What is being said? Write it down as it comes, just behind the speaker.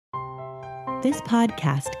This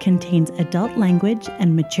podcast contains adult language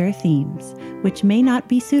and mature themes, which may not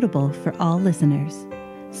be suitable for all listeners.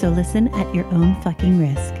 So listen at your own fucking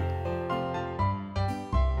risk.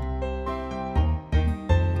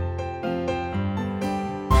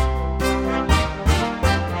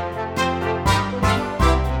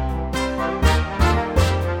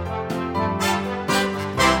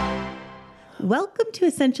 Welcome to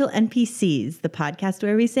Essential NPCs, the podcast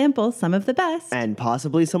where we sample some of the best and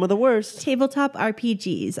possibly some of the worst tabletop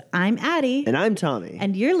RPGs. I'm Addie. And I'm Tommy.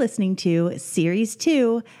 And you're listening to Series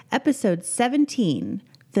 2, Episode 17,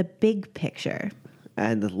 The Big Picture.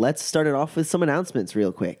 And let's start it off with some announcements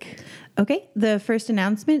real quick. Okay, the first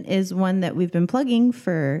announcement is one that we've been plugging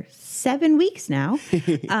for 7 weeks now.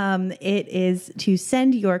 It is to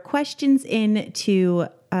send your questions in to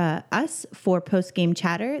us for post-game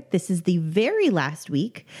chatter. This is the very last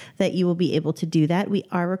week that you will be able to do that. We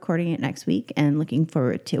are recording it next week and looking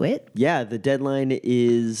forward to it. Yeah, the deadline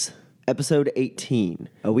is episode 18.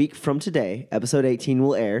 A week from today, episode 18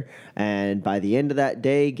 will air. And by the end of that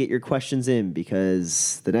day, get your questions in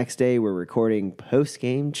because the next day we're recording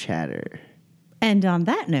post-game chatter. And on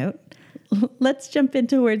that note, let's jump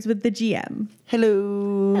into Words with the GM.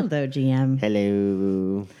 Hello. Hello, GM.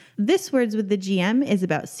 Hello. This Words with the GM is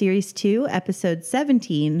about Series 2, Episode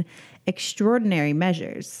 17, Extraordinary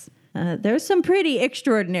Measures. There's some pretty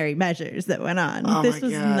extraordinary measures that went on. Oh this my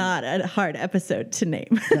was God. not a hard episode to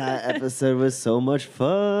name. That episode was so much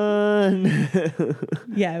fun.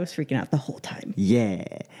 Yeah, I was freaking out the whole time. Yeah.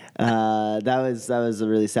 That was a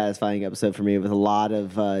really satisfying episode for me with a lot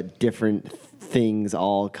of different things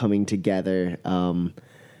all coming together.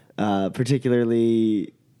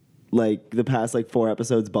 Particularly like the past 4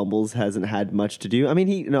 episodes, Bumbles hasn't had much to do. I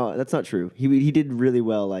mean, no, that's not true. He did really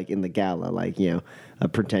well in the gala,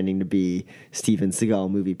 pretending to be Steven Seagal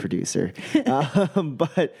movie producer.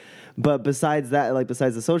 But besides that,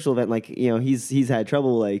 besides the social event, he's had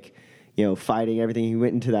trouble fighting everything. He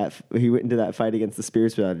went into that fight against the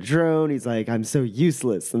spirits without a drone. He's like, I'm so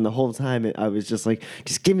useless. And the whole time I was just like,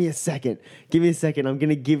 just give me a second. I'm going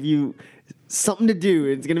to give you something to do.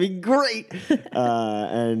 It's going to be great.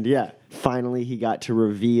 And yeah, finally he got to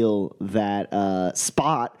reveal that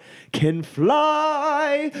Spot can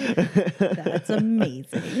fly. That's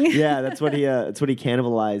amazing. Yeah, that's what he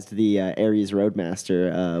cannibalized the Ares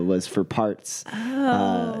Roadmaster was for parts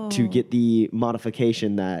to get the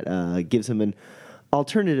modification that gives him an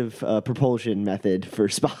alternative propulsion method for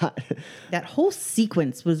Spot. That whole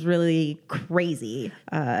sequence was really crazy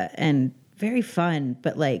and very fun,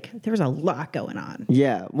 but there was a lot going on.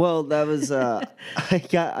 Yeah, well, that was I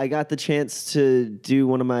got the chance to do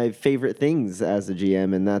one of my favorite things as a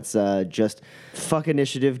GM, and that's just fuck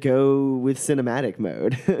initiative, go with cinematic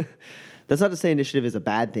mode. That's not to say initiative is a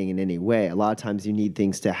bad thing in any way. A lot of times you need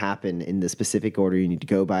things to happen in the specific order. You need to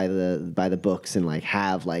go by the books and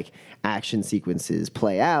have action sequences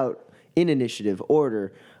play out in initiative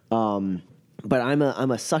order. But I'm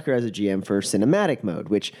a sucker as a GM for cinematic mode,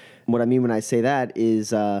 which what I mean when I say that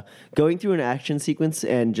is going through an action sequence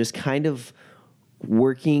and just kind of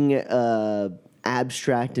working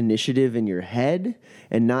abstract initiative in your head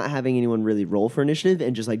and not having anyone really roll for initiative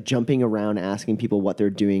and just jumping around asking people what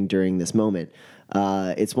they're doing during this moment.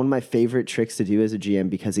 It's one of my favorite tricks to do as a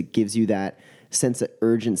GM because it gives you that sense of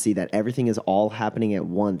urgency that everything is all happening at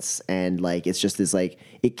once, and it's just this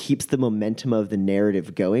it keeps the momentum of the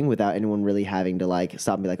narrative going without anyone really having to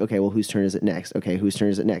stop and be okay, well, whose turn is it next? Okay, whose turn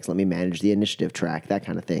is it next? Let me manage the initiative track, that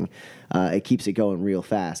kind of thing. It keeps it going real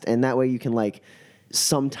fast, and that way you can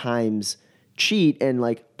sometimes cheat and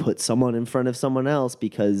put someone in front of someone else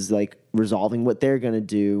because resolving what they're gonna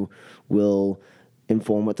do will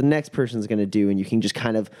inform what the next person is going to do, and you can just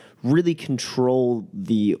kind of really control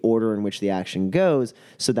the order in which the action goes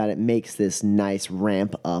so that it makes this nice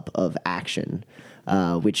ramp up of action,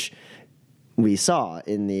 which we saw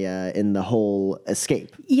in the whole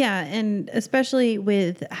escape. Yeah, and especially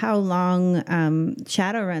with how long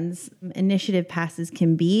Shadowrun's initiative passes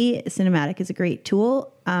can be, cinematic is a great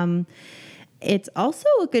tool. It's also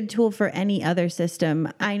a good tool for any other system.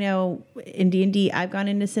 I know in D&D I've gone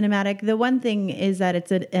into cinematic. The one thing is that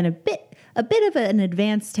it's a bit of an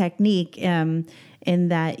advanced technique in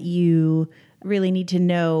that you really need to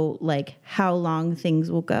know how long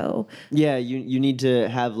things will go. Yeah, you need to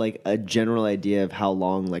have a general idea of how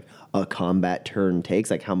long a combat turn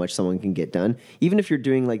takes, how much someone can get done. Even if you're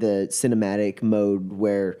doing the cinematic mode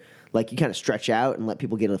where you kind of stretch out and let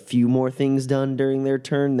people get a few more things done during their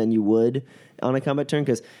turn than you would on a combat turn,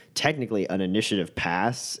 because technically an initiative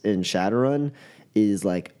pass in Shadowrun is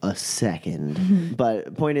a second. Mm-hmm.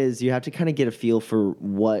 But point is, you have to kind of get a feel for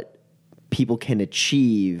what people can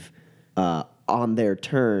achieve on their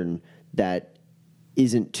turn that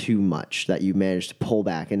isn't too much, that you manage to pull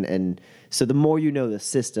back. And so the more you know the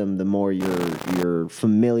system, the more you're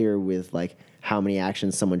familiar with like how many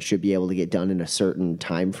actions someone should be able to get done in a certain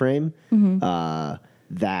time frame.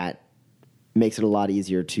 That makes it a lot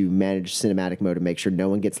easier to manage cinematic mode and make sure no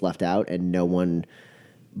one gets left out and no one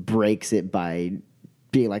breaks it by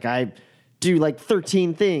being like, I do like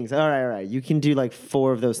 13 things. All right. You can do like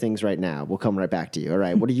 4 of those things right now. We'll come right back to you. All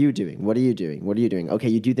right. What are you doing? What are you doing? What are you doing? Okay.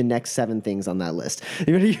 You do the next 7 things on that list. What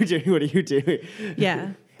are you doing? What are you doing?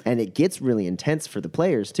 Yeah. And it gets really intense for the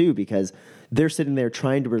players too, because they're sitting there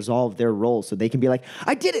trying to resolve their role so they can be like,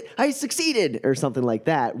 I did it, I succeeded, or something like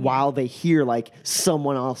that, while they hear like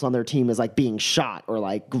someone else on their team is like being shot or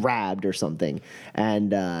like grabbed or something.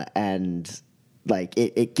 And like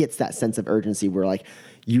it gets that sense of urgency where like,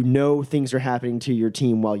 you know, things are happening to your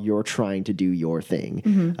team while you're trying to do your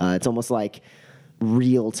thing. It's almost like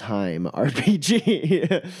real-time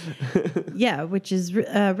RPG. Yeah, which is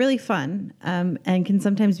really fun and can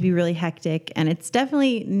sometimes be really hectic. And it's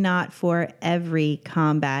definitely not for every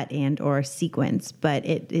combat and or sequence, but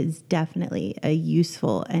it is definitely a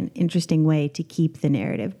useful and interesting way to keep the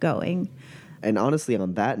narrative going. And honestly,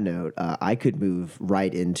 on that note, I could move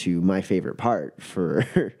right into my favorite part for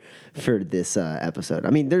this episode.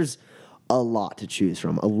 I mean, there's a lot to choose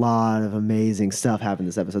from. A lot of amazing stuff happened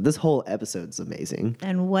this episode. This whole episode's amazing.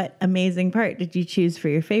 And what amazing part did you choose for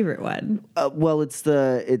your favorite one? Well,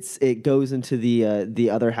 it goes into the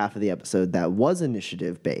other half of the episode that was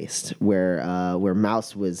initiative based, where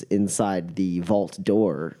Mouse was inside the vault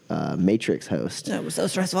door, Matrix host. That was so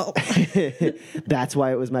stressful. That's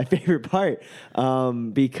why it was my favorite part,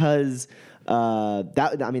 because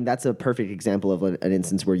that's a perfect example of an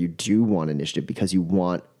instance where you do want initiative because you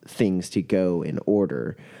want things to go in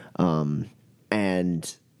order,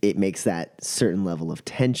 and it makes that certain level of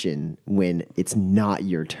tension when it's not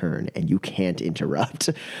your turn and you can't interrupt,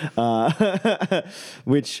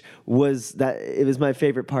 which was it was my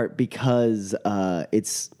favorite part because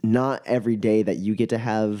it's not every day that you get to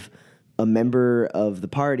have a member of the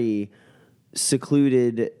party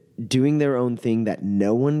secluded doing their own thing that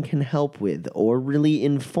no one can help with or really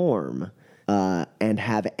inform, and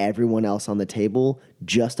have everyone else on the table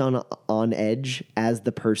just on edge as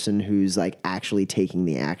the person who's like actually taking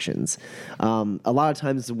the actions. A lot of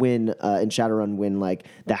times when in Shadowrun, when like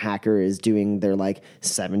the hacker is doing their like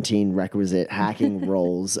 17 requisite hacking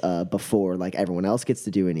rolls before like everyone else gets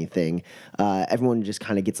to do anything, everyone just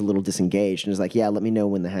kind of gets a little disengaged and is like, yeah, let me know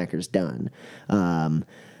when the hacker's done.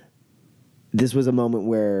 This was a moment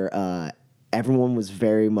where everyone was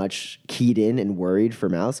very much keyed in and worried for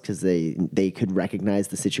Mouse because they could recognize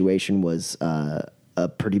the situation was a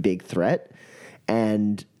pretty big threat,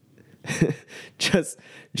 and just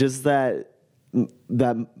that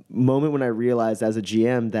moment when I realized as a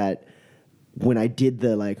GM that when I did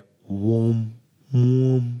the like whoom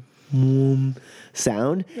whoom whoom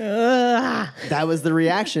sound, that was the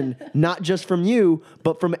reaction, not just from you,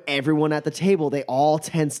 but from everyone at the table. They all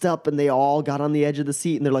tensed up and they all got on the edge of the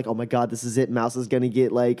seat and they're like, oh my God, this is it. Mouse is going to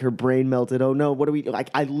get like her brain melted. Oh no, what do we, like,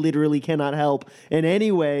 I literally cannot help in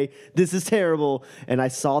any way. This is terrible. And I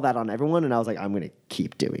saw that on everyone and I was like, I'm going to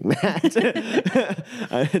keep doing that.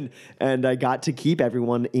 and I got to keep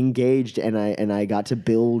everyone engaged and I got to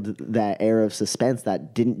build that air of suspense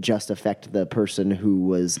that didn't just affect the person who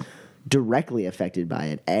was directly affected by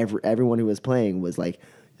it. Everyone who was playing was like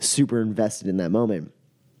super invested in that moment,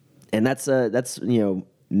 and that's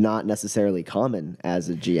not necessarily common as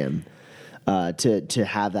a GM to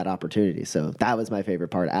have that opportunity. So that was my favorite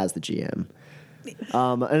part as the GM,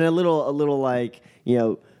 and a little like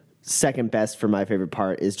second best for my favorite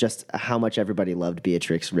part is just how much everybody loved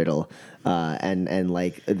Beatrix Riddle, and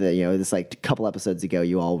like this like couple episodes ago,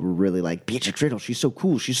 you all were really like, Beatrix Riddle, she's so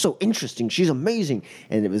cool, she's so interesting, she's amazing,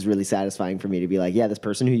 and it was really satisfying for me to be like, yeah, this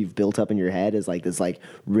person who you've built up in your head is like this like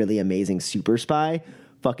really amazing super spy,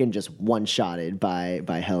 fucking just one-shotted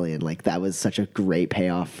by Hellion. Like that was such a great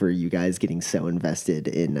payoff for you guys getting so invested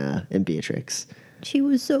in Beatrix. She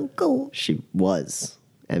was so cool. She was.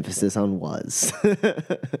 Emphasis on was. What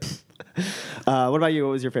about you?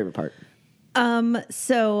 What was your favorite part?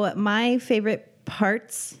 So my favorite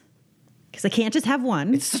parts, because I can't just have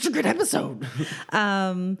one. It's such a good episode.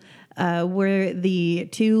 Were the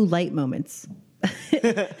 2 light moments.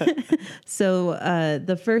 So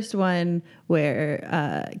the first one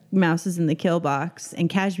where Mouse is in the kill box and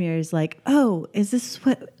Kashmir is like, oh, is this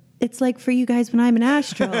what it's like for you guys when I'm an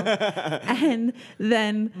Astral? And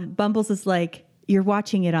then Bumbles is like, you're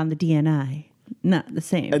watching it on the DNI. not the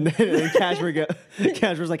same. And then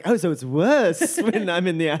Kashmir's like, oh, so it's worse when I'm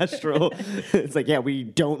in the astral. It's like, yeah, we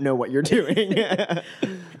don't know what you're doing.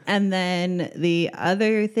 And then the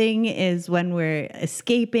other thing is when we're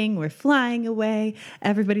escaping, we're flying away,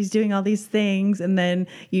 everybody's doing all these things, and then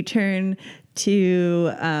you turn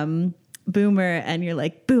to Boomer and you're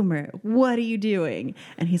like, Boomer, what are you doing?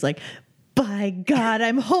 And he's like, by God,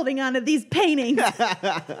 I'm holding on to these paintings.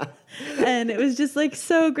 And it was just like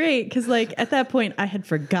so great because like at that point I had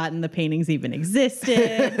forgotten the paintings even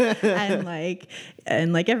existed, and like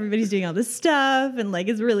everybody's doing all this stuff and like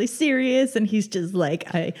it's really serious, and he's just like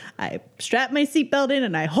I strap my seatbelt in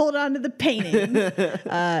and I hold on to the paintings,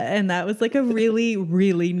 and that was like a really,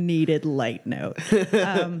 really needed light note.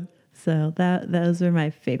 So those were my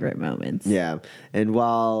favorite moments. Yeah. And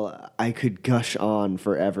while I could gush on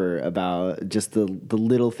forever about just the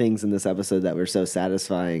little things in this episode that were so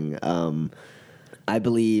satisfying, I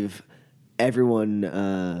believe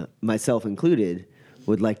everyone, myself included,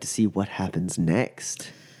 would like to see what happens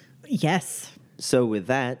next. Yes. So with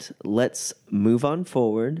that, let's move on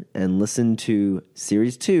forward and listen to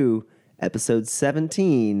Series 2, Episode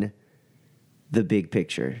 17, The Big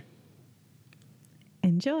Picture.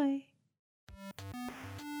 Enjoy.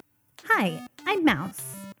 Hi, I'm Mouse.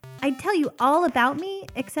 I'd tell you all about me,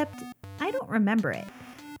 except I don't remember it.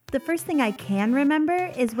 The first thing I can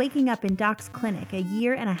remember is waking up in Doc's clinic a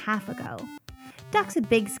year and a half ago. Doc's a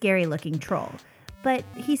big, scary-looking troll, but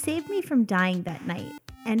he saved me from dying that night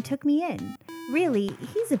and took me in. Really,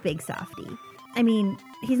 he's a big softie. I mean,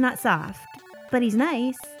 he's not soft, but he's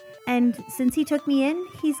nice. And since he took me in,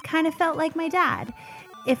 he's kind of felt like my dad,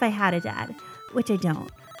 if I had a dad, which I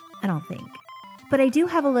don't think. But I do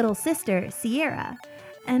have a little sister, Sierra,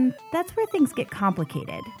 and that's where things get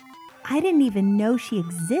complicated. I didn't even know she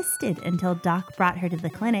existed until Doc brought her to the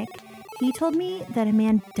clinic. He told me that a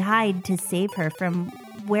man died to save her from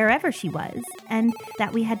wherever she was, and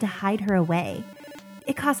that we had to hide her away.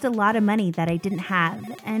 It cost a lot of money that I didn't have,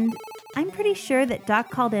 and I'm pretty sure that Doc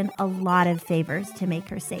called in a lot of favors to make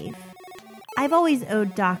her safe. I've always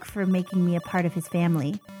owed Doc for making me a part of his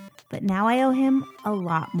family, but now I owe him a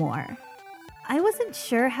lot more. I wasn't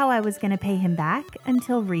sure how I was going to pay him back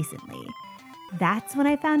until recently. That's when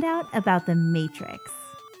I found out about the Matrix.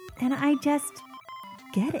 And I just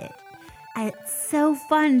get it. It's so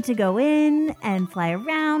fun to go in and fly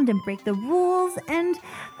around and break the rules, and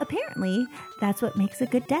apparently that's what makes a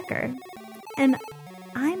good decker. And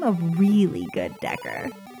I'm a really good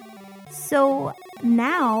decker. So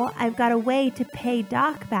now I've got a way to pay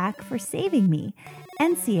Doc back for saving me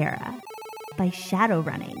and Sierra by shadow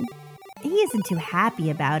running. He isn't too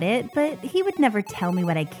happy about it, but he would never tell me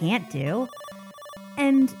what I can't do.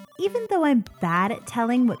 And even though I'm bad at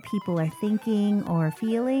telling what people are thinking or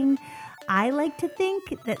feeling, I like to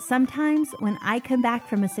think that sometimes when I come back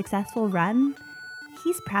from a successful run,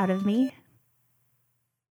 he's proud of me.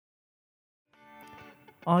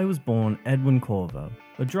 I was born Edwin Corvo,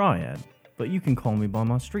 a dryad, but you can call me by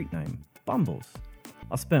my street name, Bumbles.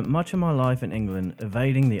 I spent much of my life in England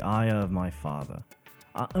evading the ire of my father.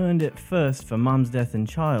 I earned it first for Mum's death in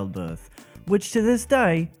childbirth, which to this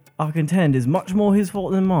day I contend is much more his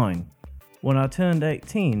fault than mine. When I turned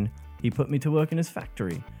 18, he put me to work in his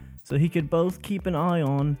factory, so he could both keep an eye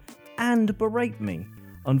on and berate me.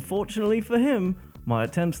 Unfortunately for him, my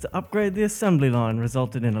attempts to upgrade the assembly line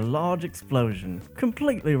resulted in a large explosion,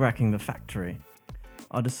 completely wrecking the factory.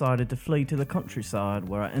 I decided to flee to the countryside,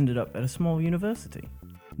 where I ended up at a small university.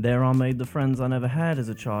 There I made the friends I never had as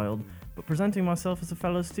a child, but presenting myself as a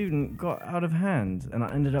fellow student got out of hand, and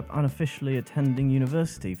I ended up unofficially attending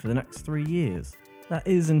university for the next 3 years. That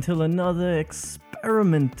is until another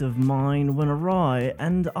experiment of mine went awry,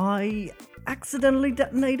 and I accidentally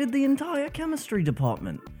detonated the entire chemistry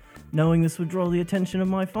department. Knowing this would draw the attention of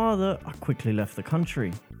my father, I quickly left the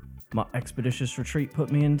country. My expeditious retreat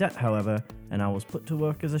put me in debt, however, and I was put to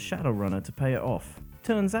work as a shadow runner to pay it off.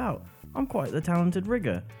 Turns out, I'm quite the talented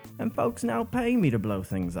rigger, and folks now pay me to blow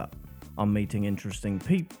things up. I'm meeting interesting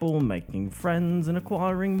people, making friends, and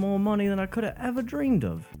acquiring more money than I could have ever dreamed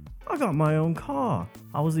of. I got my own car.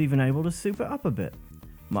 I was even able to soup it up a bit.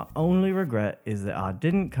 My only regret is that I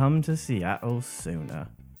didn't come to Seattle sooner.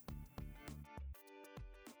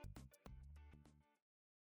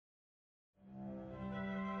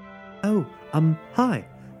 Oh, hi.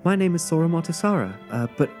 My name is Sora Motasara,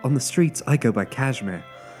 but on the streets I go by Kashmir.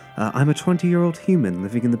 I'm a 20-year-old human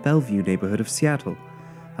living in the Bellevue neighborhood of Seattle.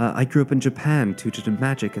 I grew up in Japan, tutored in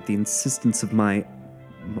magic at the insistence of my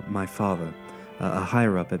father, a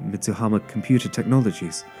higher-up at Mitsuhama Computer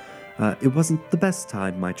Technologies. It wasn't the best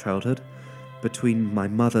time, my childhood. between my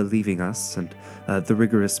mother leaving us and the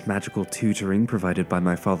rigorous magical tutoring provided by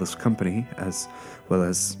my father's company, as well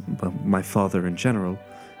as my father in general,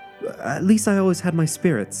 at least I always had my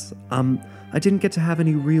spirits. I didn't get to have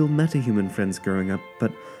any real metahuman friends growing up,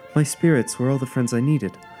 but my spirits were all the friends I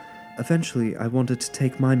needed. Eventually, I wanted to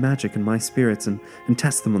take my magic and my spirits and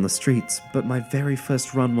test them on the streets, but my very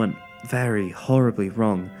first run went very horribly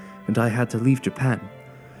wrong, and I had to leave Japan.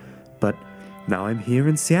 But now I'm here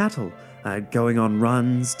in Seattle, going on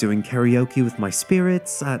runs, doing karaoke with my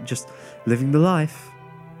spirits, just living the life.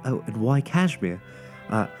 Oh, and why Kashmir?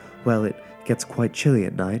 Well, it gets quite chilly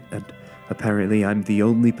at night, and apparently I'm the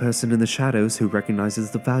only person in the shadows who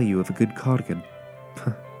recognizes the value of a good cardigan.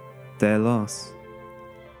 Their loss.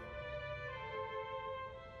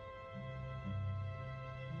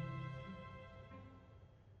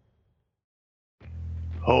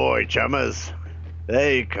 Hoi, chummers.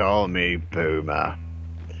 They call me Boomer.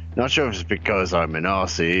 Not sure if it's because I'm an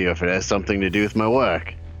Aussie or if it has something to do with my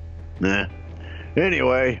work. Nah.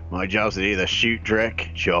 Anyway, my job's to either shoot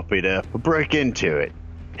Drek, chop it up, or break into it.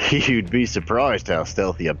 You'd be surprised how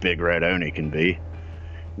stealthy a big red Oni can be.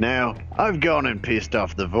 Now, I've gone and pissed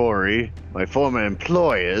off the Vori, my former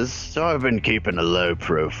employers, so I've been keeping a low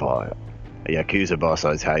profile. A Yakuza boss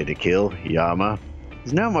I was hired to kill, Yama,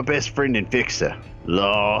 is now my best friend and fixer.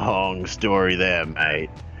 Long story there, mate.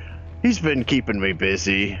 He's been keeping me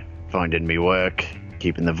busy, finding me work,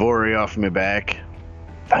 keeping the Vori off my back.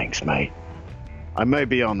 Thanks, mate. I may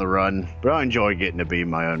be on the run, but I enjoy getting to be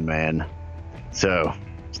my own man. So,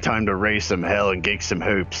 it's time to raise some hell and kick some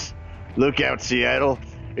hoops. Look out, Seattle.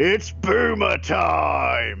 It's Boomer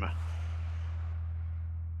time!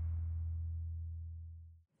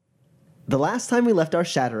 The last time we left our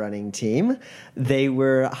Shadowrunning team, they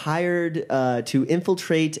were hired to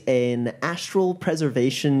infiltrate an Astral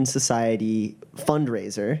Preservation Society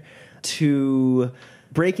fundraiser to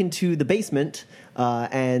break into the basement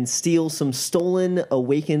and steal some stolen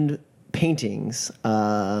Awakened paintings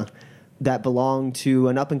that belong to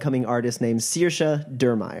an up-and-coming artist named Saoirse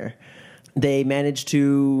Durmeyer. They managed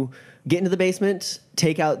to get into the basement,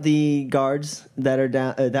 take out the guards that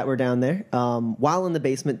were down there. While in the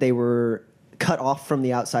basement, they were cut off from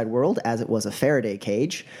the outside world, as it was a Faraday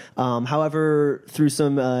cage. However, through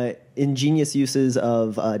some ingenious uses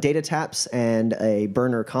of data taps and a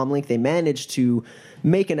burner comlink, they managed to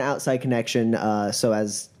make an outside connection so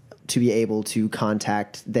as to be able to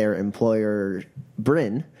contact their employer,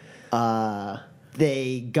 Bryn.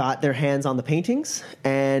 They got their hands on the paintings,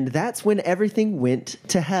 and that's when everything went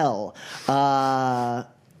to hell.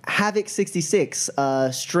 Havoc 66,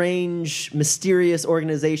 a strange, mysterious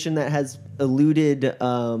organization that has eluded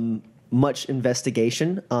much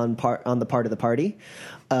investigation on the part of the party,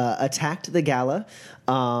 attacked the gala,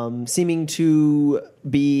 seeming to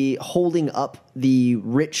be holding up the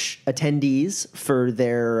rich attendees for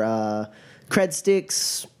their cred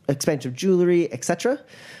sticks, expensive jewelry, etc.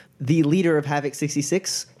 The leader of Havoc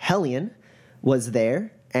 66, Hellion, was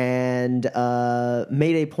there and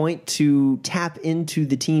made a point to tap into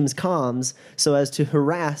the team's comms so as to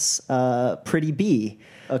harass Pretty B,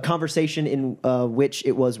 a conversation in which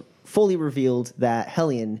it was fully revealed that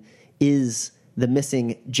Hellion is the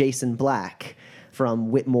missing Jason Black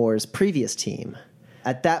from Whitmore's previous team.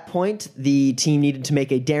 At that point, the team needed to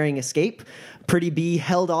make a daring escape. Pretty B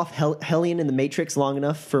held off Hellion in the Matrix long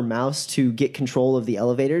enough for Mouse to get control of the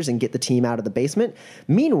elevators and get the team out of the basement.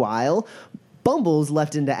 Meanwhile, Bumbles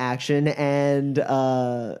leapt into action and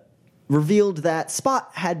revealed that Spot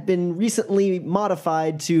had been recently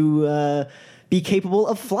modified to be capable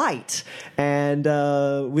of flight, and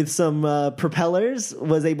with some propellers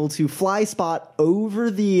was able to fly Spot over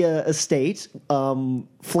the estate,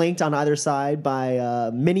 flanked on either side by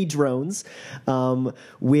mini drones,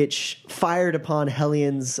 which fired upon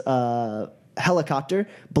Hellion's helicopter,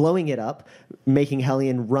 blowing it up, making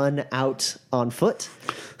Hellion run out on foot.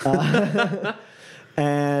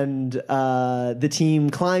 And the team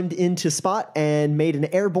climbed into Spot and made an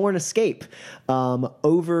airborne escape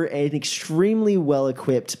over an extremely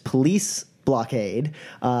well-equipped police blockade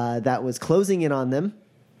that was closing in on them.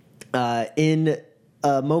 In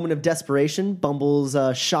a moment of desperation, Bumbles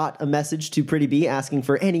shot a message to Pretty B asking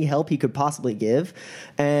for any help he could possibly give.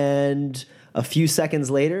 And a few seconds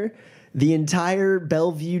later, the entire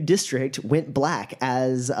Bellevue district went black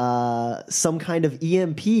as some kind of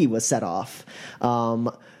EMP was set off.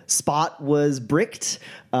 Spot was bricked,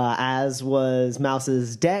 as was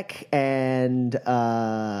Mouse's deck, and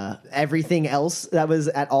everything else that was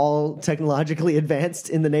at all technologically advanced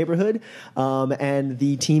in the neighborhood. And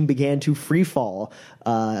the team began to free fall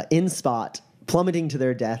in Spot, plummeting to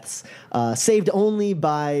their deaths, saved only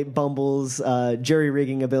by Bumble's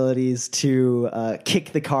jury-rigging abilities to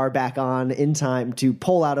kick the car back on in time to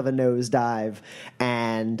pull out of a nosedive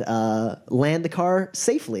and land the car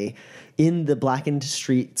safely in the blackened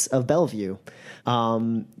streets of Bellevue.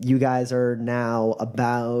 You guys are now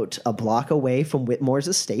about a block away from Whitmore's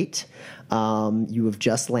estate. You have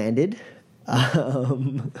just landed.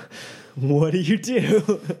 What do you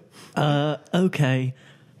do? Okay.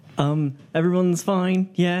 Everyone's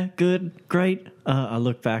fine? Yeah, good, great. I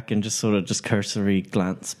look back and just cursory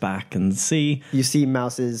glance back and see. You see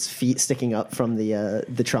Mouse's feet sticking up from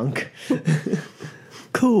the trunk.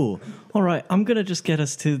 Cool. All right, I'm going to just get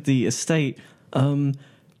us to the estate.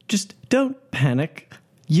 Just don't panic.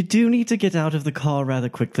 You do need to get out of the car rather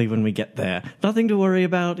quickly when we get there. Nothing to worry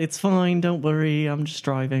about. It's fine. Don't worry. I'm just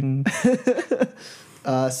driving.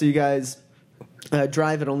 So you guys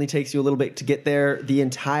drive. It only takes you a little bit to get there. The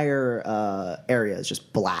entire area is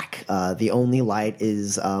just black. The only light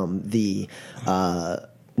is the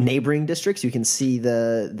neighboring districts. You can see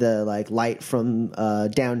the like light from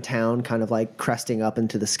downtown kind of like cresting up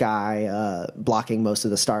into the sky, blocking most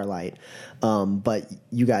of the starlight. But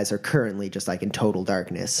you guys are currently just like in total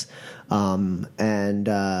darkness. And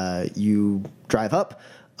you drive up.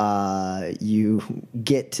 You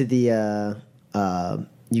get to the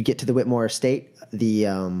Whitmore estate.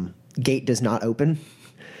 The gate does not open.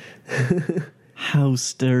 How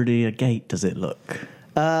sturdy a gate does it look?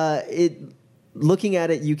 Looking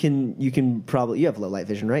at it, you can probably, you have low light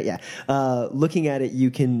vision, right? Yeah. Looking at it, you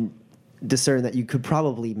can discern that you could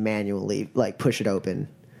probably manually like push it open.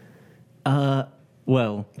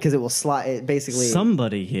 Well, because it will slide. It basically,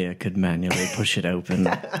 somebody here could manually push it open.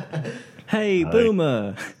 Hey,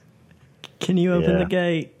 Boomer, can you open the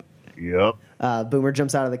gate? Yep. Boomer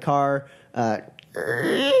jumps out of the car,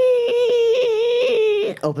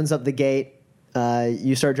 opens up the gate.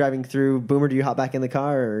 You start driving through. Boomer, do you hop back in the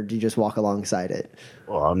car or do you just walk alongside it?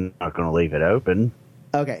 Well, I'm not going to leave it open.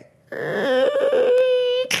 Okay.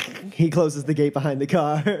 He closes the gate behind the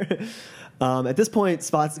car. At this point,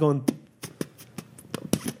 Spot's going.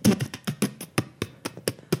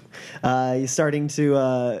 He's starting to.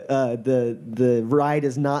 The ride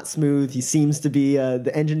is not smooth. He seems to be.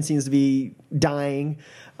 The engine seems to be dying.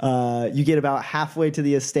 You get about halfway to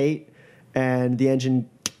the estate, and the engine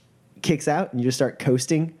kicks out, and you just start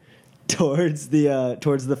coasting towards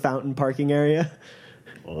the fountain parking area.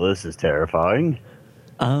 Well, this is terrifying.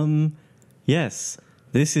 Yes,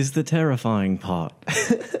 this is the terrifying part.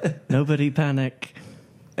 Nobody panic.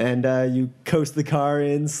 And you coast the car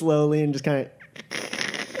in slowly and just kind of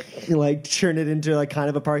like turn it into like kind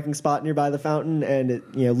of a parking spot nearby the fountain, and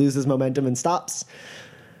it loses momentum and stops.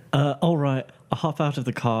 All right, I hop out of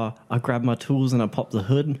the car, I grab my tools, and I pop the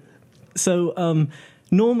hood. So,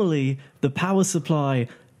 normally the power supply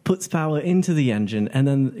puts power into the engine, and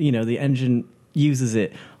then the engine uses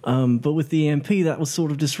it. But with the EMP, that was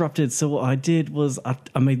sort of disrupted. So what I did was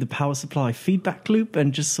I made the power supply feedback loop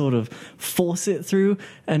and just sort of force it through.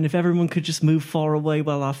 And if everyone could just move far away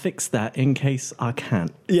while I fix that, in case I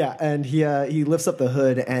can't. Yeah, and he lifts up the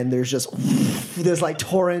hood, and there's just this like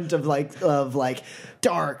torrent of like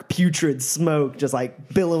dark putrid smoke just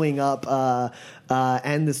like billowing up,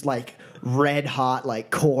 and this like red hot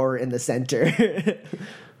like core in the center.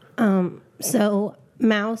 So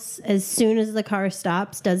Mouse, as soon as the car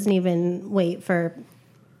stops, doesn't even wait for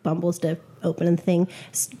Bumbles to open the thing,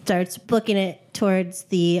 starts booking it towards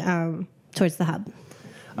the hub.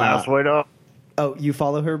 Mouse, wait up. Oh, you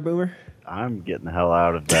follow her, Boomer? I'm getting the hell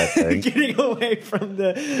out of that thing. Getting away from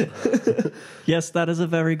the... Yes, that is a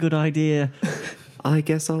very good idea. I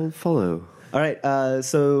guess I'll follow. All right,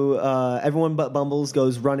 so everyone but Bumbles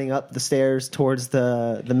goes running up the stairs towards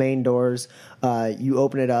the main doors. You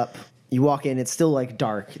open it up. You walk in. It's still like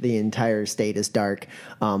dark. The entire estate is dark.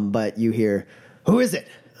 But you hear, "Who is it?"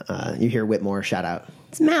 You hear Whitmore shout out.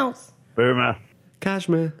 It's Mouse. Boomer.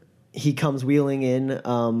 Kashmir. He comes wheeling in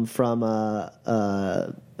from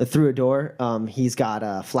through a door. He's got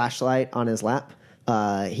a flashlight on his lap.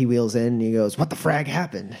 He wheels in and he goes, "What the frag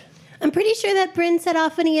happened?" I'm pretty sure that Bryn set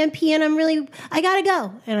off an EMP, and I gotta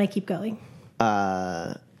go. And I keep going.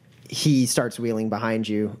 He starts wheeling behind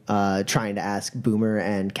you, trying to ask Boomer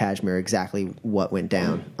and Kashmir exactly what went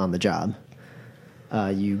down on the job.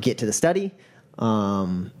 You get to the study.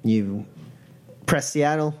 You press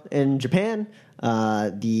Seattle in Japan.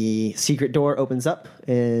 The secret door opens up,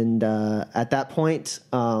 and at that point,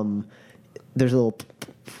 there's a little...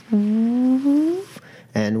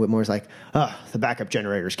 And Whitmore's like, the backup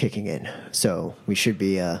generator's kicking in, so we should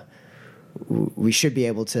be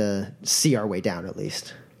able to see our way down at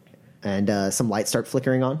least. And some lights start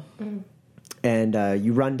flickering on. and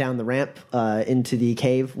you run down the ramp into the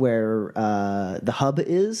cave where the hub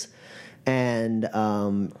is, and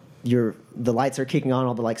the lights are kicking on,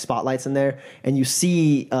 all the like spotlights in there, and you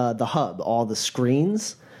see the hub, all the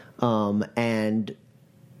screens, and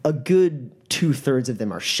a good 2/3 of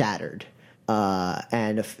them are shattered.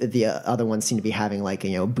 And the other ones seem to be having like,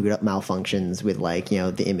 boot up malfunctions with like,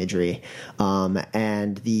 the imagery.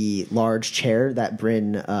 And the large chair that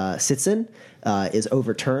Bryn sits in is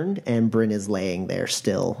overturned, and Bryn is laying there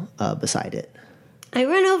still beside it. I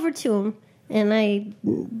run over to him and I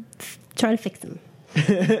try to fix him.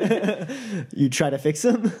 You try to fix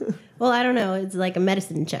him? Well, I don't know. It's like a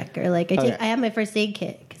medicine check, or like I have my first aid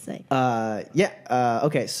kit.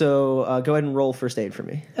 Okay, so go ahead and roll first aid for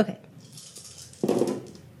me. Okay.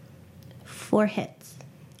 4 hits.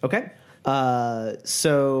 Okay.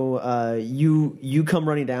 So you come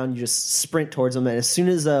running down, you just sprint towards him, and as soon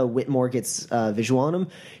as Whitmore gets visual on him,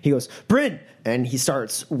 he goes, Bryn! And he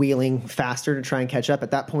starts wheeling faster to try and catch up.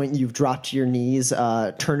 At that point, you've dropped to your knees,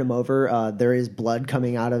 turn him over. There is blood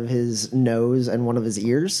coming out of his nose and one of his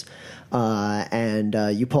ears. And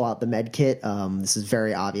you pull out the med kit. This is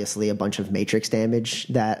very obviously a bunch of matrix damage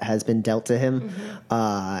that has been dealt to him.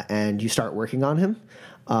 And you start working on him.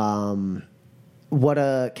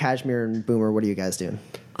 Kashmir and Boomer, what are you guys doing?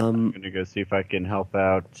 I'm going to go see if I can help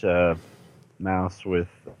out Mouse with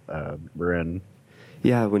Bryn.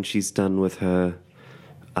 Yeah, when she's done with her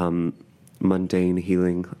mundane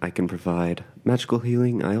healing, I can provide magical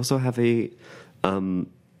healing. I also have a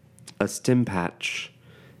stim patch,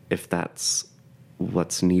 if that's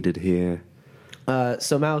what's needed here.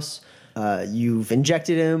 So Mouse, you've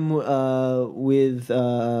injected him with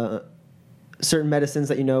certain medicines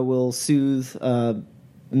that will soothe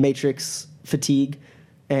matrix fatigue,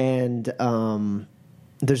 and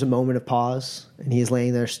there's a moment of pause, and he's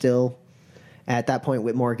laying there still. At that point,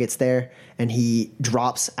 Whitmore gets there, and he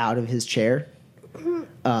drops out of his chair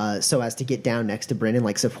so as to get down next to Bryn and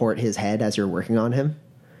like support his head as you're working on him.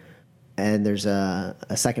 And there's a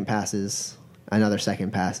second passes, another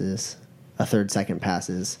second passes, a third second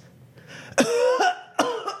passes.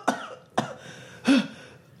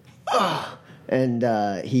 And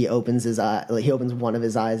he opens his eye. He opens one of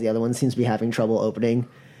his eyes. The other one seems to be having trouble opening.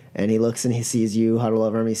 And he looks and he sees you huddle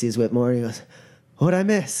over him. He sees Whitmore. And he goes, "What'd I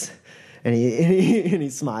miss?" And he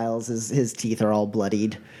smiles. His teeth are all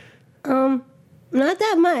bloodied. Not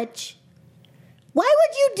that much. Why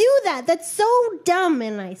would you do that? That's so dumb.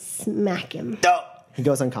 And I smack him. Oh! He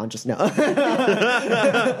goes unconscious. No.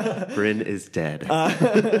 Bryn is dead.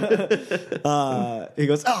 He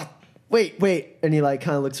goes, "Oh, wait." And he like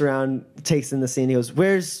kind of looks around, takes in the scene. He goes,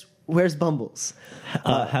 Where's Bumbles?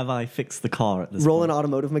 Have I fixed the car at this Roll point? an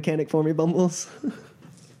automotive mechanic for me, Bumbles.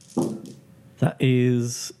 That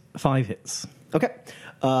is 5 hits. Okay.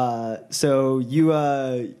 So you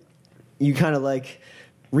kind of like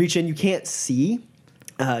reach in. You can't see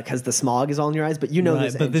because the smog is all in your eyes, but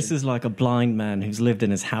Right, but this is like a blind man who's lived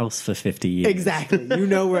in his house for 50 years. Exactly. You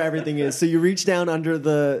know where everything is. So you reach down under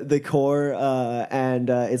the core,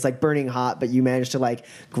 and it's like burning hot, but you manage to like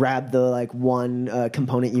grab the like one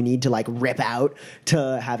component you need to like rip out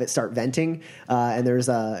to have it start venting. And there's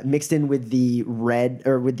mixed in with the red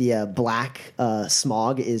or with the black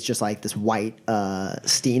smog is just like this white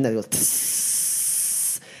steam that goes.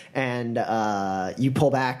 And you pull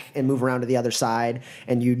back and move around to the other side,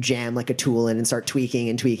 and you jam like a tool in and start tweaking,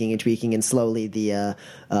 and slowly the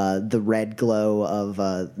red glow of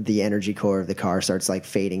the energy core of the car starts like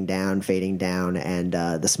fading down, and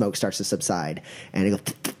the smoke starts to subside, and it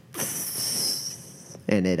goes,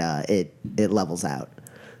 and it levels out.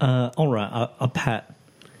 All right, a pat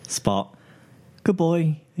Spot. Good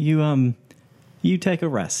boy. You take a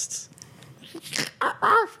rest.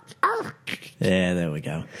 Yeah, there we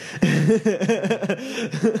go.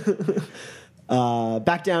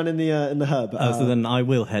 Back down in the hub. So then I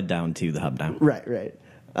will head down to the hub now. Right.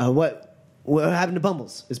 What happened to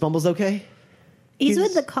Bumbles? Is Bumbles okay? He's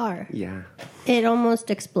with the car. Yeah. It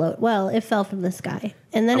almost exploded. Well, it fell from the sky.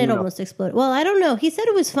 And then it almost exploded. Well, I don't know. He said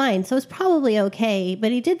it was fine, so it's probably okay.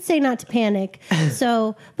 But he did say not to panic.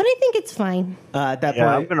 So, but I think it's fine. At that Yeah,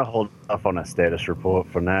 I'm point, going to hold off on a status report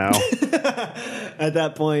for now. at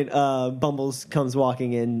that point, Bumbles comes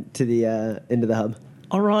walking into the hub.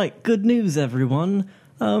 All right, good news, everyone.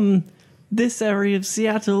 This area of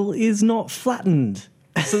Seattle is not flattened,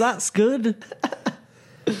 so that's good.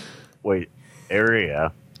 Wait,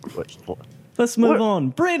 area? What, Let's move on.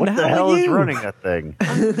 Bryn, what how the hell are is you? running that thing?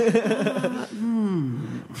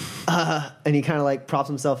 And he kind of like props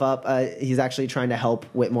himself up. He's actually trying to help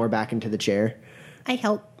Whitmore back into the chair. I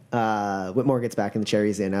help. Whitmore gets back in the chair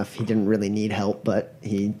easy enough. He didn't really need help, but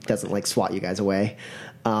he doesn't like swat you guys away.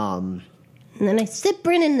 And then I sit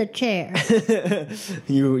Bryn in the chair.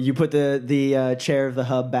 You put the chair of the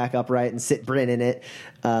hub back upright and sit Bryn in it,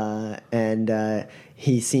 and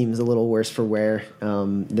he seems a little worse for wear.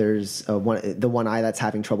 There's the one eye that's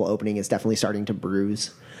having trouble opening is definitely starting to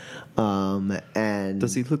bruise. And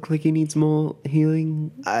Does he look like he needs more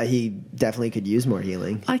healing? he definitely could use more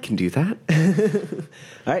healing. I can do that.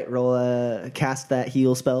 All right, roll cast that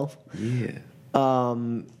heal spell. Yeah.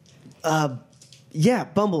 Yeah,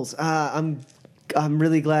 Bumbles. I'm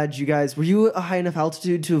really glad you guys. Were you at a high enough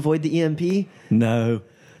altitude to avoid the EMP? No.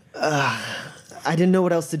 I didn't know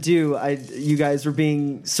what else to do. You guys were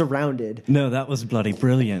being surrounded. No, that was bloody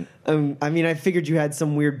brilliant. I mean, I figured you had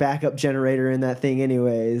some weird backup generator in that thing,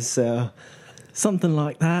 anyways. So Something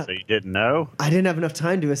like that. So you didn't know? I didn't have enough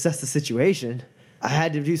time to assess the situation. I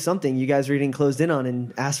had to do something. You guys were getting closed in on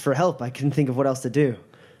and asked for help. I couldn't think of what else to do.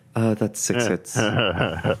 That's 6 hits.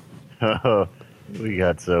 We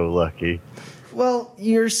got so lucky. Well,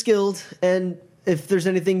 you're skilled, and if there's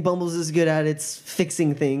anything Bumbles is good at, it's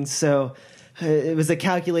fixing things. So it was a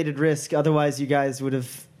calculated risk. Otherwise, you guys would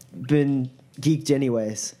have been geeked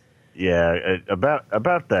anyways. Yeah,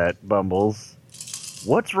 about that, Bumbles.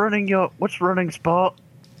 What's running Spot?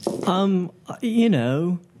 You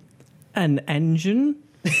know, an engine,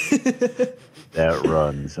 That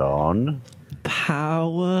runs on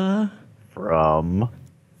power, from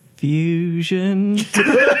fusion.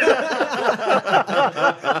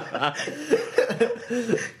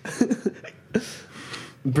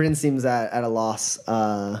 Bryn seems at a loss,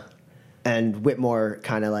 and Whitmore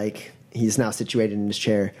kind of like he's now situated in his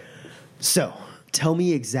chair. So, tell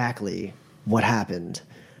me exactly what happened.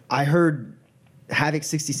 I heard Havoc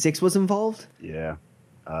 66 was involved. Yeah.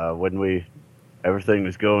 When everything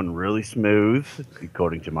was going really smooth,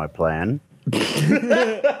 according to my plan.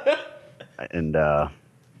 And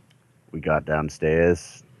we got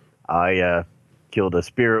downstairs. I killed a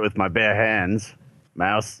spirit with my bare hands.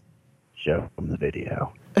 Mouse, show him the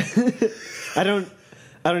video. I don't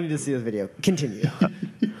need to see the video. Continue.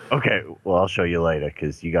 Okay, well, I'll show you later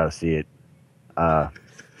because you got to see it.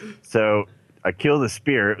 So I kill the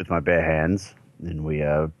spirit with my bare hands. Then we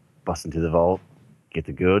bust into the vault, get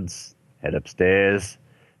the goods, head upstairs.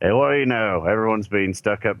 And what do you know? Everyone's being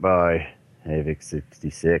stuck up by Havoc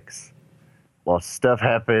 66. Lots of stuff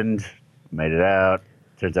happened. Made it out.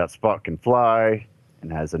 Turns out Spot can fly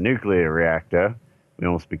and has a nuclear reactor. We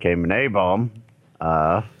almost became an A-bomb.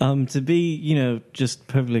 To be, just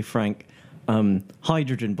perfectly frank,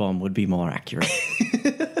 hydrogen bomb would be more accurate.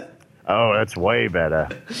 Oh, that's way better.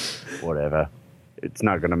 Whatever. It's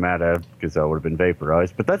not going to matter because I would have been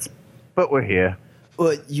vaporized. But we're here.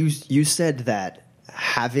 Well, you said that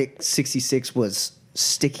Havoc 66 was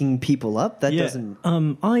sticking people up. That doesn't.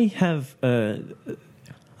 I have.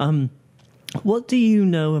 What do you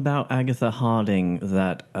know about Agatha Harding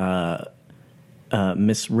that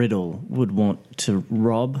Miss Riddle would want to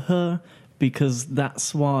rob her? Because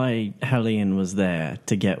that's why Hellion was there,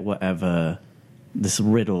 to get whatever this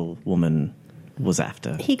Riddle woman was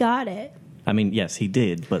after. He got it. I mean, yes, he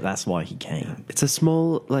did, but that's why he came. It's a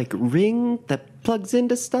small, ring that plugs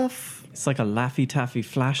into stuff. It's like a Laffy Taffy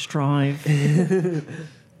flash drive.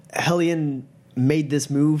 Hellion made this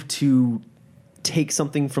move to take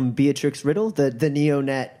something from Beatrix Riddle, the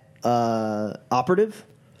Neonet operative.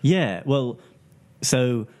 Yeah, well,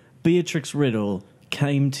 so Beatrix Riddle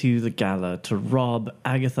came to the gala to rob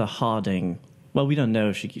Agatha Harding. Well, we don't know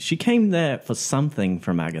if she came there for something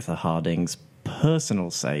from Agatha Harding's personal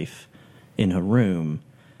safe in her room,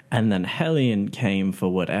 and then Hellion came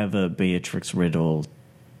for whatever Beatrix Riddle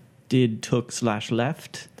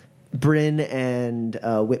took/left. Bryn and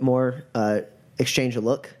Whitmore exchange a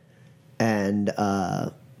look, and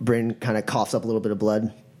Bryn kind of coughs up a little bit of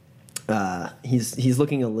blood. He's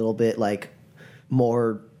looking a little bit like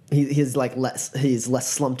more. He's less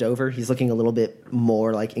slumped over. He's looking a little bit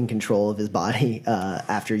more like in control of his body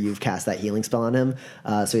after you've cast that healing spell on him.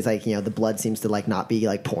 So he's like, the blood seems to like not be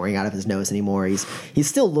like pouring out of his nose anymore. He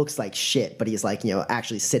still looks like shit, but he's like,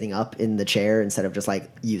 actually sitting up in the chair instead of just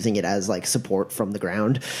like using it as like support from the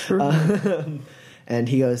ground. And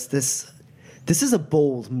he goes, this is a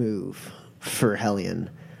bold move for Hellion.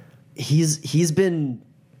 He's been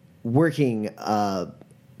working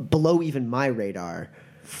below even my radar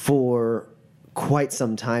for quite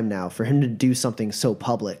some time now. For him to do something so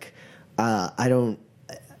public, I don't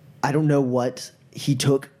know what he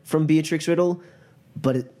took from Beatrix Riddle,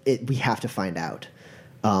 but we have to find out.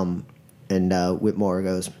 And Whitmore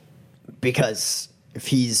goes, because if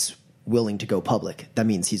he's willing to go public, that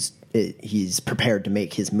means he's he's prepared to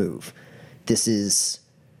make his move. This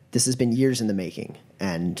has been years in the making,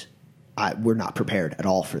 and we're not prepared at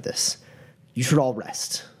all for this. You should all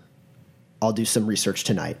rest. I'll do some research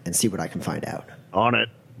tonight and see what I can find out. On it.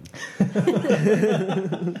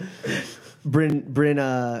 Bryn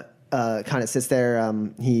kind of sits there.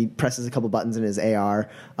 He presses a couple buttons in his AR.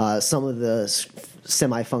 Some of the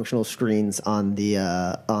semi-functional screens on the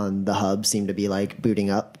hub seem to be like booting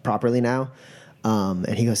up properly now.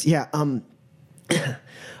 And he goes, "Yeah,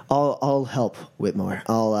 I'll help, Whitmore.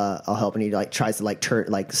 I'll help." And he like tries to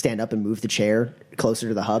like stand up and move the chair closer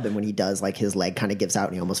to the hub. And when he does, like his leg kind of gives out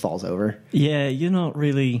and he almost falls over. Yeah, you're not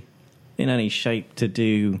really in any shape to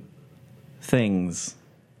do things.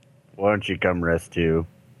 Why don't you come rest too?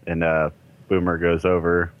 And Boomer goes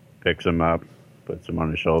over, picks him up, puts him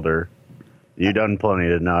on his shoulder. You done plenty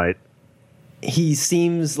tonight. He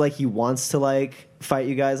seems like he wants to like fight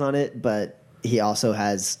you guys on it, but he also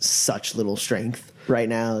has such little strength right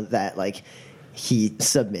now that like he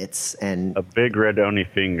submits, and A big red oni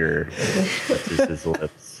finger touches his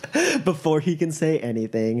lips. before he can say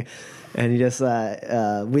anything, and he just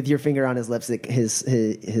with your finger on his lips,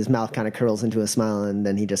 his mouth kind of curls into a smile, and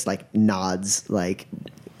then he just like nods, like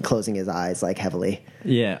closing his eyes like heavily.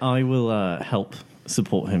 Yeah, I will help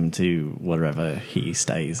support him to wherever he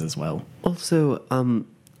stays as well. Also,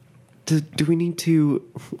 do we need to...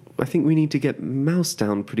 I think we need to get Mouse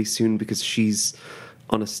down pretty soon because she's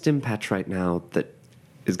on a stim patch right now that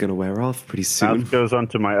is going to wear off pretty soon. Mouse goes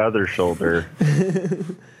onto my other shoulder.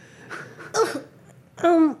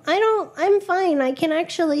 I'm fine. I can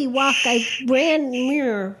actually walk. I ran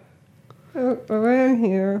here. Around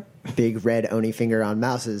here. Big red oni finger on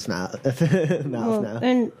Mouse's mouth now.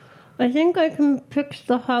 And I think I can fix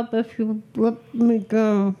the hub if you let me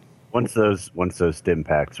go. Once those stim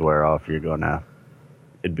packs wear off,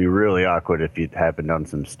 it'd be really awkward if you happened on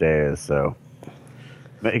some stairs, so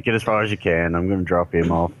make it as far as you can. I'm gonna drop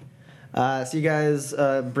him off. So you guys,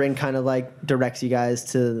 Bryn kind of like directs you guys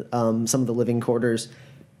to some of the living quarters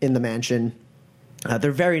in the mansion.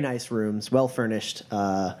 They're very nice rooms, well furnished.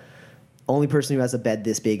 Only person who has a bed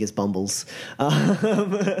this big is Bumbles.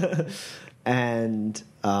 And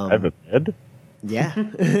I have a bed? yeah.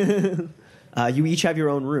 You each have your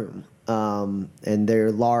own room, and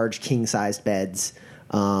they're large king-sized beds.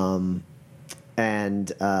 And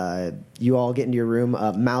you all get into your room.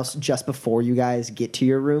 Mouse, just before you guys get to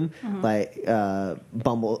your room, like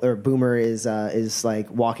Boomer is like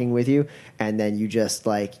walking with you, and then you just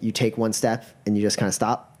like you take one step and you just kind of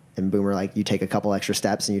stop, and Boomer like you take a couple extra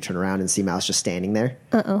steps and you turn around and see Mouse just standing there.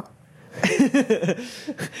 Uh-oh.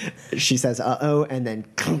 She says "uh-oh" and then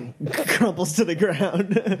crumples to the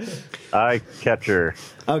ground. I catch her.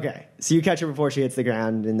 Okay, so you catch her before she hits the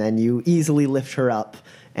ground, and then you easily lift her up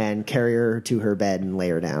and carry her to her bed and lay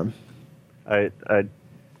her down. I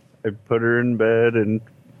put her in bed and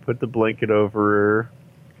put the blanket over her,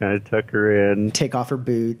 kind of tuck her in. Take off her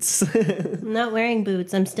boots. I'm not wearing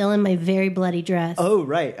boots. I'm still in my very bloody dress. Oh,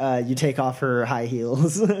 right. You take off her high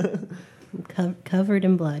heels. Covered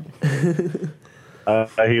in blood.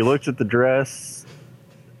 He looks at the dress.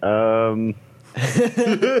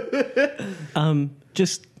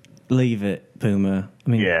 Just leave it, Boomer. I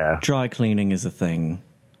mean, Yeah. dry cleaning is a thing.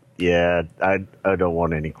 Yeah, I don't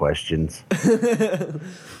want any questions.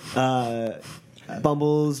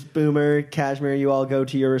 Bumbles, Boomer, Cashmere, you all go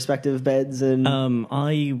to your respective beds and...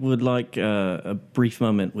 I would like a brief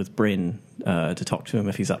moment with Bryn to talk to him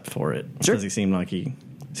if he's up for it. Sure. Does he seem like he's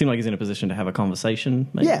in a position to have a conversation?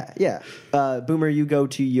 Maybe? Yeah. Boomer, you go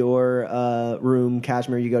to your room.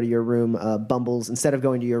 Cashmere, you go to your room. Bumbles, instead of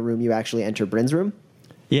going to your room, you actually enter Bryn's room.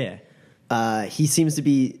 Yeah. He seems to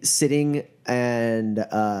be sitting and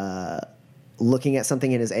looking at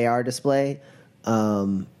something in his AR display,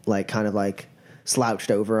 like kind of like slouched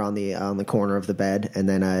over on the corner of the bed, and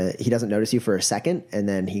then he doesn't notice you for a second, and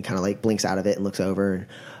then he kind of like blinks out of it and looks over.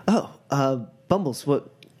 And, Bumbles,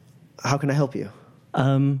 how can I help you?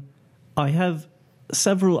 I have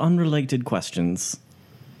several unrelated questions.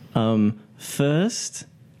 First,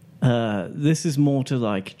 this is more to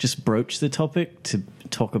like just broach the topic to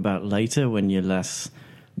talk about later when you're less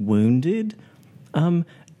wounded.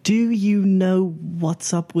 Do you know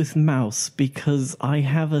what's up with Mouse? Because I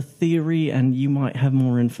have a theory and you might have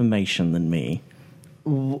more information than me.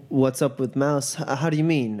 What's up with Mouse? How do you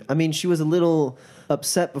mean? I mean, she was a little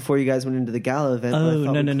upset before you guys went into the gala event.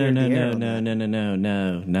 Oh,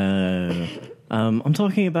 no. I'm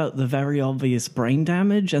talking about the very obvious brain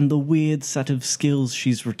damage and the weird set of skills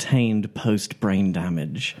she's retained post-brain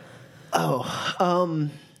damage.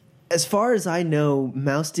 As far as I know,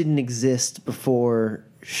 Mouse didn't exist before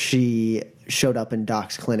she showed up in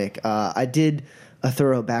Doc's clinic. I did a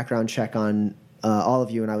thorough background check on all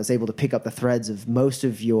of you, and I was able to pick up the threads of most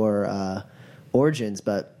of your origins,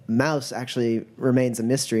 but Mouse actually remains a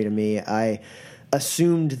mystery to me. I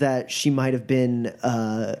assumed that she might have been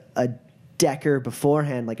a Decker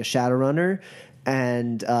beforehand, like a Shadowrunner,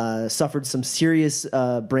 and suffered some serious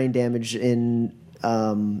brain damage in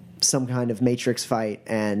some kind of Matrix fight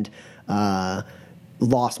and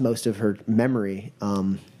lost most of her memory.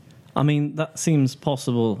 I mean, that seems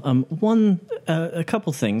possible. A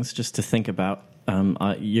couple things just to think about.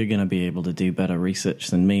 You're going to be able to do better research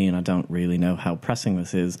than me, and I don't really know how pressing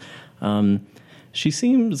this is. She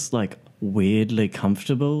seems like weirdly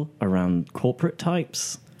comfortable around corporate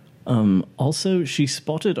types. Also, she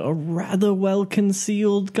spotted a rather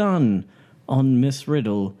well-concealed gun on Miss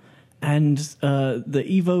Riddle, and the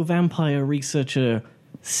Evo vampire researcher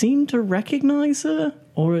seemed to recognize her,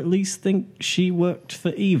 or at least think she worked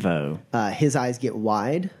for Evo. His eyes get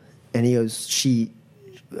wide, and he goes,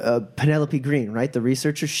 Penelope Green, right? The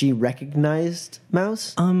researcher, she recognized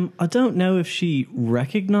Mouse? I don't know if she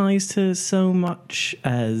recognized her so much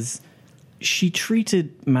as she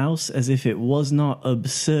treated Mouse as if it was not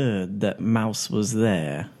absurd that Mouse was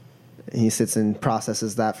there. He sits and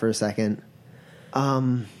processes that for a second.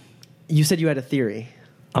 You said you had a theory.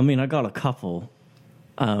 I mean, I got a couple.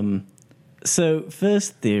 So,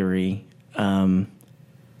 first theory, I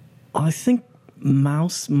think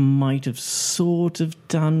Mouse might have sort of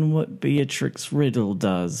done what Beatrix Riddle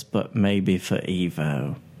does, but maybe for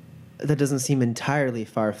Evo. That doesn't seem entirely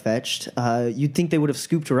far-fetched. You'd think they would have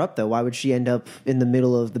scooped her up, though. Why would she end up in the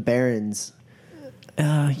middle of the Barrens?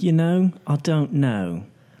 I don't know.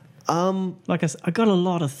 Like I said, I got a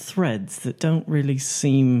lot of threads that don't really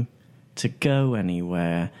seem to go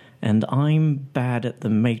anywhere, and I'm bad at the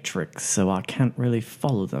Matrix, so I can't really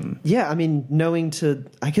follow them. Yeah, I mean,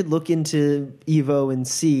 I could look into Evo and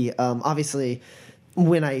see, obviously,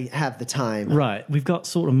 when I have the time. Right, we've got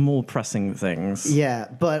sort of more pressing things. Yeah,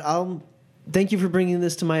 but thank you for bringing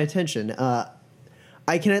this to my attention.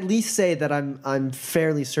 I can at least say that I'm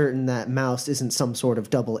fairly certain that Mouse isn't some sort of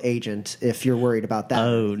double agent, if you're worried about that.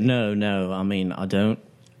 Oh, no, I mean,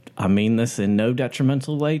 I mean this in no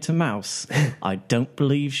detrimental way to Mouse. I don't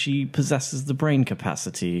believe she possesses the brain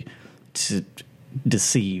capacity to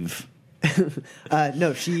deceive.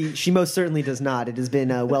 No, she most certainly does not. It has been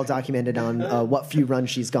well documented on what few runs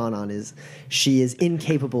she's gone on. She is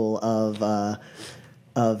incapable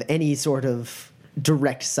of any sort of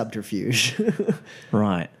direct subterfuge.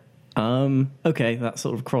 Right. Okay, that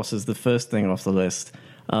sort of crosses the first thing off the list.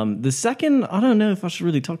 The second, I don't know if I should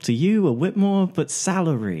really talk to you or Whitmore, but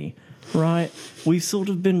salary, right? We've sort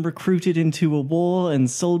of been recruited into a war, and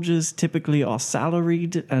soldiers typically are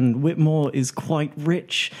salaried, and Whitmore is quite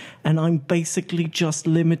rich, and I'm basically just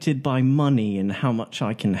limited by money and how much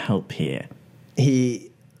I can help here. He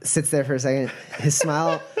sits there for a second. His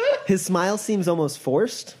smile seems almost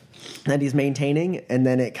forced that he's maintaining, and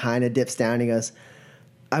then it kind of dips down. He goes,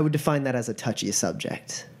 I would define that as a touchy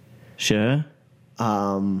subject. Sure.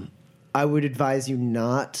 I would advise you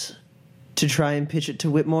not to try and pitch it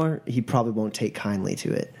to Whitmore. He probably won't take kindly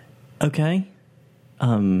to it. Okay.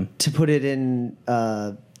 To put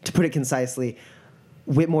it concisely,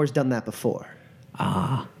 Whitmore's done that before.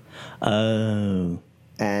 Oh.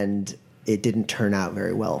 And it didn't turn out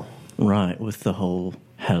very well. Right, with the whole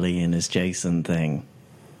Hellion is Jason thing.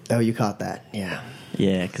 Oh, you caught that, yeah.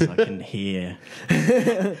 Yeah, because I can hear.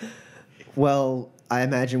 Well, I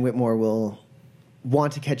imagine Whitmore will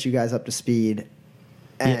want to catch you guys up to speed.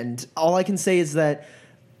 And all I can say is that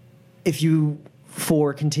if you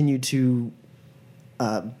four continue to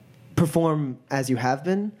perform as you have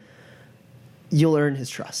been, you'll earn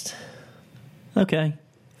his trust. Okay,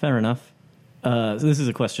 fair enough. So this is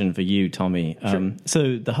a question for you, Tommy. Sure.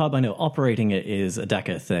 So the hub, I know, operating it is a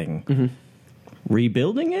Decker thing. Mm-hmm.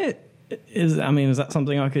 Rebuilding it? Is that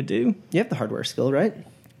something I could do? You have the hardware skill, right?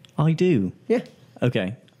 I do. Yeah.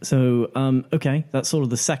 Okay. So, that's sort of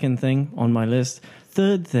the second thing on my list.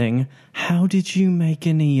 Third thing, how did you make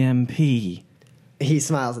an EMP? He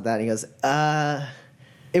smiles at that and he goes,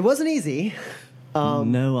 it wasn't easy.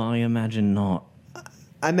 No, I imagine not.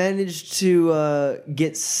 I managed to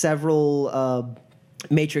get several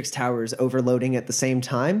Matrix towers overloading at the same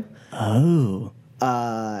time. Oh.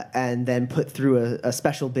 And then put through a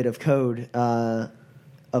special bit of code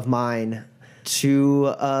of mine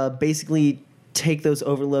to basically take those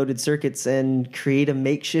overloaded circuits and create a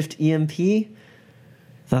makeshift EMP.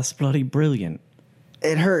 That's bloody brilliant.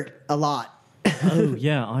 It hurt a lot. Oh,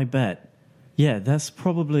 yeah, I bet. Yeah, that's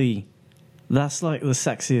probably That's like the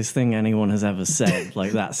sexiest thing anyone has ever said,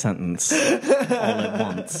 like that sentence all at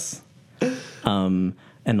once. And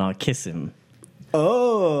I kiss him.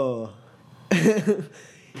 Oh.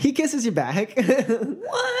 He kisses you back.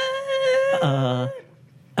 What?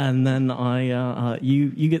 And then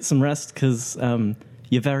you get some rest because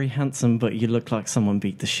you're very handsome, but you look like someone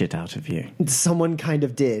beat the shit out of you. Someone kind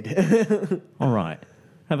of did. All right.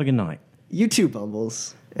 Have a good night. You too,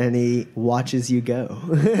 Bumbles. And he watches you go.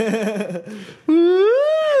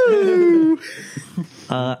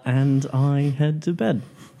 And I head to bed.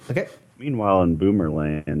 Okay. Meanwhile, in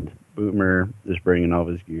Boomerland, Boomer is bringing all of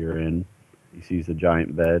his gear in. He sees a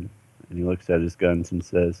giant bed, and he looks at his guns and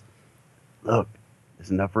says, "Look,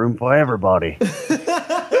 there's enough room for everybody."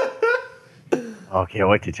 Oh, can't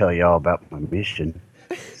wait to tell you all about my mission.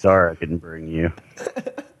 Sorry I couldn't bring you.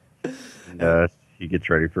 And he gets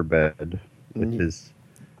ready for bed with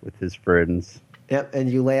his friends. Yep,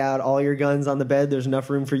 and you lay out all your guns on the bed. There's enough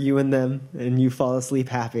room for you and them, and you fall asleep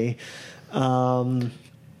happy.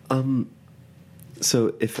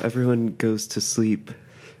 So if everyone goes to sleep,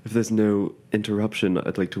 if there's no interruption,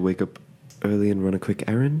 I'd like to wake up early and run a quick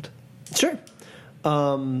errand. Sure.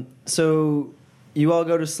 So you all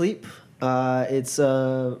go to sleep. It's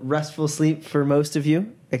a restful sleep for most of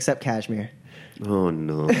you, except Kashmir. Oh,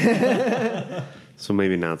 no. So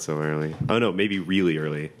maybe not so early. Oh, no, maybe really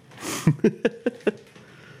early.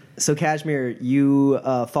 So Kashmir, you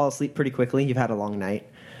fall asleep pretty quickly. You've had a long night.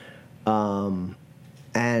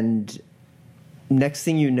 And next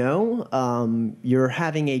thing you know, you're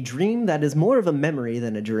having a dream that is more of a memory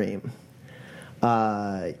than a dream.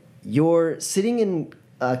 You're sitting in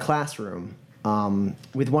a classroom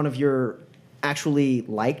with one of your actually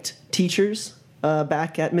liked teachers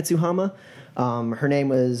back at Mitsuhama. Her name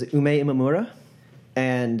was Ume Imamura,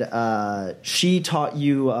 and she taught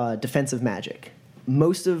you defensive magic.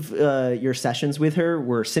 Most of your sessions with her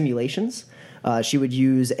were simulations. She would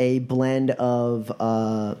use a blend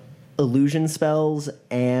of illusion spells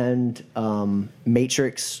and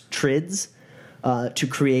matrix trids to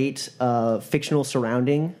create a fictional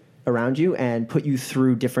surrounding around you and put you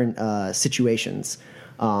through different situations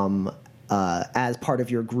as part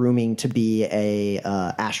of your grooming to be a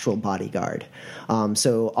astral bodyguard.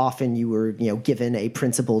 So often you were given a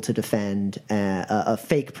principle to defend, a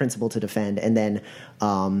fake principle to defend, and then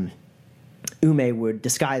Ume would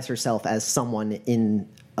disguise herself as someone in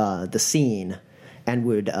the scene and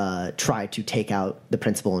would try to take out the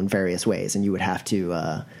principal in various ways, and you would have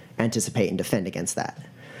to anticipate and defend against that.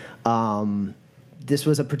 This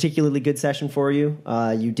was a particularly good session for you.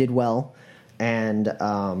 You did well, and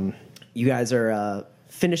you guys are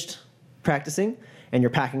finished practicing, and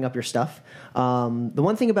you're packing up your stuff. The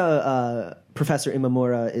one thing about Professor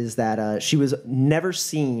Imamura is that she was never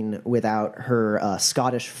seen without her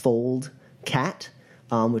Scottish fold cat,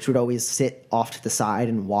 which would always sit off to the side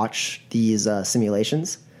and watch these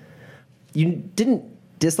simulations. You didn't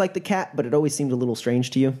dislike the cat, but it always seemed a little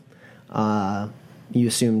strange to you. You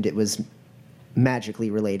assumed it was magically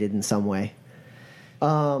related in some way.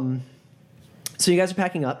 So you guys are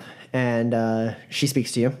packing up, and she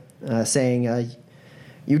speaks to you, saying,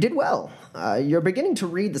 you did well. You're beginning to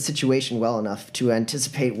read the situation well enough to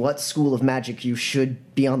anticipate what school of magic you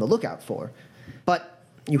should be on the lookout for. But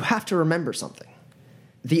you have to remember something.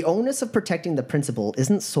 The onus of protecting the principal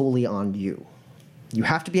isn't solely on you. You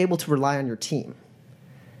have to be able to rely on your team.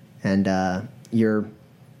 And you're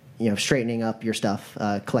straightening up your stuff,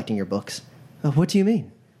 collecting your books. What do you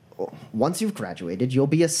mean? Once you've graduated, you'll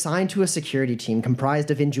be assigned to a security team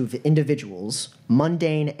comprised of individuals,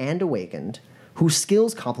 mundane and awakened, whose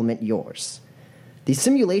skills complement yours. These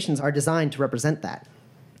simulations are designed to represent that.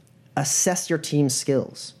 Assess your team's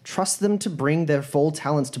skills. Trust them to bring their full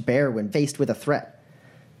talents to bear when faced with a threat.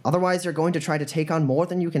 Otherwise, you're going to try to take on more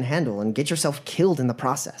than you can handle and get yourself killed in the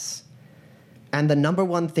process. And the number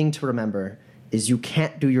one thing to remember is you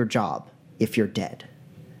can't do your job if you're dead.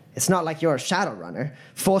 It's not like you're a shadow runner,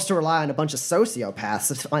 forced to rely on a bunch of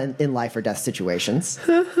sociopaths in life or death situations.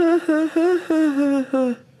 You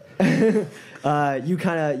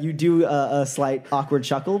do a slight awkward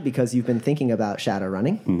chuckle because you've been thinking about shadow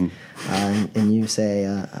running. Mm-hmm. And you say,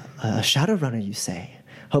 a shadow runner, you say,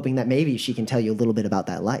 hoping that maybe she can tell you a little bit about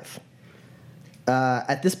that life.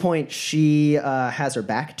 At this point, she has her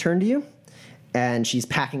back turned to you, and she's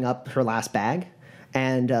packing up her last bag.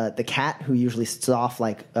 And the cat, who usually sits off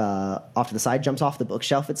off to the side, jumps off the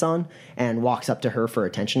bookshelf it's on and walks up to her for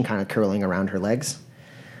attention, kind of curling around her legs.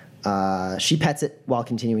 She pets it while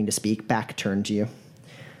continuing to speak, back turned to you.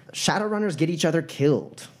 Shadowrunners get each other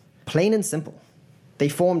killed. Plain and simple. They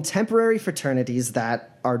form temporary fraternities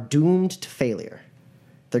that are doomed to failure.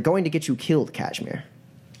 They're going to get you killed, Kashmir.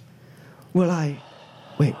 Well,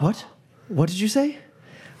 wait, what? What did you say?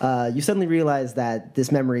 You suddenly realize that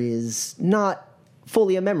this memory is not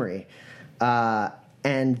fully a memory.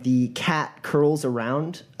 And the cat curls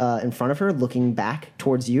around in front of her, looking back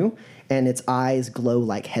towards you, and its eyes glow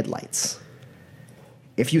like headlights.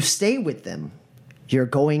 If you stay with them, you're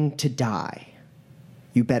going to die.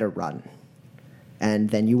 You better run. And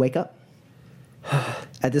then you wake up.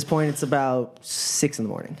 At this point, it's about 6 in the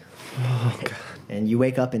morning. Oh, God. And you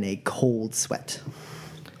wake up in a cold sweat.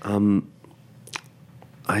 I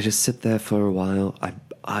just sit there for a while.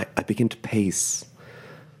 I begin to pace.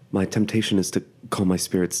 My temptation is to call my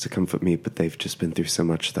spirits to comfort me, but they've just been through so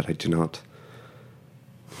much that I do not.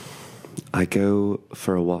 I go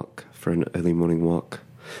for a walk, for an early morning walk.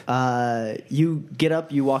 You get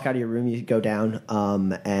up, you walk out of your room, you go down,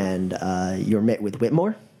 and you're met with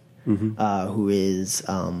Whitmore, who is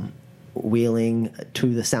wheeling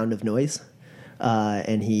to the sound of noise.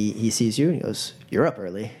 And he sees you and he goes, "You're up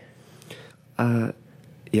early."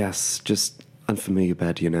 Yes, just unfamiliar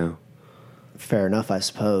bed, you know. Fair enough, I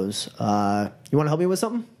suppose. You want to help me with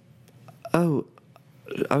something? Oh,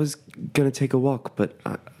 I was going to take a walk, but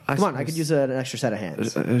I Come on, I could use an extra set of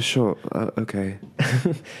hands. Sure, okay.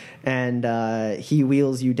 And he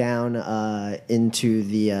wheels you down into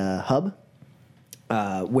the hub,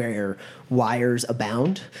 where wires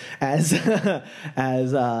abound, as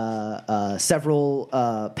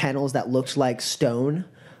several panels that looked like stone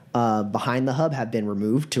behind the hub have been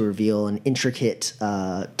removed to reveal an intricate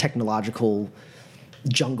technological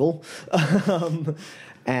jungle.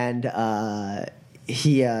 And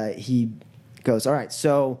he goes, "All right,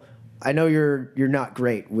 so I know you're not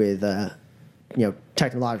great with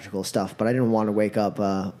technological stuff, but I didn't want to wake up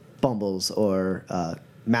Bumbles or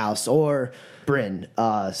Mouse or Bryn.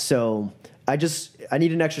 So I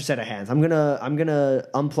need an extra set of hands. I'm gonna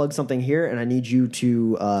unplug something here, and I need you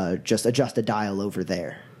to just adjust a dial over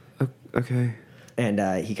there." Okay. And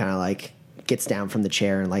he kind of like gets down from the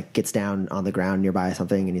chair and like gets down on the ground nearby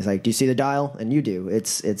something, and he's like, "Do you see the dial?" And you do.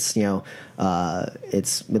 It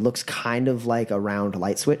looks kind of like a round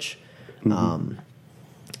light switch. Mm-hmm.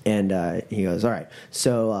 And he goes, "All right,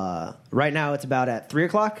 so right now it's about at 3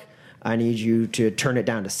 o'clock. I need you to turn it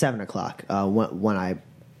down to 7 o'clock when I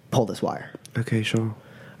pull this wire." Okay, sure. All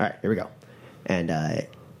right, here we go. And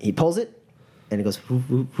he pulls it, and it goes, whoop,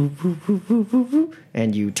 whoop, whoop, whoop, whoop, whoop, whoop, whoop,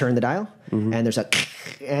 and you turn the dial, and there's a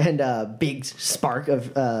big spark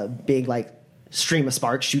of big like stream of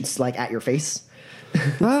sparks shoots like at your face.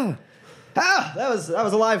 Ah, that was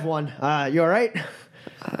a live one. You all right?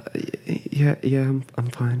 Yeah, I'm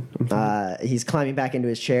fine. He's climbing back into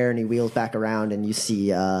his chair, and he wheels back around, and you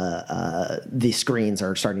see the screens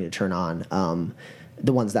are starting to turn on.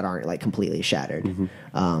 The ones that aren't like completely shattered,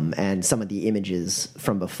 and some of the images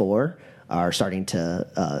from before are starting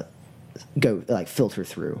to go like filter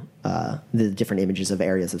through the different images of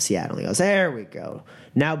areas of Seattle. He goes, "There we go.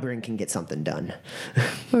 Now Bryn can get something done."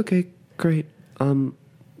 Okay, great. You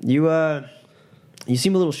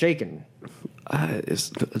seem a little shaken. It's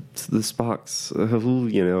the sparks.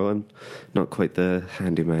 I'm not quite the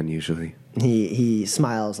handyman usually. He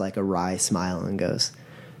smiles like a wry smile and goes,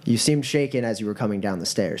 "You seemed shaken as you were coming down the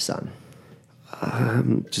stairs, son."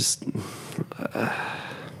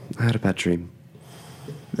 I had a bad dream.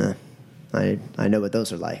 I know what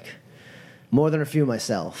those are like. More than a few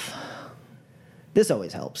myself. This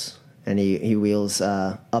always helps. And he wheels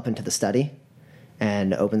up into the study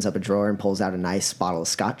and opens up a drawer and pulls out a nice bottle of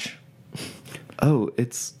scotch. Oh,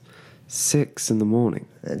 it's 6 in the morning.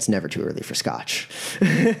 It's never too early for scotch.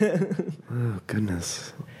 Oh,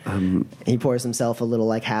 goodness. He pours himself a little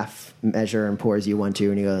like half measure and pours you one too,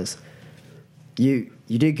 and he goes, You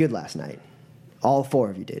did good last night. All 4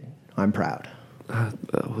 of you did. I'm proud."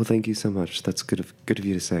 Well, thank you so much. That's good of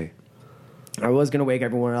you to say. "I was going to wake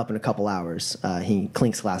everyone up in a couple hours." He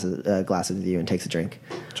clinks glasses with you and takes a drink.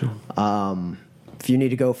 Sure. If you need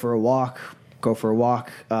to go for a walk, go for a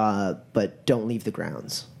walk, but don't leave the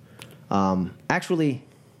grounds. Actually,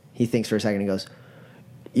 he thinks for a second and goes,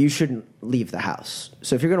 "You shouldn't leave the house.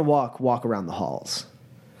 So if you're going to walk around the halls.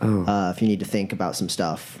 If you need to think about some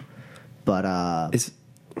stuff. But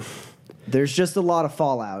there's just a lot of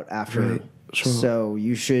fallout after. Right. Sure. So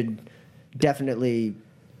you should definitely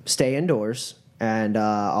stay indoors, and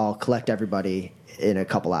I'll collect everybody in a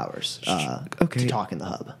couple hours okay. to talk in the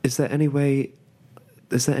hub." Is there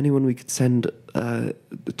anyone we could send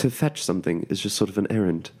to fetch something? It's just sort of an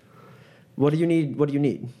errand. What do you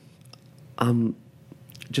need?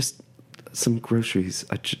 Just some groceries.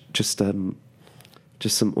 Just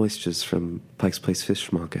some oysters from Pike's Place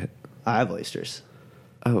Fish Market. I have oysters.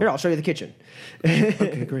 Oh. Here, I'll show you the kitchen.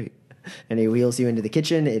 Okay, great. And he wheels you into the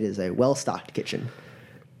kitchen. It is a well-stocked kitchen.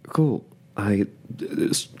 Cool. I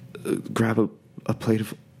grab a plate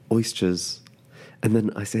of oysters, and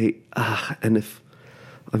then I say, and if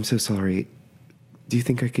I'm so sorry, do you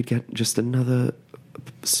think I could get just another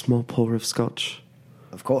small pour of scotch?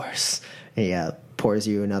 Of course. He pours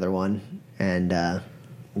you another one and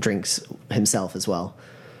drinks himself as well.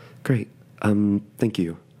 Great. Thank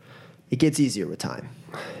you. It gets easier with time.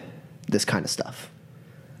 This kind of stuff.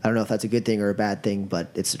 I don't know if that's a good thing or a bad thing,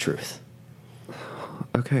 but it's the truth.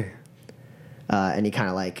 Okay. And he kind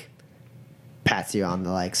of like pats you on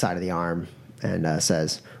the like side of the arm and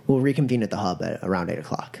says, "We'll reconvene at the hub at around 8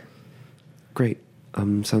 o'clock." Great.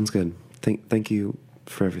 Sounds good. Thank you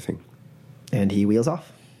for everything. And he wheels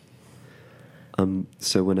off.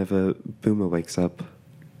 So whenever Boomer wakes up,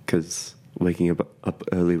 because waking up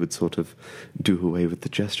early would sort of do away with the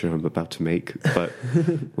gesture I'm about to make, but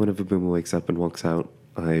whenever Boomer wakes up and walks out,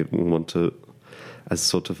 I want to, as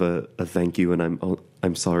sort of a thank you, and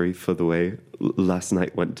I'm sorry for the way last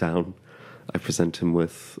night went down, I present him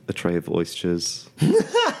with a tray of oysters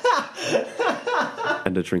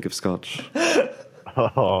and a drink of scotch.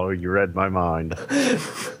 Oh, you read my mind.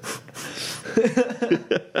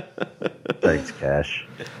 Thanks, Cash.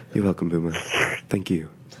 You're welcome, Boomer. Thank you.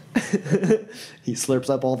 He slurps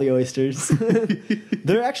up all the oysters.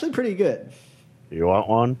 They're actually pretty good. You want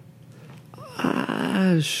one?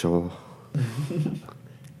 Sure.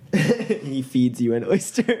 He feeds you an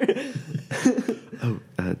oyster.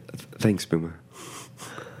 Thanks, Boomer.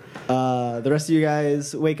 The rest of you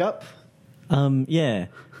guys wake up. Yeah.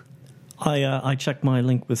 I checked my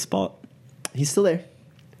link with Spot. He's still there.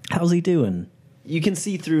 How's he doing? You can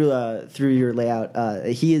see through your layout.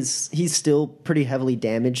 He's still pretty heavily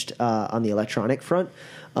damaged on the electronic front,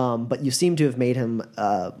 but you seem to have made him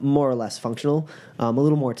more or less functional. A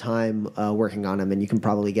little more time working on him, and you can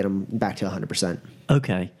probably get him back to 100%.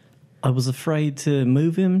 Okay. I was afraid to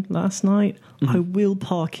move him last night. I will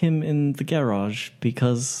park him in the garage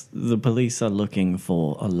because the police are looking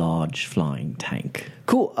for a large flying tank.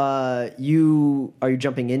 Cool. Are you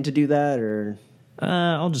jumping in to do that, or?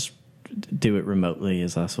 I'll just do it remotely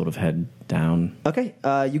as I sort of head down. Okay.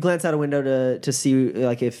 You glance out a window to see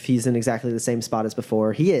like if he's in exactly the same spot as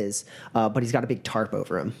before. He is, but he's got a big tarp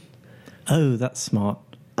over him. Oh, that's smart.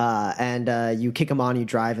 And you kick him on, you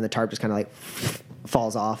drive, and the tarp just kind of like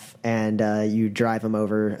falls off, and you drive him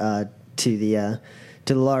over to the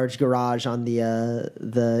large garage on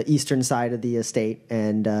the eastern side of the estate,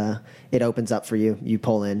 and it opens up for you. You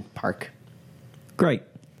pull in, park. Great.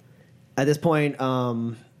 At this point,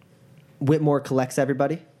 Whitmore collects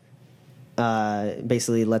everybody.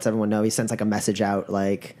 Basically lets everyone know. He sends like a message out,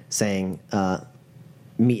 like saying,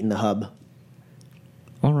 "Meet in the hub."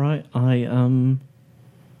 All right. I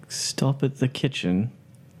stop at the kitchen.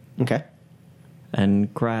 Okay.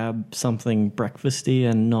 And grab something breakfasty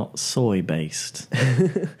and not soy-based.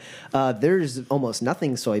 There's almost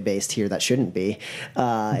nothing soy-based here that shouldn't be.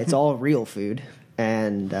 It's all real food.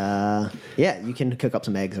 And, yeah, you can cook up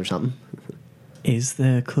some eggs or something. Is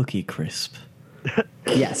there Cookie Crisp?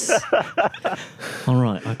 Yes. All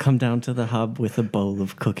right, I come down to the hub with a bowl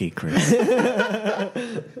of Cookie Crisp.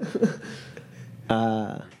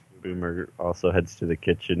 Boomer also heads to the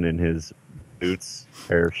kitchen in his boots,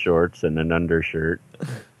 pair of shorts, and an undershirt.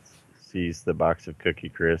 Sees the box of Cookie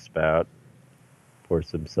Crisp out.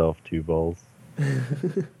 Pours himself 2 bowls.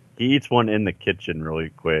 He eats one in the kitchen really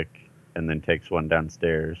quick, and then takes one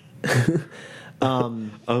downstairs.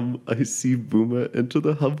 I see Boomer enter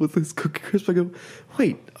the hub with his Cookie Crisp. I go,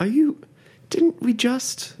 wait, didn't we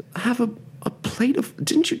just have a plate of,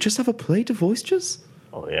 didn't you just have a plate of oysters?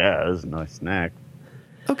 Oh yeah, it was a nice snack.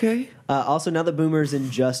 Okay. Also, now that Boomer's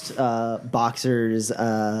in just boxers,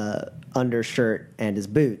 undershirt, and his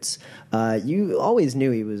boots, you always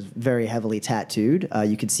knew he was very heavily tattooed.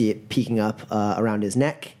 You could see it peeking up around his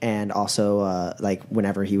neck, and also like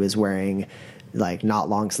whenever he was wearing like not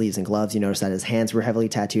long sleeves and gloves, you notice that his hands were heavily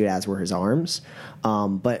tattooed, as were his arms.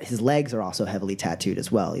 But his legs are also heavily tattooed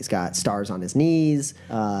as well. He's got stars on his knees,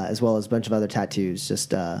 as well as a bunch of other tattoos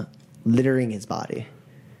just littering his body.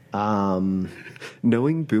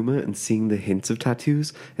 Knowing Boomer and seeing the hints of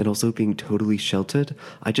tattoos and also being totally sheltered,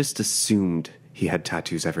 I just assumed he had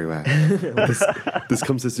tattoos everywhere. This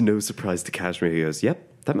comes as no surprise to Kashmir. He goes, yep,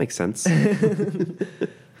 that makes sense.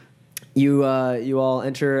 You all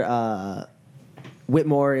enter.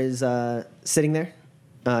 Whitmore is sitting there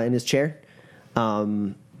in his chair.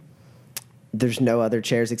 There's no other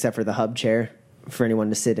chairs except for the hub chair for anyone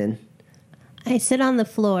to sit in. I sit on the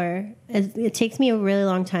floor. It takes me a really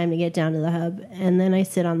long time to get down to the hub, and then I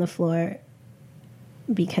sit on the floor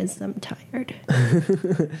because I'm tired.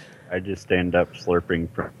 I just stand up slurping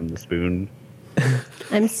from the spoon.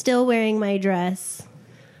 I'm still wearing my dress,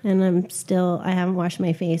 and I haven't washed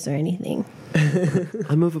my face or anything.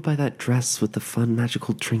 I'm over by that dress with the fun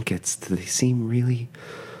magical trinkets. They seem really...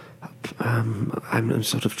 I'm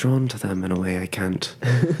sort of drawn to them in a way I can't...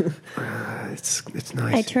 it's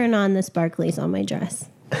nice. I turn on the sparklies on my dress.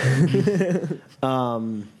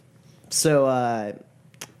 So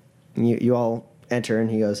you all enter, and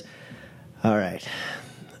he goes, all right.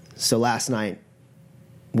 So last night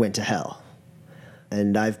went to hell.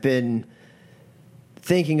 And I've been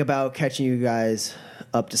thinking about catching you guys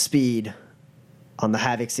up to speed on the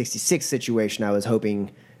Havoc 66 situation. I was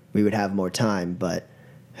hoping we would have more time, but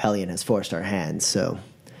Hellion has forced our hands. So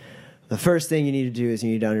the first thing you need to do is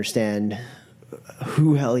you need to understand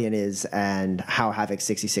who Hellion is and how Havoc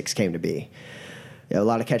 66 came to be. You have a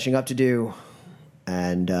lot of catching up to do,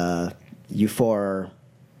 and you four are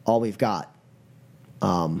all we've got.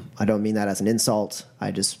 I don't mean that as an insult.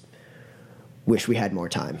 I just wish we had more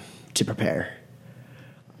time to prepare.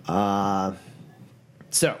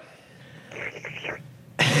 So,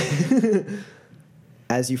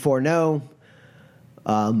 as you four know,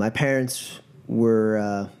 my parents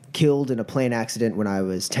were killed in a plane accident when I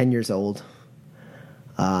was 10 years old.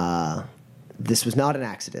 This was not an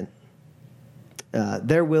accident.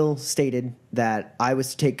 Their will stated that I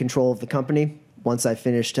was to take control of the company once I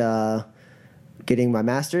finished getting my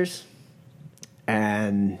master's.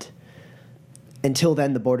 And until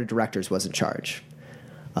then, the board of directors was in charge.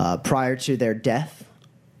 Prior to their death,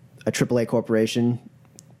 a AAA corporation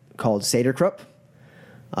called Saderkrupp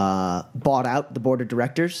bought out the board of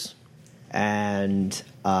directors and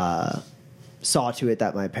saw to it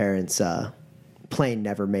that my parents' plane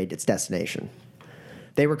never made its destination.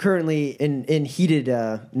 They were currently in heated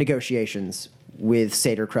negotiations with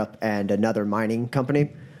Saderkrupp and another mining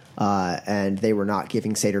company, and they were not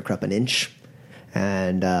giving Saderkrupp an inch.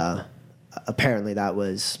 And apparently that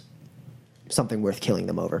was something worth killing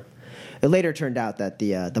them over. It later turned out that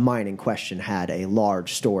the mine in question had a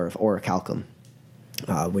large store of orichalcum,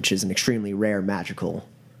 which is an extremely rare magical.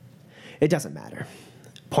 It doesn't matter.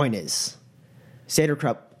 Point is,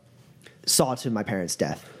 Saderkrupp saw to my parents'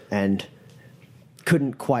 death and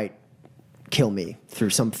couldn't quite kill me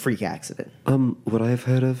through some freak accident. Would I have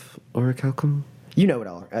heard of orichalcum? You know it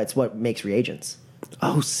all. It's what makes reagents.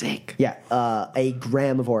 Oh, sick. Yeah, a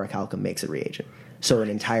gram of orichalcum makes a reagent. So an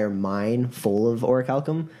entire mine full of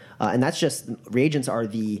orichalcum. And that's just, reagents are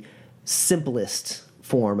the simplest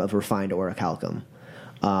form of refined orichalcum.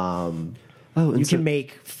 You can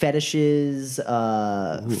make fetishes,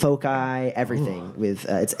 foci, everything with.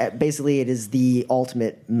 It's basically it is the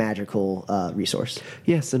ultimate magical resource.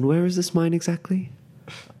 Yes, and where is this mine exactly?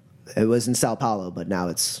 It was in Sao Paulo, but now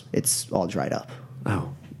it's all dried up.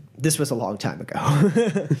 Oh, this was a long time ago.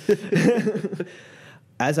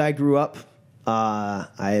 As I grew up,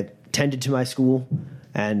 I tended to my school,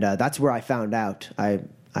 and that's where I found out. I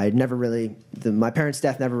never really my parents'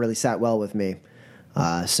 death never really sat well with me,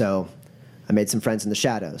 so I made some friends in the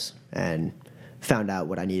shadows and found out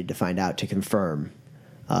what I needed to find out to confirm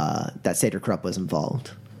that Saderkrupp was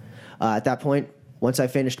involved. At that point, once I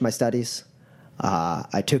finished my studies,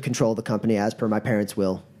 I took control of the company as per my parents'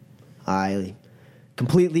 will. I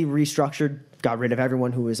completely restructured, got rid of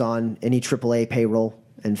everyone who was on any AAA payroll,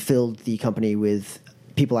 and filled the company with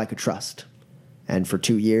people I could trust. And for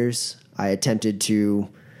 2 years, I attempted to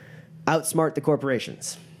outsmart the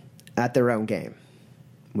corporations at their own game,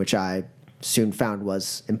 which I soon found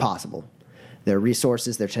was impossible. Their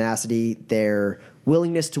resources, their tenacity, their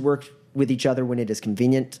willingness to work with each other when it is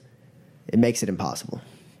convenient, it makes it impossible.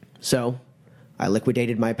 So I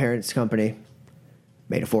liquidated my parents' company,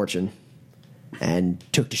 made a fortune, and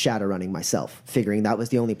took to shadow running myself, figuring that was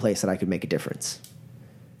the only place that I could make a difference.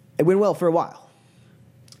 It went well for a while,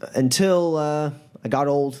 until I got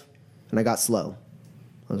old and I got slow.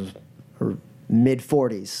 I was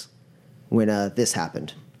mid-40s when this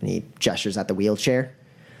happened. And he gestures at the wheelchair.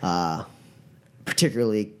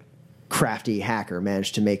 Particularly crafty hacker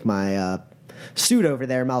managed to make my suit over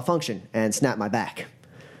there malfunction and snap my back.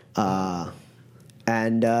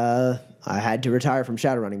 And I had to retire from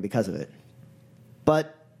shadowrunning because of it.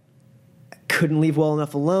 But I couldn't leave well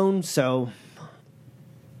enough alone, so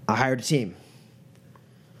I hired a team.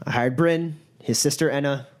 I hired Bryn, his sister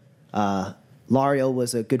Enna. Lariel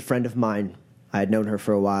was a good friend of mine. I had known her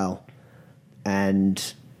for a while.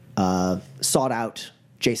 And sought out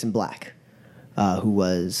Jason Black, who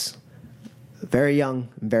was very young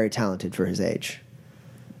and very talented for his age.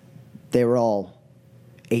 They were all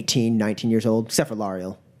 18, 19 years old, except for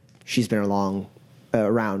Lariel. She's been around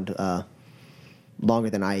longer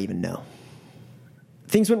than I even know.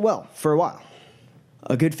 Things went well for a while.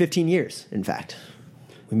 A good 15 years, in fact.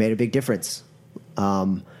 We made a big difference.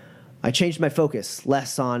 I changed my focus,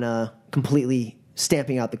 less on completely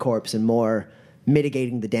stamping out the corpse and more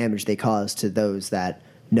mitigating the damage they cause to those that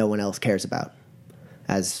no one else cares about.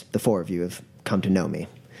 As the four of you have come to know me,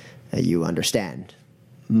 you understand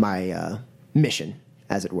my mission,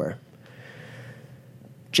 as it were.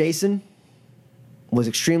 Jason was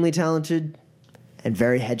extremely talented and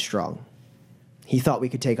very headstrong. He thought we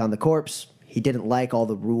could take on the corpse. He didn't like all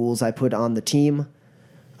the rules I put on the team.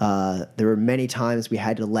 There were many times we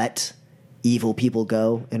had to let evil people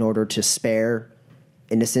go in order to spare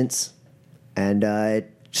innocents. And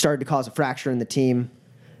it started to cause a fracture in the team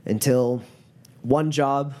until one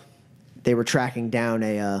job, they were tracking down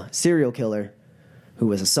a serial killer who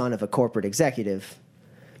was a son of a corporate executive.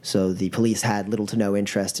 So the police had little to no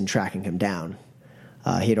interest in tracking him down.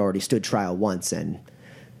 He had already stood trial once, and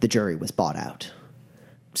the jury was bought out.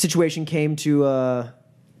 Situation came to a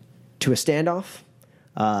standoff.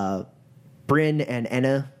 Bryn and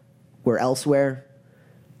Enna were elsewhere.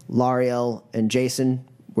 Lariel and Jason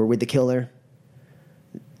were with the killer.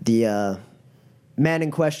 The man in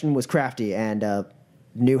question was crafty and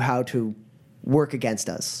knew how to work against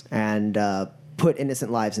us and put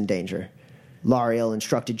innocent lives in danger. Lariel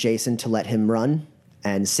instructed Jason to let him run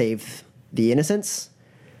and save the innocents.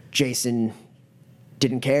 Jason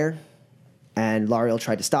didn't care, and Lariel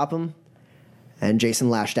tried to stop him, and Jason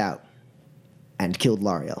lashed out and killed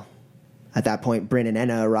Lariel. At that point, Bryn and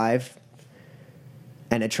Enna arrived.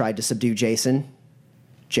 Enna tried to subdue Jason.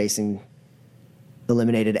 Jason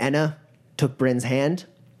eliminated Enna, took Bryn's hand,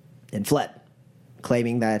 and fled,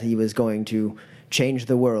 claiming that he was going to change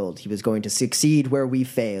the world. He was going to succeed where we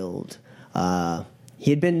failed. He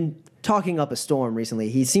had been talking up a storm recently.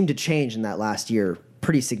 He seemed to change in that last year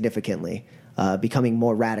pretty significantly, becoming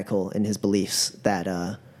more radical in his beliefs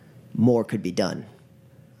that more could be done.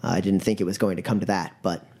 I didn't think it was going to come to that,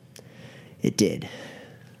 but it did.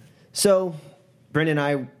 So Bryn and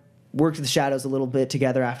I worked the shadows a little bit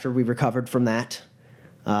together after we recovered from that.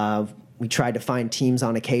 We tried to find teams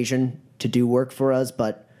on occasion to do work for us,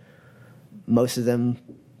 but most of them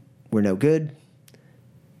were no good.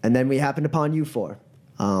 And then we happened upon you four.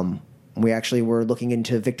 We actually were looking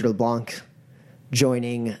into Victor LeBlanc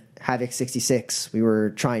joining Havoc 66. We were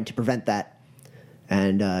trying to prevent that.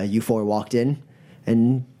 And you four walked in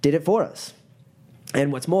and did it for us.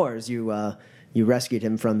 And what's more is you rescued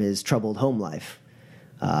him from his troubled home life.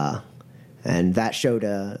 And that showed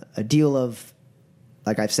a deal of,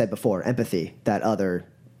 like I've said before, empathy that other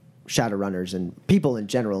Shadowrunners and people in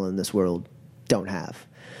general in this world don't have.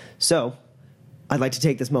 So I'd like to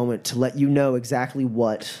take this moment to let you know exactly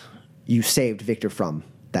what you saved Victor from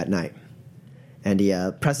that night. And he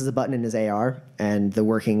presses a button in his AR, and the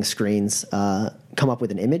working screens come up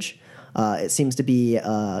with an image. It seems to be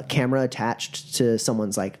a camera attached to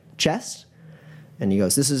someone's chest. And he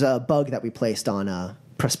goes, "This is a bug that we placed on a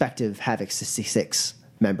prospective Havoc 66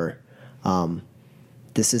 member.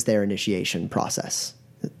 This is their initiation process."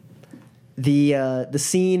 The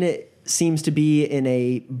scene seems to be in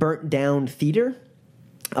a burnt-down theater.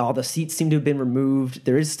 All the seats seem to have been removed.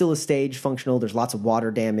 There is still a stage functional. There's lots of water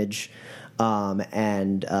damage.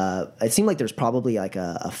 And it seemed like there's probably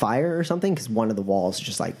a fire or something because one of the walls is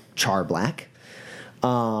just char black.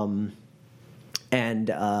 And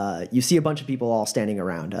you see a bunch of people all standing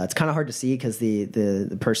around. It's kind of hard to see because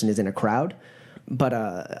the person is in a crowd.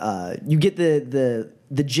 But you get the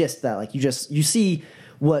gist that you see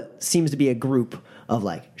what seems to be a group of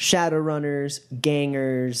Shadowrunners,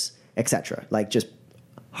 gangers, etc. Just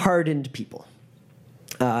hardened people.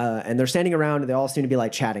 And they're standing around and they all seem to be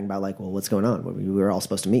chatting about well, what's going on? We were all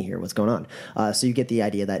supposed to meet here. What's going on? So you get the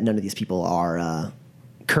idea that none of these people are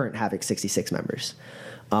current Havoc 66 members.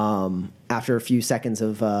 After a few seconds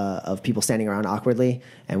of people standing around awkwardly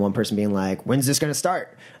and one person being like, "When's this going to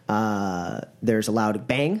start?" There's a loud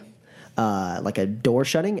bang, like a door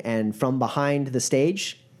shutting, and from behind the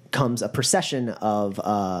stage comes a procession of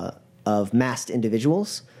masked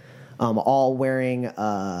individuals, all wearing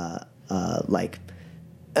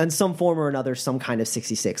in some form or another, some kind of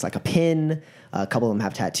 66, like a pin. A couple of them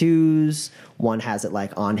have tattoos. One has it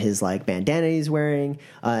on his bandana he's wearing.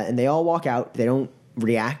 And they all walk out. They don't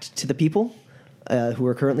react to the people who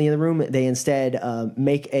are currently in the room. They instead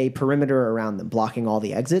make a perimeter around them, blocking all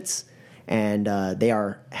the exits. And they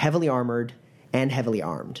are heavily armored and heavily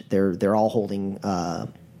armed. They're all holding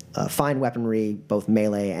fine weaponry, both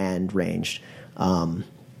melee and ranged.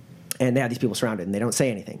 And they have these people surrounded, and they don't say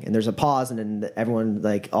anything. And there's a pause, and then everyone,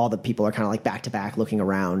 all the people are kind of back to back, looking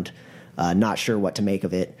around, not sure what to make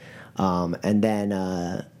of it. And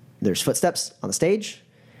then there's footsteps on the stage,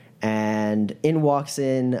 and in walks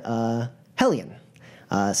in Hellion,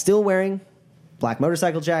 still wearing black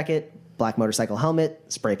motorcycle jacket, black motorcycle helmet,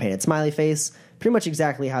 spray painted smiley face, pretty much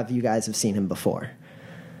exactly how you guys have seen him before.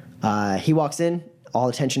 He walks in, all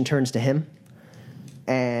attention turns to him,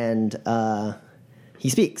 and he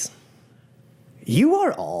speaks. You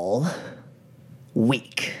are all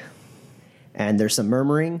weak. And there's some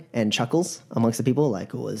murmuring and chuckles amongst the people,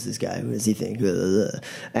 like, who is this guy? Who does he think?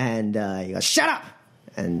 And he goes, shut up!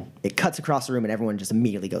 And it cuts across the room, and everyone just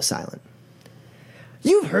immediately goes silent.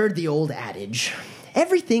 You've heard the old adage,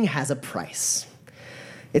 everything has a price.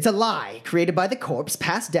 It's a lie created by the corpse,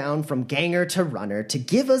 passed down from ganger to runner to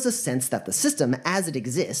give us a sense that the system, as it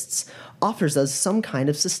exists, offers us some kind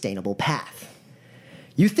of sustainable path.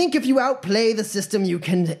 You think if you outplay the system, you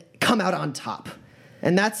can come out on top.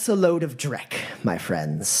 And that's a load of dreck, my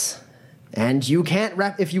friends. And if you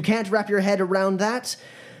can't wrap your head around that,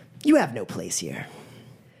 you have no place here.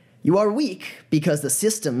 You are weak because the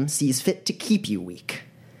system sees fit to keep you weak.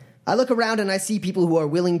 I look around and I see people who are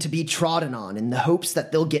willing to be trodden on in the hopes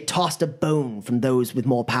that they'll get tossed a bone from those with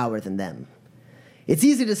more power than them. It's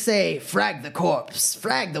easy to say, frag the corpse,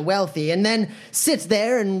 frag the wealthy, and then sit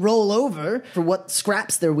there and roll over for what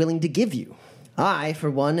scraps they're willing to give you. I, for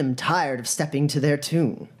one, am tired of stepping to their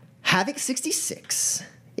tune. Havoc 66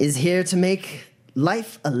 is here to make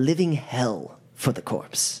life a living hell for the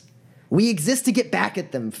corpse. We exist to get back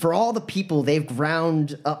at them for all the people they've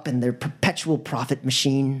ground up in their perpetual profit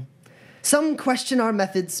machine. Some question our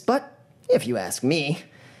methods, but if you ask me,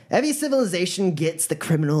 every civilization gets the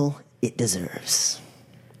criminal it deserves.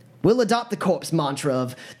 We'll adopt the corpse mantra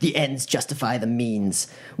of the ends justify the means.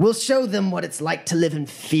 We'll show them what it's like to live in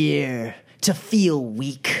fear, to feel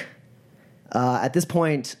weak. At this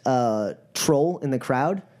point, a troll in the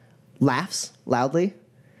crowd laughs loudly,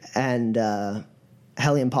 and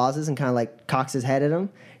Hellion pauses and kind of like cocks his head at him.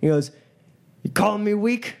 He goes, "You calling me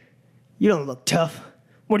weak? You don't look tough.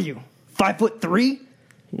 What are you, 5'3"?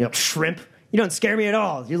 You know, shrimp. You don't scare me at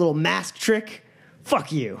all. Your little mask trick.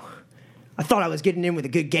 Fuck you. I thought I was getting in with a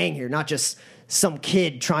good gang here, not just some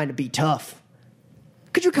kid trying to be tough.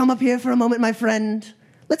 Could you come up here for a moment, my friend?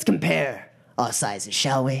 Let's compare our sizes,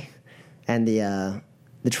 shall we?" And the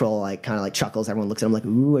troll like kind of like chuckles. Everyone looks at him like,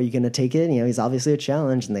 "Ooh, are you gonna take it?" You know, he's obviously a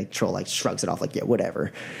challenge. And the troll like shrugs it off like, "Yeah,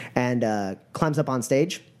 whatever." And climbs up on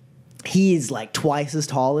stage. He's like twice as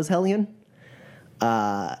tall as Hellion.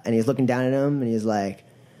 And he's looking down at him, and he's like,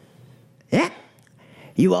 "Yeah,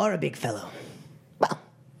 you are a big fellow. Well,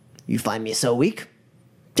 you find me so weak,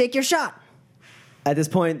 take your shot." At this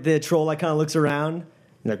point, the troll like kind of looks around.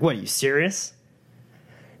 Like, "What, are you serious?"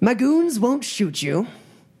 "My goons won't shoot you.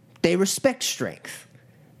 They respect strength.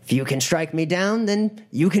 If you can strike me down, then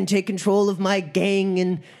you can take control of my gang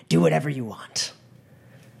and do whatever you want."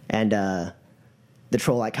 And the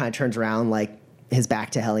troll like kind of turns around, like his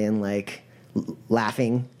back to Hellion, like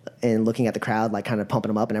laughing and looking at the crowd, like kind of pumping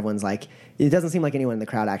him up. And everyone's like, it doesn't seem like anyone in the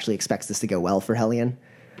crowd actually expects this to go well for Hellion.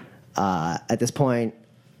 At this point,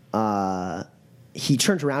 he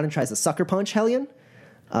turns around and tries to sucker punch Hellion,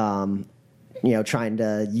 trying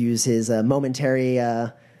to use his momentary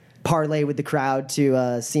parlay with the crowd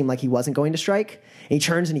to seem like he wasn't going to strike. And he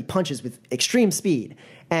turns and he punches with extreme speed.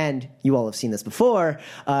 And you all have seen this before.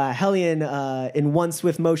 Hellion, in one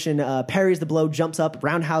swift motion, parries the blow, jumps up,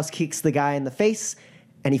 roundhouse kicks the guy in the face,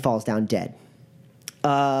 and he falls down dead.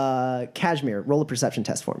 Kashmir, roll a perception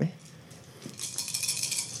test for me.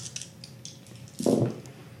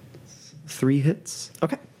 3 hits.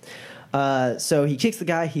 Okay. So he kicks the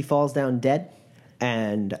guy, he falls down dead,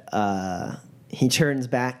 and he turns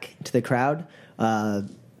back to the crowd.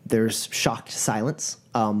 There's shocked silence.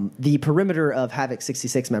 The perimeter of Havoc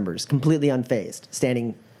 66 members, completely unfazed,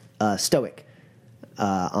 standing stoic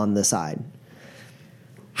on the side.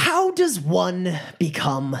 How does one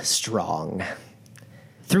become strong?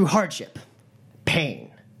 Through hardship, pain,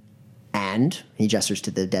 and, he gestures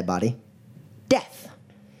to the dead body, death.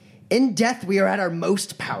 In death, we are at our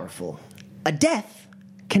most powerful. A death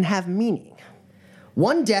can have meaning.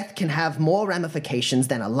 One death can have more ramifications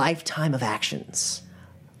than a lifetime of actions.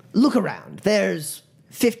 Look around. There's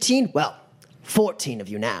 14 of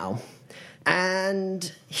you now.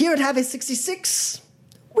 And here at Havoc 66,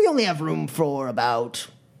 we only have room for about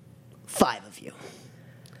 5 of you.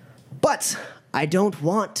 But I don't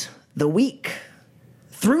want the weak.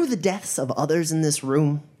 Through the deaths of others in this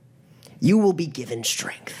room, you will be given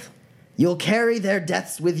strength. You'll carry their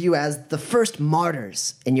deaths with you as the first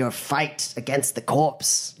martyrs in your fight against the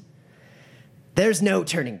corpse. There's no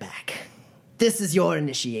turning back. This is your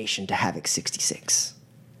initiation to Havoc 66.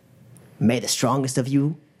 May the strongest of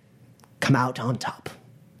you come out on top.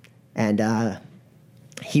 And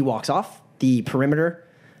he walks off. The perimeter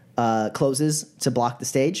closes to block the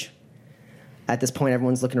stage. At this point,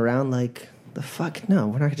 everyone's looking around like, the fuck? No,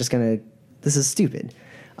 we're not just going to... This is stupid.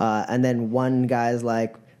 And then one guy's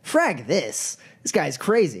like, frag this. This guy's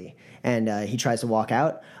crazy. And he tries to walk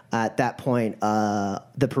out. At that point,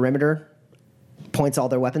 the perimeter points all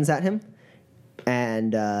their weapons at him.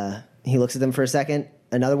 And he looks at them for a second.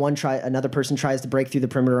 Another person tries to break through the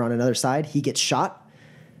perimeter on another side. He gets shot.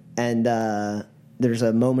 And there's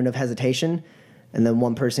a moment of hesitation. And then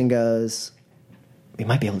one person goes, we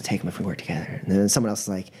might be able to take him if we work together. And then someone else is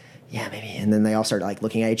like, yeah, maybe. And then they all start like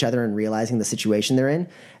looking at each other and realizing the situation they're in.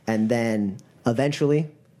 And then eventually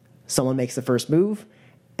someone makes the first move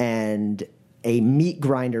and a meat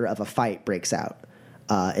grinder of a fight breaks out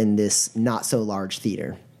in this not so large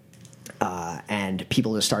theater. And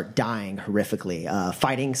people just start dying horrifically,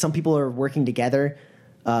 fighting. Some people are working together,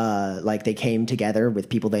 like they came together with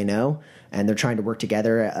people they know, and they're trying to work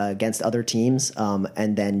together against other teams.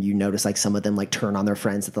 And then you notice like some of them like turn on their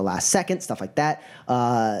friends at the last second, stuff like that.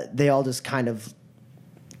 They all just kind of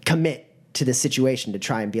commit to this situation to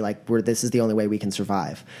try and be like, this is the only way we can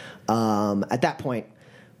survive. At that point,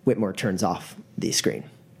 Whitmore turns off the screen.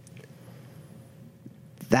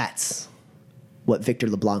 That's what Victor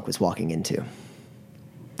LeBlanc was walking into.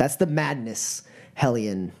 That's the madness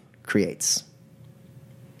Hellion creates.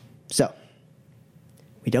 So,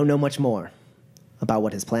 we don't know much more about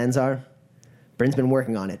what his plans are. Bryn's been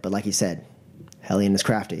working on it, but like he said, Hellion is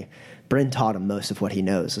crafty. Bryn taught him most of what he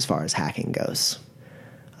knows as far as hacking goes.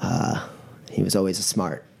 He was always a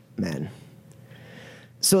smart man.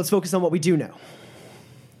 So let's focus on what we do know.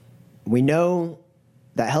 We know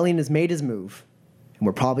that Hellion has made his move, and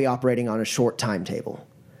we're probably operating on a short timetable.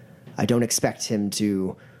 I don't expect him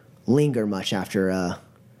to linger much after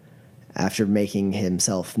making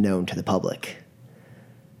himself known to the public.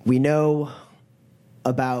 We know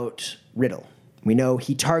about Riddle. We know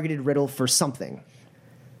he targeted Riddle for something.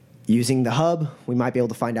 Using the hub, we might be able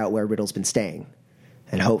to find out where Riddle's been staying,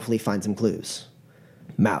 and hopefully find some clues.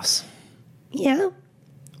 Mouse. Yeah?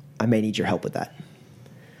 I may need your help with that.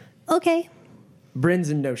 Okay. Bryn's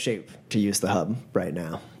in no shape to use the hub right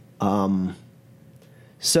now.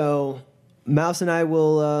 So Mouse and I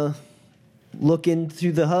will look in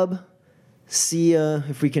through the hub, see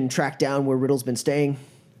if we can track down where Riddle's been staying,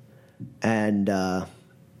 and the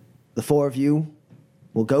four of you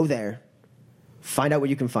will go there, find out what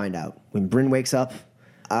you can find out. When Bryn wakes up,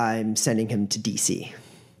 I'm sending him to DC.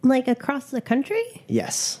 Like across the country?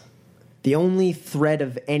 Yes. The only thread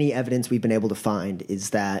of any evidence we've been able to find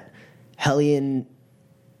is that Hellion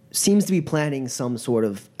seems to be planning some sort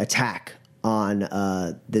of attack on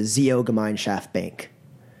the Zeo Gemeinschaft Bank.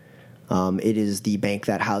 It is the bank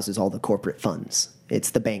that houses all the corporate funds.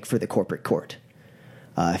 It's the bank for the corporate court.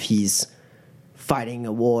 If he's fighting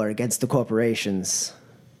a war against the corporations,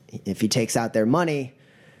 if he takes out their money,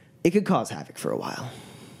 it could cause havoc for a while.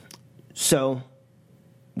 So,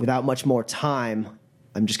 without much more time,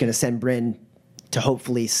 I'm just going to send Bryn to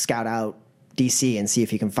hopefully scout out DC and see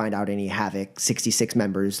if he can find out any Havoc 66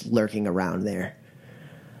 members lurking around there.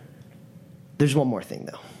 There's one more thing,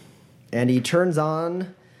 though. And he turns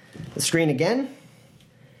on the screen again,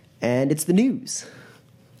 and it's the news.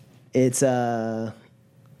 It's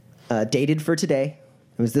dated for today.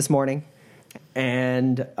 It was this morning.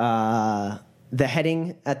 And the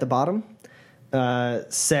heading at the bottom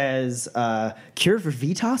says, cure for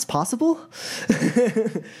VTOS possible?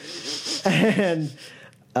 And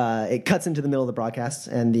it cuts into the middle of the broadcast,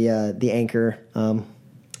 and the anchor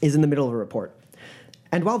is in the middle of a report.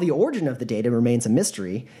 And while the origin of the data remains a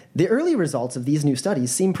mystery, the early results of these new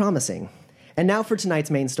studies seem promising. And now for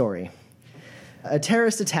tonight's main story. A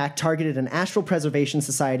terrorist attack targeted an Astral Preservation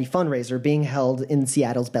Society fundraiser being held in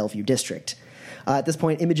Seattle's Bellevue district. At this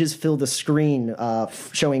point, images fill the screen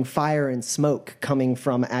showing fire and smoke coming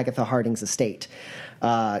from Agatha Harding's estate.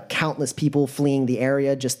 Countless people fleeing the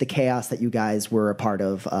area, just the chaos that you guys were a part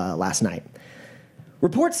of last night.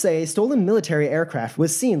 Reports say stolen military aircraft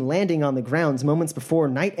was seen landing on the grounds moments before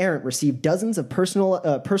Knight Errant received dozens of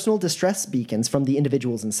personal distress beacons from the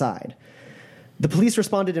individuals inside. The police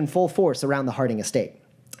responded in full force around the Harding estate.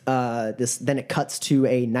 Then it cuts to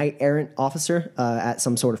a Knight Errant officer at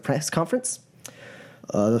some sort of press conference.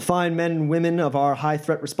 The fine men and women of our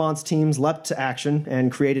high-threat response teams leapt to action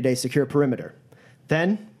and created a secure perimeter.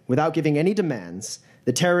 Then, without giving any demands,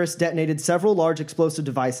 the terrorists detonated several large explosive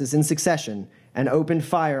devices in succession and opened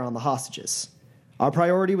fire on the hostages. Our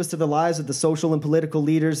priority was to the lives of the social and political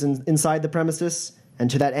leaders inside the premises, and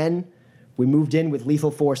to that end, we moved in with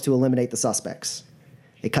lethal force to eliminate the suspects.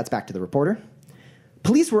 It cuts back to the reporter.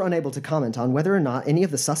 Police were unable to comment on whether or not any of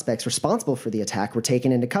the suspects responsible for the attack were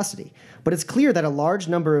taken into custody, but it's clear that a large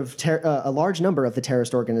number of the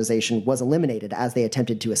terrorist organization was eliminated as they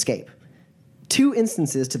attempted to escape. 2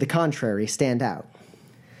 instances to the contrary stand out.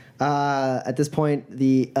 At this point,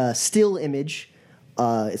 the still image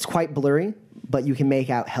is quite blurry, but you can make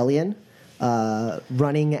out Hellion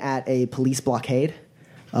running at a police blockade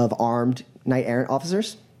of armed Knight Errant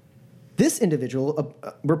officers. This individual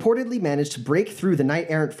reportedly managed to break through the Knight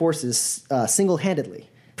Errant forces single-handedly,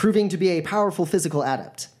 proving to be a powerful physical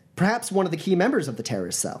adept, perhaps one of the key members of the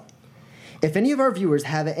terrorist cell. If any of our viewers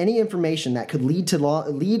have any information that could lead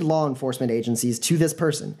law enforcement agencies to this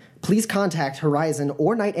person, please contact Horizon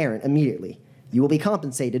or Knight Errant immediately. You will be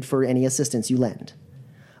compensated for any assistance you lend.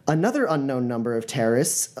 Another unknown number of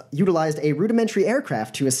terrorists utilized a rudimentary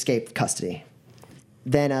aircraft to escape custody.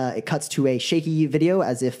 Then it cuts to a shaky video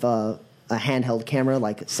as if a handheld camera,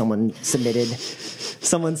 like someone submitted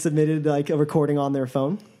like a recording on their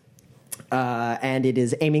phone. And it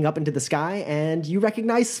is aiming up into the sky, and you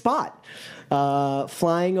recognize Spot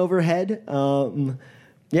flying overhead, on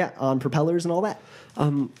propellers and all that.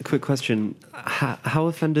 Quick question. How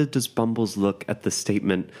offended does Bumbles look at the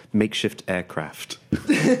statement, makeshift aircraft?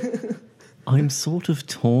 I'm sort of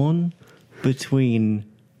torn between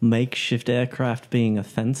makeshift aircraft being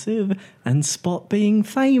offensive and Spot being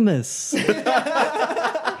famous.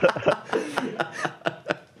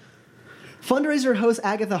 Fundraiser host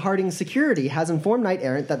Agatha Harding Security has informed Knight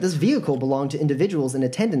Errant that this vehicle belonged to individuals in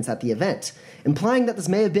attendance at the event, implying that this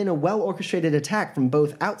may have been a well-orchestrated attack from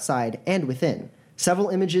both outside and within. Several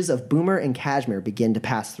images of Boomer and Kashmir begin to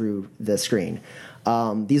pass through the screen.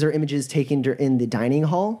 These are images taken in the dining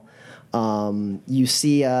hall. You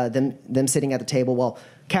see them sitting at the table. Well,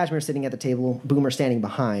 Kashmir sitting at the table, Boomer standing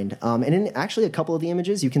behind. And in actually a couple of the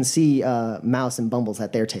images, you can see Mouse and Bumbles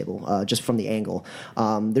at their table, just from the angle.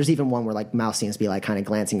 There's even one where like Mouse seems to be like kind of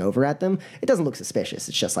glancing over at them. It doesn't look suspicious.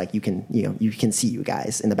 It's just like you can see you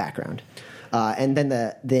guys in the background. And then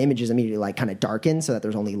the images immediately like kind of darken so that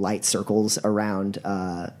there's only light circles around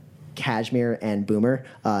Kashmir and Boomer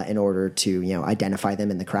in order to identify them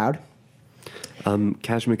in the crowd.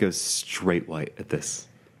 Kashmir goes straight white at this.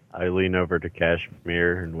 I lean over to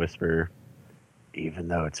Kashmir and whisper, even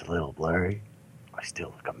though it's a little blurry, I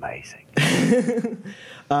still look amazing.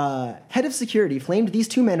 Head of security claimed these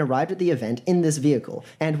 2 men arrived at the event in this vehicle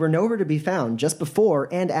and were nowhere to be found just before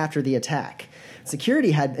and after the attack.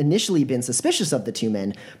 Security had initially been suspicious of the 2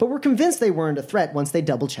 men, but were convinced they weren't a threat once they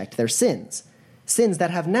double-checked their sins. Sins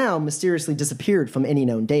that have now mysteriously disappeared from any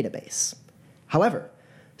known database. However,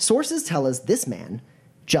 sources tell us this man,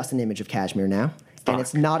 just an image of Kashmir now, and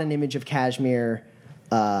it's not an image of Kashmir.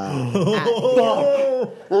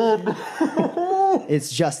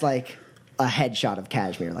 It's just like a headshot of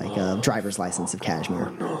Kashmir, like a driver's license of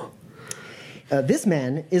Kashmir. This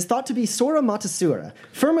man is thought to be Sora Matsuura,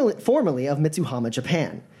 formerly of Mitsuhama,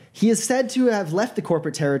 Japan. He is said to have left the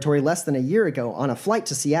corporate territory less than a year ago on a flight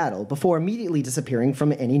to Seattle before immediately disappearing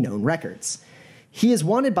from any known records. He is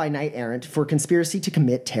wanted by Knight Errant for conspiracy to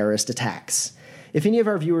commit terrorist attacks. If any of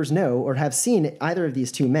our viewers know or have seen either of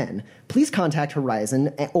these 2 men, please contact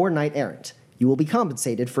Horizon or Knight Errant. You will be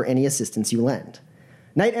compensated for any assistance you lend.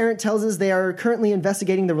 Knight Errant tells us they are currently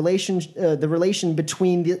investigating the relation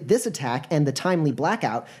between this attack and the timely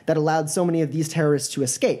blackout that allowed so many of these terrorists to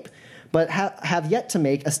escape, but have yet to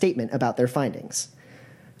make a statement about their findings.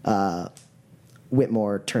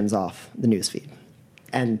 Whitmore turns off the newsfeed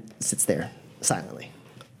and sits there silently.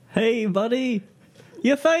 Hey, buddy,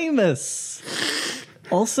 you're famous.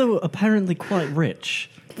 Also, apparently quite rich.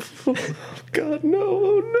 Oh, God,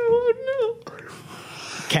 no, no.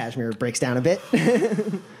 Kashmir breaks down a bit.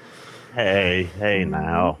 Hey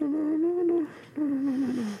now.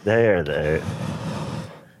 There.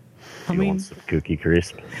 I You mean, want some Cookie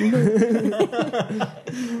Crisp? No.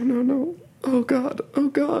 Oh,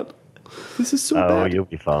 God. This is so bad. Oh, you'll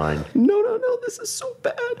be fine. No. This is so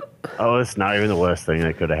bad. Oh, it's not even the worst thing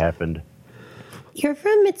that could have happened. You're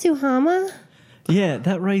from Mitsuhama? yeah,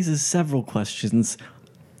 that raises several questions.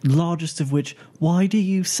 Largest of which, why do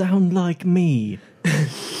you sound like me?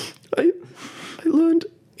 I learned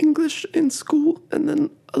English in school, and then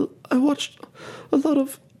I watched a lot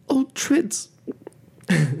of old trids.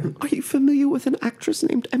 Are you familiar with an actress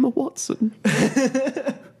named Emma Watson?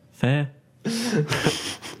 Fair.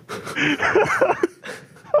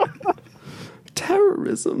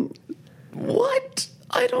 Terrorism? What?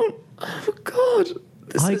 Oh, God.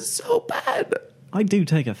 This is so bad. I do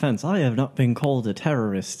take offense. I have not been called a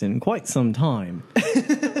terrorist in quite some time.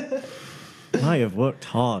 I have worked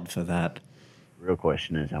hard for that. Real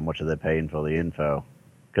question is, how much are they paying for the info?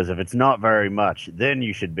 Because if it's not very much, then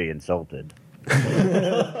you should be insulted.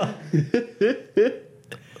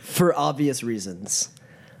 For obvious reasons,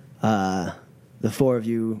 the four of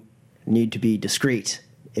you need to be discreet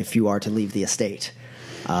if you are to leave the estate.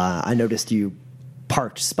 I noticed you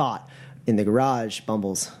parked Spot in the garage,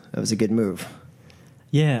 Bumbles. That was a good move.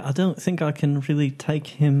 Yeah, I don't think I can really take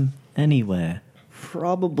him anywhere.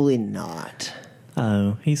 Probably not.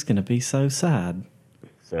 Oh, he's going to be so sad.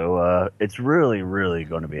 So it's really, really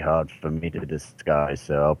going to be hard for me to disguise,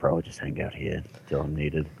 so I'll probably just hang out here until I'm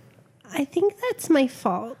needed. I think that's my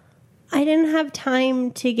fault. I didn't have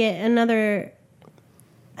time to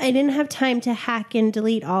hack and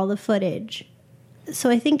delete all the footage. So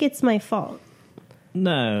I think it's my fault.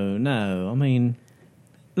 No. I mean,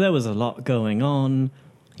 there was a lot going on.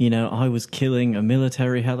 You know, I was killing a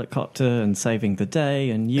military helicopter and saving the day,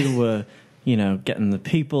 and you were, getting the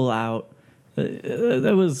people out.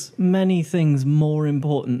 There was many things more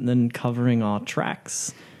important than covering our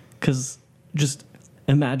tracks. Because just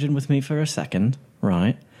imagine with me for a second,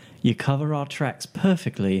 right? You cover our tracks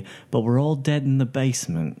perfectly, but we're all dead in the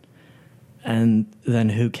basement. And then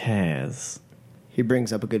who cares? He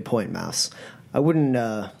brings up a good point, Mouse. I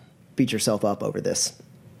wouldn't beat yourself up over this.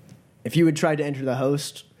 If you had tried to enter the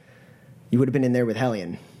host, you would have been in there with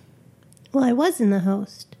Hellion. Well, I was in the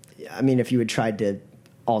host. I mean, if you had tried to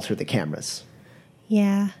alter the cameras.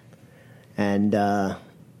 Yeah. And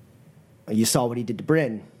you saw what he did to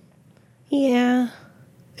Bryn. Yeah.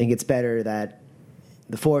 I think it's better that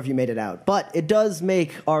the four of you made it out. But it does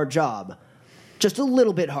make our job just a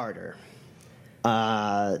little bit harder.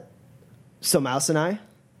 So Mouse and I,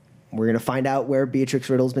 we're going to find out where Beatrix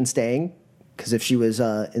Riddle's been staying. Because if she was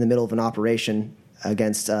in the middle of an operation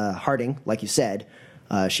against Harding, like you said,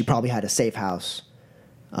 she probably had a safe house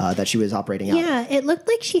that she was operating out of. Yeah, it looked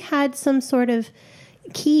like she had some sort of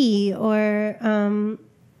key or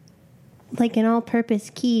like an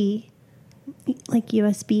all-purpose key, like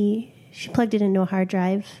USB. She plugged it into a hard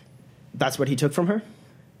drive. That's what he took from her?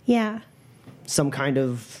 Yeah. Some kind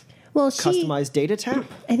of customized data tap?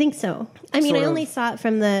 I think so. I mean, I only saw it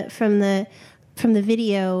from the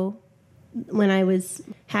video when I was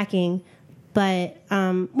hacking, but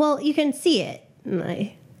you can see it.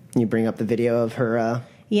 You bring up the video of her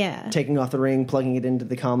taking off the ring, plugging it into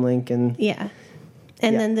the comlink, and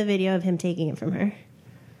and then the video of him taking it from her.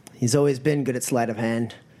 He's always been good at sleight of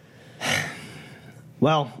hand.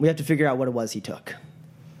 Well, we have to figure out what it was he took.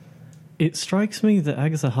 It strikes me that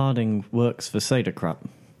Agatha Harding works for Sadacrup.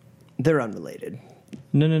 They're unrelated.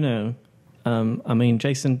 No. I mean,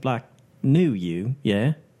 Jason Black knew you,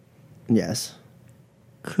 yeah? Yes.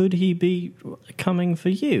 Could he be coming for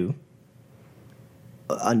you?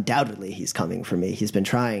 Undoubtedly, he's coming for me. He's been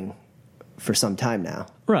trying for some time now.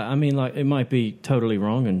 Right, I mean, it might be totally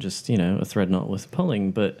wrong and just, a thread not worth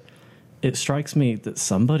pulling, but it strikes me that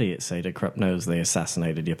somebody at Sadacrup knows they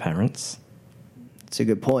assassinated your parents. It's a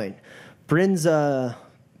good point. Bryn's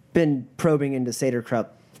been probing into Sadacrup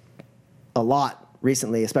a lot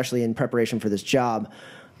recently, especially in preparation for this job.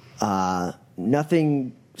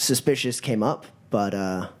 Nothing suspicious came up,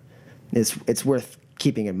 but it's worth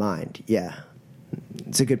keeping in mind. Yeah,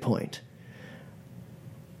 it's a good point.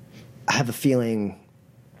 I have a feeling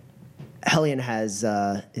Hellion has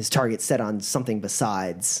his target set on something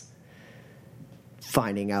besides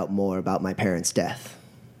finding out more about my parents' death.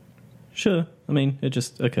 Sure. I mean, it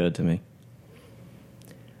just occurred to me.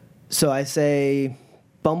 So I say,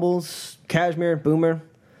 Bumbles, Cashmere, Boomer,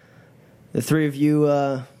 the three of you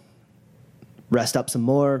rest up some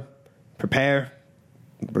more, prepare.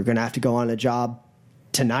 We're going to have to go on a job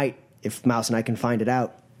tonight if Mouse and I can find it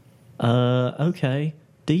out. Okay.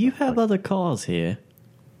 Do you have other cars here?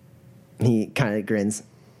 He kind of grins.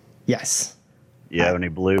 Yes. You have any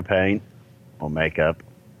blue paint or makeup?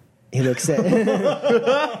 He looks at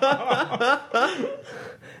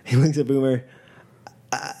he looks at Boomer.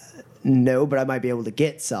 No, but I might be able to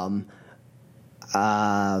get some.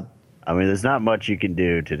 I mean, there's not much you can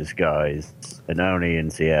do to disguise an Oni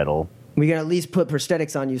in Seattle. We can at least put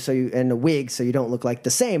prosthetics on you and a wig so you don't look like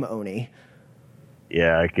the same Oni.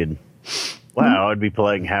 Yeah, I could. Wow, I'd be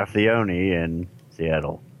playing half the Oni in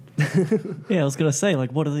Seattle. Yeah, I was going to say,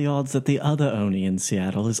 what are the odds that the other Oni in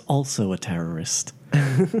Seattle is also a terrorist?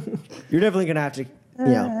 You're definitely going to have to,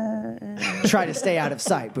 try to stay out of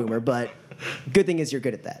sight, Boomer, but good thing is you're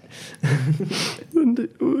good at that.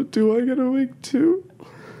 Do I get a wig too?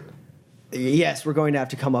 Yes, we're going to have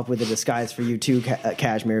to come up with a disguise for you too,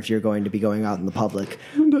 Cashmere, if you're going to be going out in the public.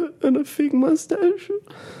 And a fake mustache.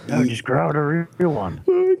 No, just grow out a real one.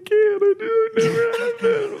 I can't. I never have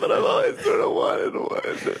been, but I've always sort of wanted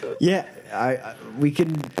one. Yeah, We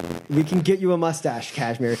can get you a mustache,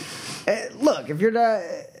 Kashmir. Look, if you're not,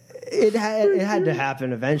 it had to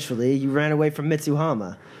happen eventually. You ran away from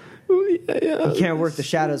Mitsuhama. You can't work the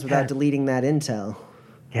shadows without deleting that intel.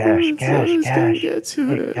 Cash. Hey,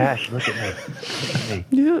 Cash, look at me.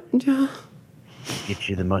 Yeah. Get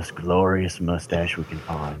you the most glorious mustache we can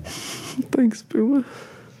find. Thanks, Boomer.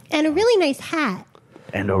 And a really nice hat.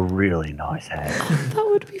 And a really nice hat. That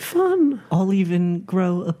would be fun. I'll even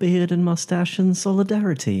grow a beard and mustache in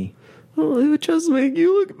solidarity. Oh, it would just make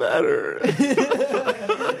you look better.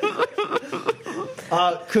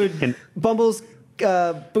 Could Bumbles,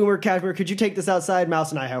 Boomer, Kashmir, could you take this outside?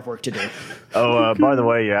 Mouse and I have work to do. Oh, by the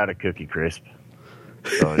way, you're out of Cookie Crisp.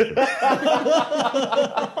 So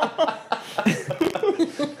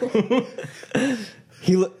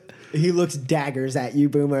He looks daggers at you,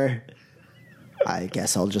 Boomer. I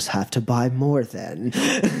guess I'll just have to buy more then.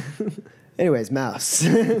 Anyways, Mouse.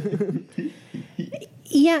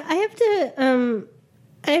 Yeah, I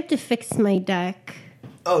have to fix my deck.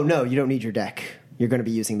 Oh no, you don't need your deck. You're going to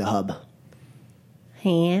be using the hub.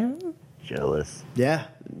 Yeah. jealous. Yeah,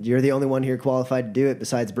 you're the only one here qualified to do it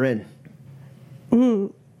besides Bryn.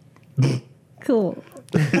 Cool.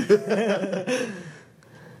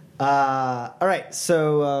 All right,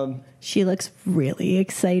 so She looks really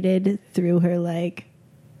excited through her like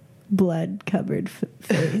blood-covered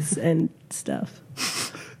face and stuff.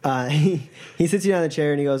 he sits you down in the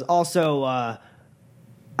chair and he goes, also, I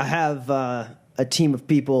have a team of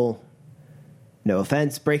people, no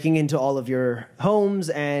offense, breaking into all of your homes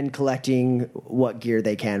and collecting what gear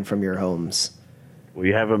they can from your homes. Will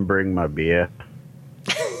you have them bring my beer?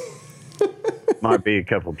 Might be a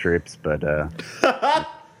couple trips, but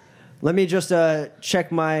Let me just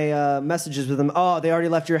check my messages with them. Oh, they already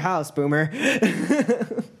left your house, Boomer.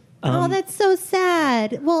 Oh, that's so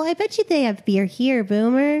sad. Well, I bet you they have beer here,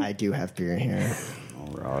 Boomer. I do have beer here.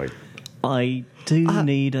 all right. I do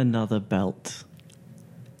need another belt.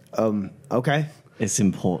 Okay. It's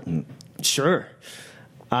important. Sure.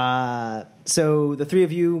 So the three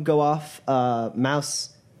of you go off.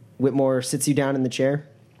 Mouse, Whitmore sits you down in the chair.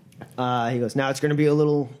 He goes, now it's going to be a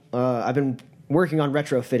little... I've been working on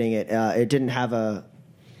retrofitting it. It didn't have a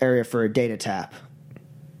area for a data tap.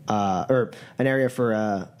 Or an area for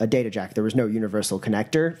a data jack. There was no universal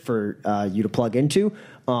connector for you to plug into.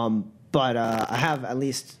 But I have at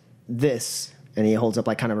least this... And he holds up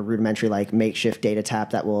like kind of a rudimentary like makeshift data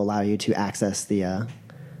tap that will allow you to access the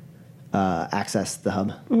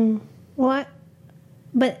hub. What?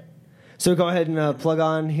 But So go ahead and plug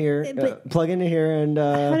on here, But- plug into here, and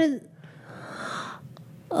how does...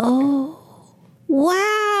 Oh,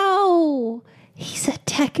 wow. He's a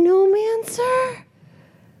technomancer?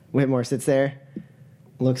 Whitmore sits there,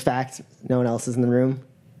 looks back. No one else is in the room.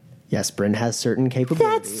 Yes, Bryn has certain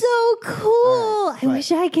capabilities. That's so cool. All right, I but-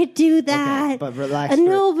 wish I could do that. but relax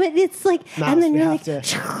No, but it's like, Mouse, and then we you're have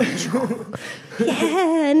like,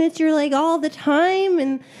 yeah, and it's you're like all the time.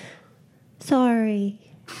 And sorry.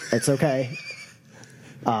 It's okay.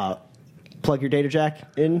 Plug your data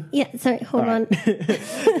jack in. Yeah, sorry. Hold on.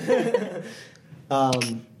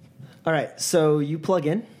 All right, so you plug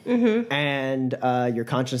in, and your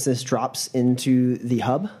consciousness drops into the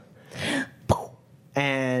hub.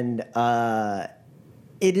 And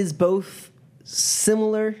it is both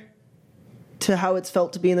similar to how it's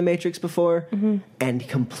felt to be in the Matrix before and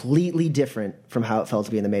completely different from how it felt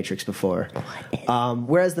to be in the Matrix before.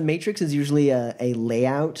 Whereas the Matrix is usually a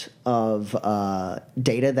layout of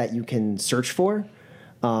data that you can search for,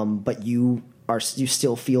 but you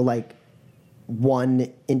still feel like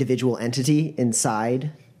one individual entity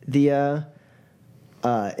inside the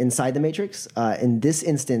Matrix. In this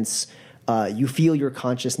instance, you feel your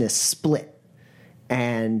consciousness split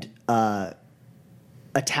and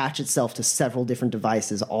attach itself to several different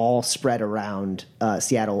devices, all spread around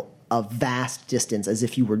Seattle a vast distance, as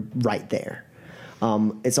if you were right there.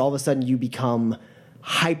 It's all of a sudden you become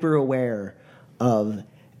hyper aware of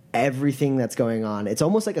everything that's going on. It's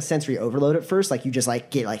almost like a sensory overload at first. Like you just like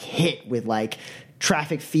get like hit with like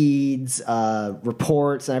traffic feeds,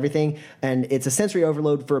 reports, and everything. And it's a sensory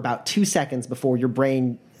overload for about 2 seconds before your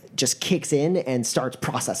brain just kicks in and starts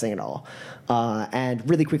processing it all. And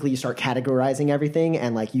really quickly you start categorizing everything,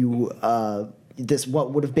 and like you this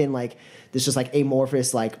what would have been like this just like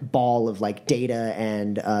amorphous like ball of like data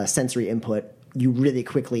and sensory input, you really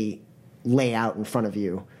quickly lay out in front of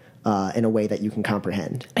you in a way that you can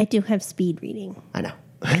comprehend. I do have speed reading. I know.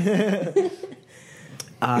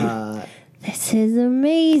 This is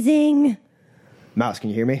amazing. Mouse, can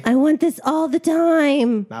you hear me? I want this all the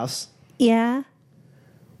time. Mouse, Yeah.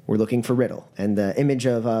 we're looking for Riddle, and the image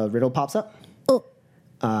of Riddle pops up. Oh,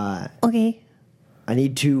 Okay. I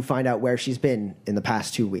need to find out where she's been in the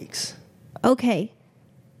past 2 weeks. Okay.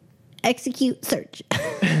 Execute search.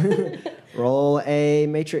 Roll a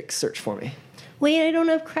matrix search for me. Wait, I don't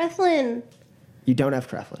have Crethlin. You don't have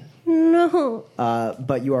Creflin. No.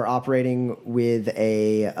 But you are operating with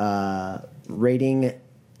a rating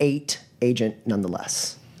 8 agent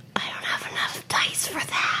nonetheless. I don't have enough dice for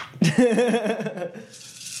that.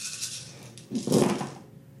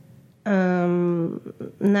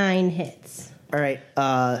 9 hits. All right.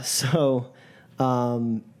 So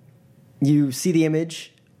you see the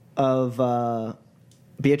image of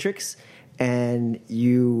Beatrix, and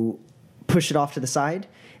you push it off to the side,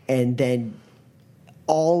 and then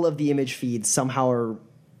all of the image feeds somehow are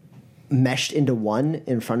meshed into one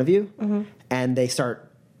in front of you, and they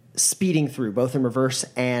start speeding through, both in reverse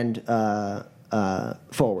and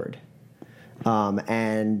forward.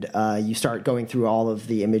 And you start going through all of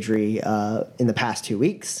the imagery in the past 2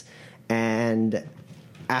 weeks. And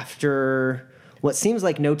after what seems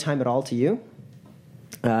like no time at all to you,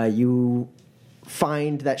 you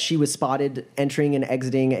find that she was spotted entering and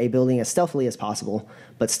exiting a building as stealthily as possible,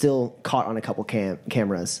 but still caught on a couple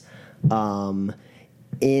cameras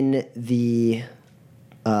in the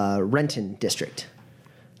Renton district.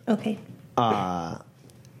 Okay.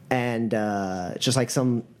 And just like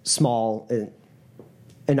some small,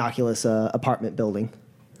 innocuous apartment building.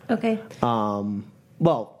 Okay.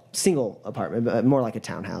 Well, single apartment, but more like a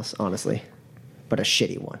townhouse, honestly, but a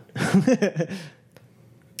shitty one.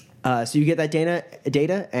 So you get that data,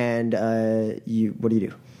 and what do you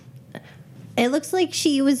do? It looks like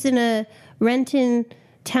she was in a Renton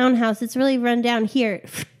townhouse. It's really run down here.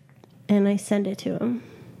 And I send it to him.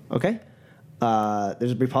 Okay.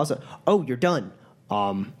 There's a brief pause. Oh, you're done.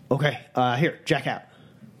 Okay. Here, jack out.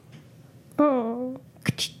 Oh.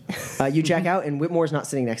 You jack out, and Whitmore's not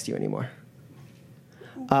sitting next to you anymore.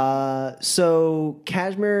 So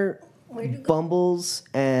Kashmir, Bumbles,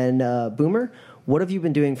 and Boomer, what have you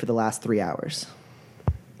been doing for the last 3 hours?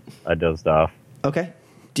 I dozed off. Okay.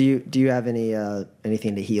 Do you have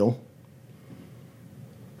anything to heal?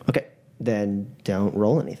 Okay. Then don't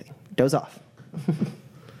roll anything. Doze off.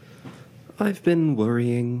 I've been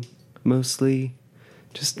worrying, mostly.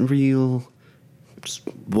 Just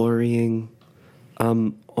worrying.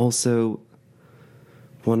 Also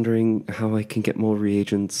wondering how I can get more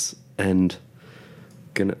reagents, and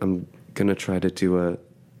I'm gonna try to do a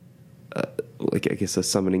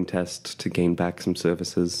summoning test to gain back some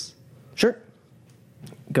services. Sure.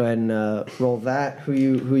 Go ahead and roll that. Who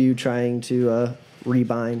you trying to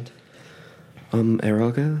rebind?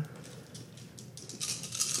 Araga.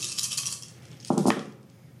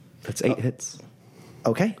 That's 8 hits.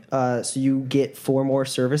 Okay. So you get 4 more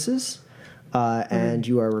services, and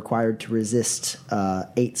you are required to resist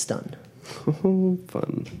 8 stun. Oh,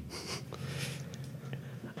 fun.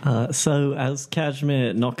 So as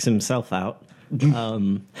Kashmir knocks himself out,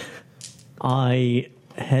 I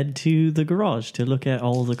head to the garage to look at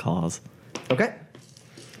all the cars. Okay.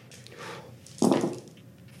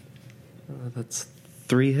 That's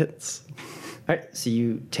 3 hits. All right. So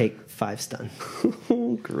you take 5 stun.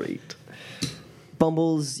 Oh, great.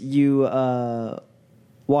 Bumbles, you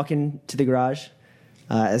walk into the garage.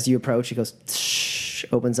 As you approach, it goes,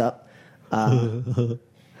 opens up.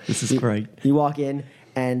 This is great. You walk in,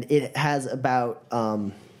 and it has about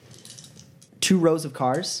 2 rows of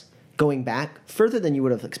cars going back further than you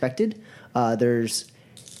would have expected. There's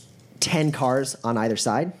 10 cars on either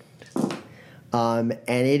side. And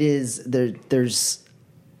it is there's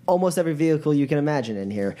almost every vehicle you can imagine in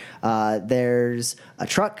here. There's a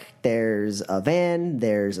truck, there's a van,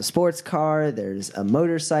 there's a sports car, there's a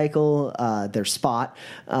motorcycle, there's Spot.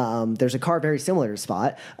 There's a car very similar to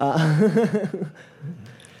Spot.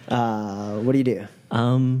 What do you do?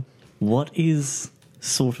 What is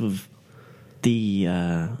sort of the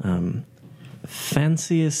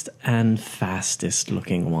fanciest and fastest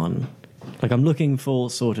looking one? Like, I'm looking for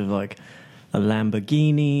sort of like a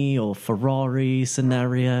Lamborghini or Ferrari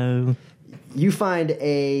scenario. You find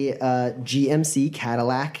a GMC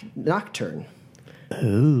Cadillac Nocturne.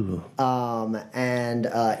 Ooh. And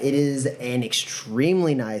it is an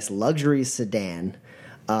extremely nice luxury sedan.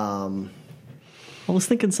 I was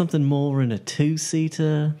thinking something more in a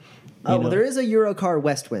 2-seater. Well, there is a Eurocar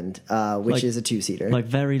Westwind, which is a 2-seater. Like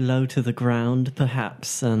very low to the ground,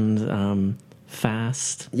 perhaps, and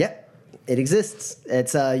fast. Yep, it exists.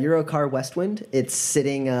 It's a Eurocar Westwind. It's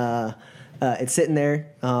sitting there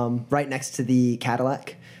right next to the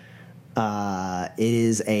Cadillac. It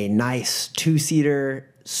is a nice 2-seater,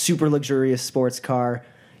 super luxurious sports car.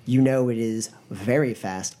 You know it is very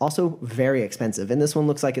fast, also very expensive, and this one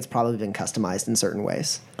looks like it's probably been customized in certain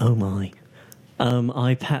ways. Oh my.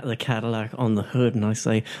 I pat the Cadillac on the hood and I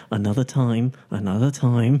say, another time,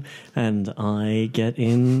 and I get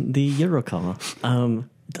in the Eurocar.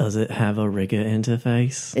 Does it have a rigger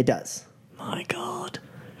interface? It does. My God.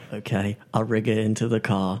 Okay, I'll rig it into the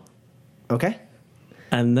car. Okay.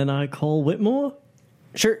 And then I call Whitmore?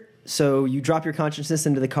 Sure. So you drop your consciousness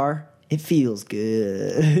into the car. It feels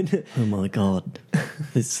good. Oh my God.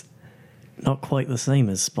 It's not quite the same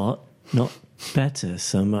as Spot. Not better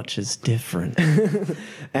so much as different.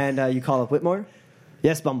 And you call up Whitmore?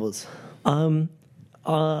 Yes, Bumbles.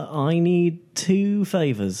 I need 2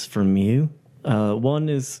 favors from you. One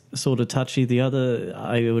is sort of touchy. The other,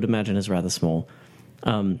 I would imagine, is rather small.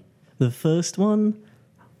 The first one,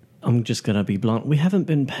 I'm just going to be blunt. We haven't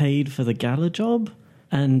been paid for the gala job,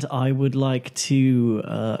 and I would like to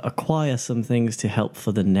acquire some things to help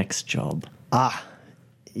for the next job.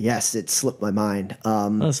 Yes, it slipped my mind.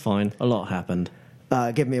 That's fine. A lot happened.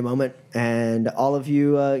 Give me a moment, and all of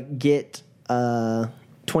you get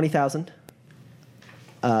 20,000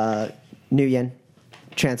 new yen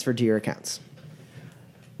transferred to your accounts.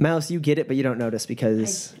 Mouse, you get it, but you don't notice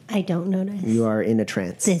because I don't notice. you are in a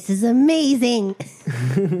trance. This is amazing.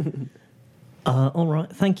 All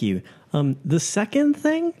right, thank you. The second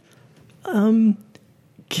thing, I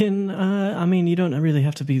mean, you don't really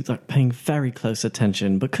have to be like paying very close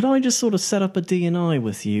attention, but could I just sort of set up a D&I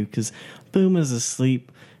with you? Because Boomer's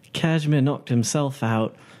asleep, Kashmir knocked himself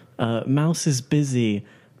out, Mouse is busy,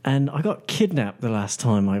 and I got kidnapped the last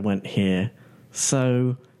time I went here.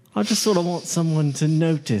 So I just sort of want someone to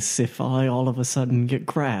notice if I all of a sudden get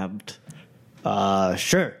grabbed.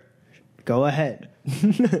 Sure. Go ahead.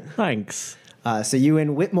 Thanks. So you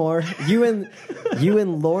and Whitmore, you and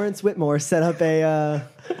Lawrence Whitmore set up a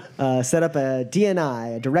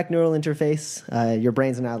DNI, a direct neural interface. Your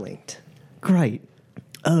brains are now linked. Great.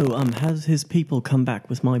 Oh, has his people come back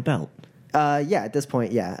with my belt? Yeah, at this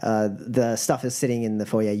point, yeah. The stuff is sitting in the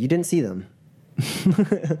foyer. You didn't see them.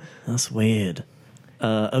 That's weird.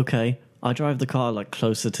 Okay. I drive the car like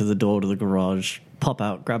closer to the door to the garage, pop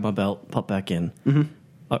out, grab my belt, pop back in.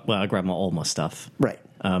 Mm-hmm. I grab all my stuff. Right.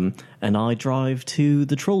 And I drive to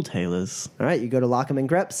the Troll Tailors. All right, you go to Lockham and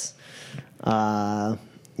Greps.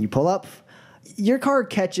 You pull up. Your car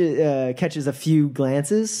catches a few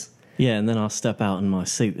glances. Yeah, and then I'll step out in my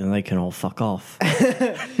suit and they can all fuck off.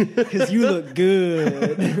 Because you look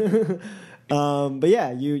good. But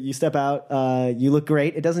yeah, you step out. You look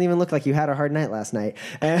great. It doesn't even look like you had a hard night last night.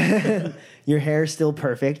 And your hair's still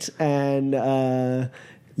perfect. And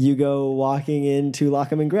you go walking into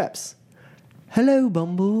Lockham and Greps. Hello,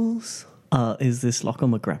 Bumbles. Is this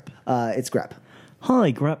Lockham or Grep? It's Grep.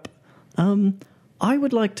 Hi, Grep. I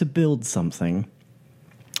would like to build something,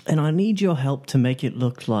 and I need your help to make it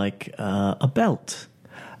look like a belt.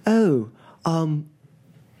 Oh,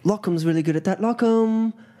 Lockham's really good at that.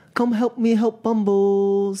 Lockham, come help me help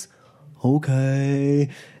Bumbles. Okay.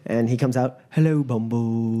 And he comes out. Hello,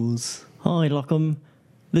 Bumbles. Hi, Lockham.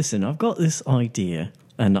 Listen, I've got this idea,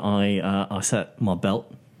 and I set my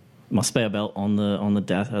belt, my spare belt on the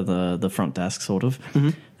desk, the front desk, sort of,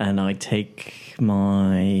 and I take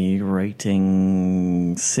my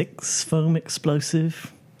rating 6 foam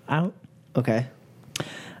explosive out. Okay.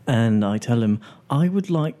 And I tell him I would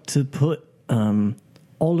like to put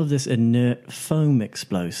all of this inert foam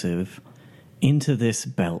explosive into this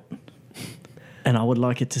belt, and I would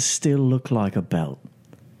like it to still look like a belt.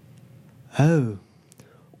 Oh.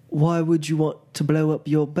 Why would you want to blow up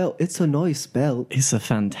your belt? It's a nice belt. It's a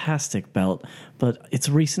fantastic belt, but it's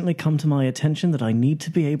recently come to my attention that I need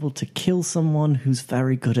to be able to kill someone who's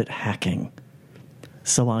very good at hacking.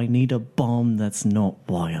 So I need a bomb that's not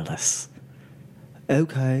wireless.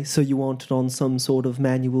 Okay, so you want it on some sort of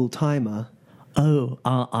manual timer? Oh,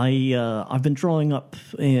 I've been drawing up,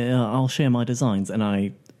 I'll share my designs, and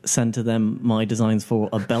I send to them my designs for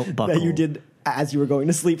a belt buckle. That you did as you were going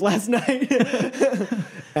to sleep last night.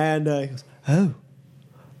 And he goes,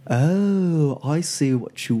 oh, I see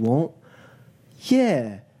what you want.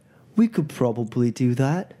 Yeah, we could probably do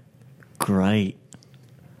that. Great.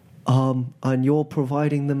 And you're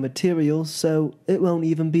providing the materials, so it won't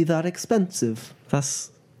even be that expensive.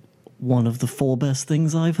 That's one of the 4 best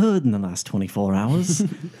things I've heard in the last 24 hours.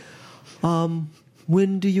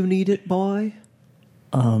 When do you need it by?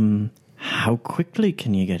 How quickly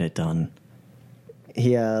can you get it done?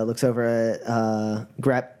 He looks over at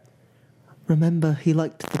Grep. Remember, he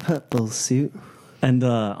liked the purple suit. And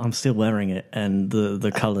I'm still wearing it, and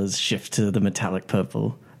the colours shift to the metallic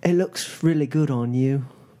purple. It looks really good on you.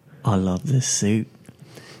 I love this suit.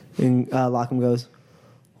 And Lockham goes,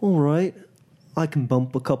 All right. I can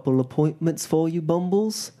bump a couple appointments for you,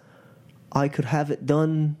 Bumbles. I could have it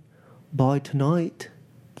done by tonight.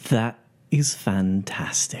 That is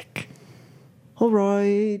fantastic. All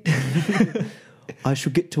right. I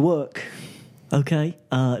shall get to work. Okay,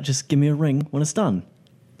 just give me a ring when it's done,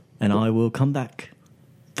 and I will come back.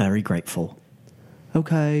 Very grateful.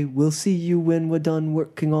 Okay, we'll see you when we're done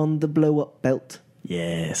working on the blow-up belt.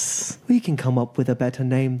 Yes. We can come up with a better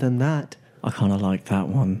name than that. I kind of like that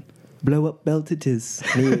one. Blow-up belt it is.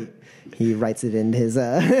 He writes it in his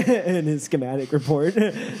in his schematic report.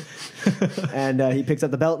 And he picks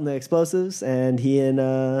up the belt and the explosives, and he and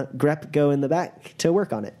Grep go in the back to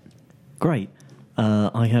work on it. Great.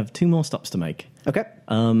 I have 2 more stops to make. Okay.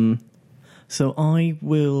 So I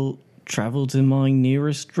will travel to my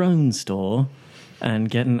nearest drone store and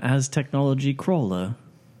get an As Technology crawler.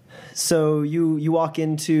 So you walk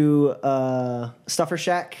into Stuffer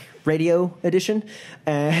Shack Radio Edition,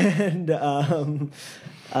 and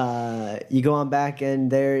you go on back,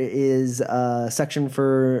 and there is a section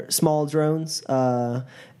for small drones.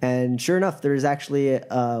 And sure enough, there's actually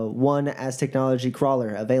one As Technology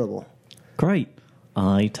crawler available. Great.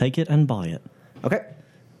 I take it and buy it. Okay.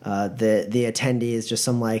 The attendee is just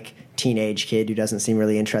some like teenage kid who doesn't seem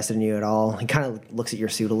really interested in you at all. He kind of looks at your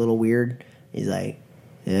suit a little weird. He's like,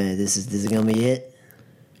 "Yeah, this is gonna be it."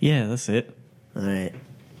 Yeah, that's it. All right,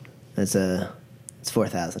 it's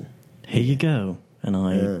 4,000. Here you go. And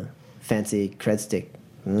I... fancy cred stick.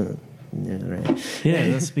 Yeah, right. Yeah,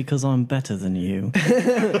 that's because I'm better than you.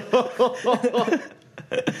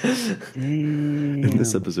 In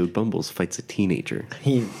this episode, Bumbles fights a teenager.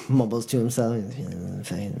 He mumbles to himself,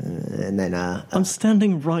 and then I'm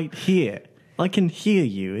standing right here. I can hear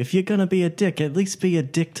you. If you're gonna be a dick, at least be a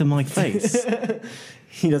dick to my face.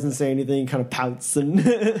 he doesn't say anything. He kind of pouts and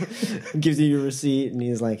gives you your receipt, and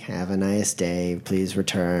he's like, "Have a nice day. Please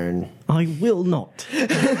return." I will not.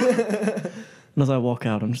 And as I walk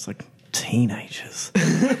out, I'm just like, teenagers.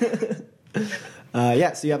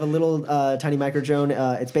 Yeah, so you have a little tiny micro drone.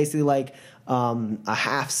 It's basically like a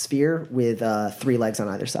half sphere with 3 legs on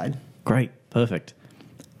either side. Great, perfect.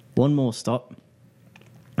 One more stop.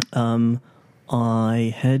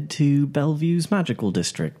 I head to Bellevue's Magical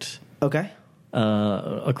District. Okay.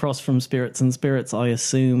 Across from Spirits and Spirits, I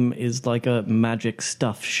assume, is like a magic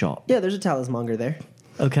stuff shop. Yeah, there's a talismonger there.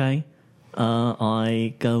 Okay.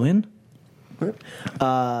 I go in.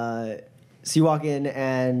 So you walk in,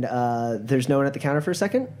 and there's no one at the counter for a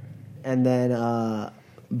second, and then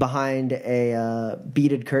behind a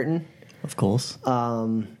beaded curtain, Of course.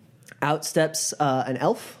 out steps an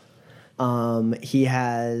elf. He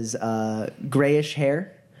has grayish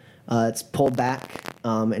hair. It's pulled back,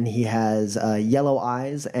 and he has yellow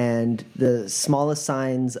eyes and the smallest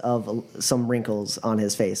signs of some wrinkles on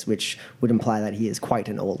his face, which would imply that he is quite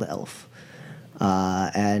an old elf.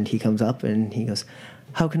 And he comes up and he goes,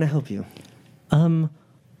 "How can I help you?"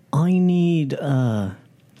 I need,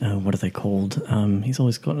 what are they called? He's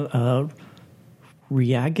always got,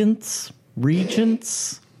 reagents?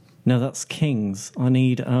 Regents? No, that's kings. I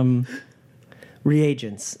need,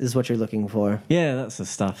 Reagents is what you're looking for. yeah, that's the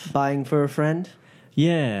stuff. Buying for a friend?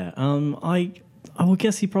 Yeah, I would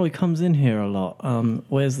guess he probably comes in here a lot.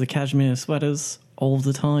 Wears the cashmere sweaters all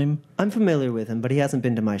the time. I'm familiar with him, but he hasn't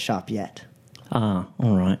been to my shop yet. Ah,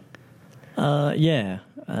 all right. Yeah,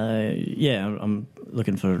 I'm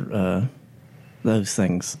looking for those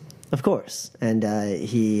things. Of course. And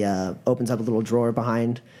he opens up a little drawer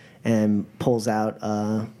behind and pulls out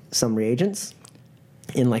some reagents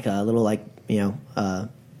in like a little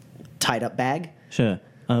tied up bag. Sure.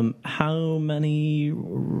 How many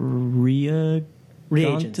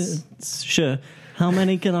Reagents. Sure. How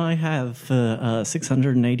many can I have for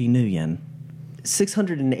 680 new yen?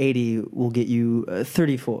 680 will get you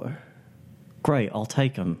 34. Great, I'll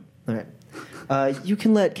take them. All right. You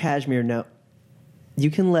can let Kashmir know. You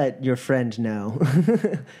can let your friend know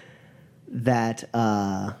that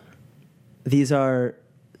these are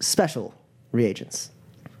special reagents.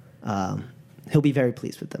 He'll be very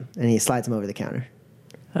pleased with them. And he slides them over the counter.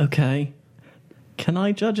 Okay. Can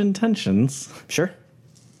I judge intentions? Sure.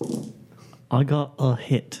 I got a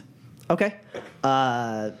hit. Okay.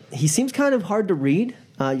 He seems kind of hard to read.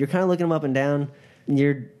 You're kind of looking him up and down.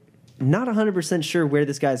 You're not 100% sure where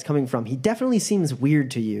this guy's coming from. He definitely seems weird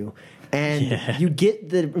to you. And you get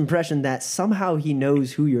the impression that somehow he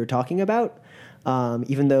knows who you're talking about,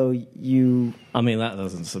 even though you... I mean, that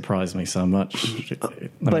doesn't surprise me so much.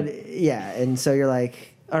 But, yeah, and so you're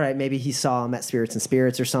like, all right, maybe he saw him at Spirits and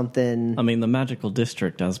Spirits or something. I mean, the magical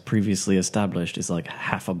district, as previously established, is like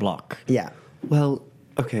half a block. Yeah. Well,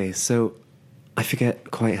 okay, so I forget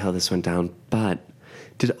quite how this went down, but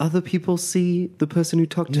Did other people see the person who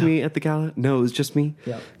talked to me at the gala? No, it was just me?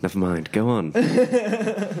 Yeah. Never mind. Go on.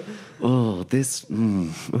 Oh, this...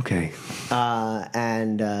 okay.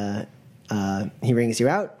 And he rings you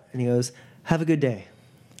out, and he goes, "Have a good day."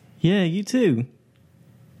 Yeah, you too.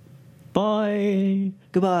 Bye.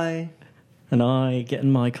 Goodbye. And I get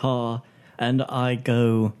in my car and I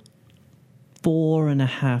go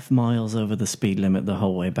 4.5 miles over the speed limit the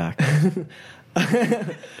whole way back.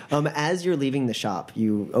 As you're leaving the shop,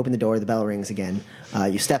 you open the door, the bell rings again,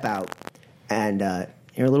 you step out, and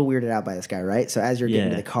you're a little weirded out by this guy, right? So as you're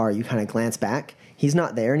getting to the car, you kind of glance back. He's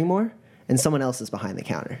not there anymore, and someone else is behind the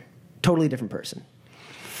counter. Totally different person.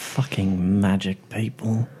 Fucking magic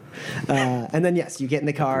people. And then, yes, you get in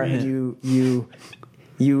the car, and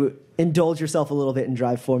you indulge yourself a little bit and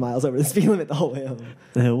drive 4 miles over the speed limit the whole way home.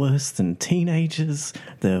 They're worse than teenagers.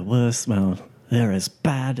 They're worse, well, they're as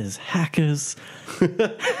bad as hackers.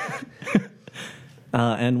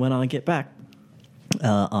 And when I get back,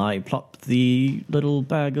 I plop the little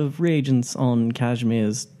bag of reagents on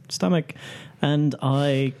Kashmir's stomach, and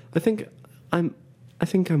I think I'm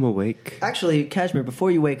awake. Actually, Kashmir, before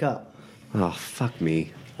you wake up... Oh, fuck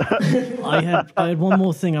me. I had one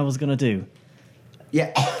more thing I was going to do.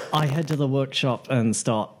 Yeah. I head to the workshop and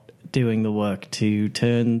start doing the work to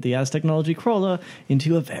turn the Aztechnology crawler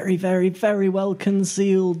into a very, very, very well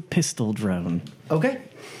concealed pistol drone. Okay.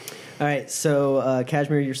 All right. So,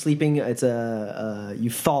 Kashmir, you're sleeping. It's you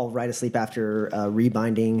fall right asleep after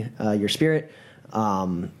rebinding your spirit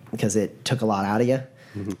because it took a lot out of you,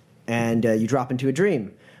 and you drop into a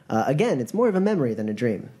dream. Again, it's more of a memory than a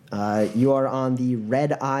dream. You are on the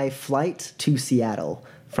red-eye flight to Seattle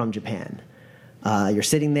from Japan. You're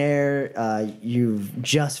sitting there. You've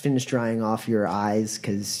just finished drying off your eyes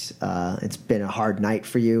because it's been a hard night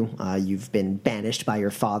for you. You've been banished by your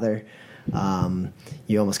father.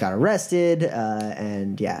 You almost got arrested.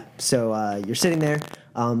 And yeah, so you're sitting there.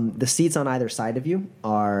 The seats on either side of you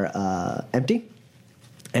are empty.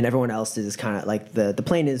 And everyone else is kind of like the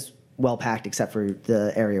plane is well packed except for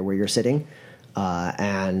the area where you're sitting.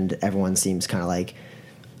 And everyone seems kind of like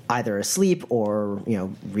either asleep or,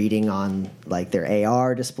 reading on like their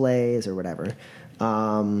AR displays or whatever.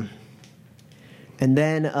 And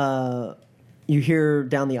then you hear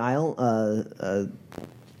down the aisle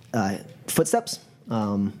footsteps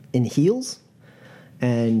in heels,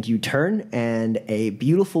 and you turn, and a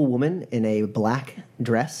beautiful woman in a black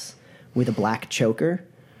dress with a black choker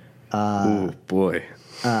oh, boy.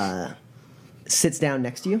 Sits down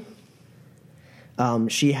next to you.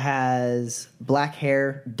 She has black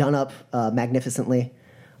hair done up magnificently.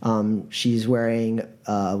 She's wearing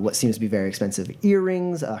what seems to be very expensive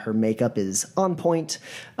earrings. Her makeup is on point.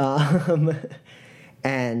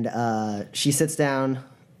 And she sits down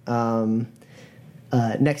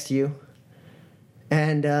next to you,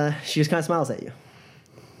 and she just kind of smiles at you.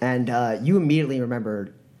 And you immediately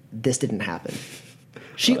remember this didn't happen.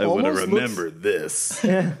 I want to remember this.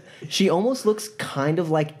 She almost looks kind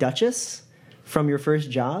of like Duchess from your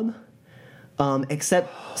first job,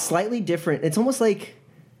 except slightly different. It's almost like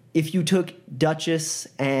if you took Duchess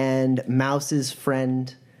and Mouse's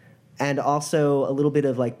friend and also a little bit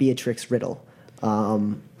of like Beatrix Riddle,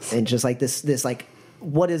 and just like this like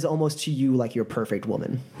what is almost to you like your perfect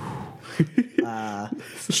woman.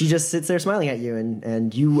 She just sits there smiling at you,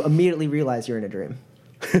 and you immediately realize you're in a dream.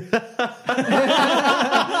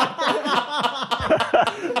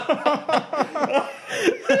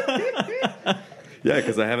 Yeah,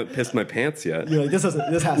 because I haven't pissed my pants yet. You're like, this has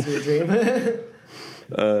to be a dream.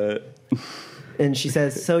 And she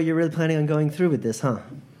says, "So you're really planning on going through with this, huh?"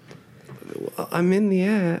 I'm in the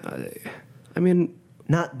air. I mean...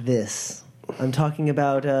 Not this. I'm talking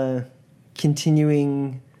about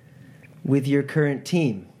continuing with your current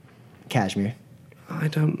team, Kashmir. I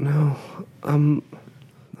don't know.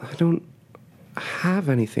 I don't have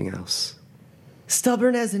anything else.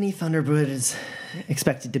 Stubborn as any Thunderbird is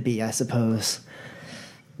expected to be, I suppose.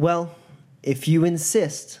 Well, if you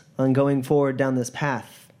insist on going forward down this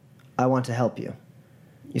path, I want to help you.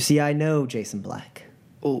 You see, I know Jason Black.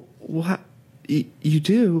 Oh, what? You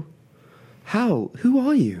do? How? Who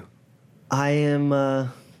are you? I am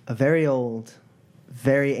a very old,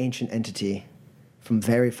 very ancient entity from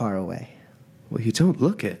very far away. Well, you don't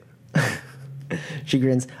look it. She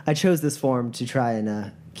grins. I chose this form to try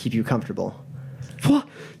and keep you comfortable. What?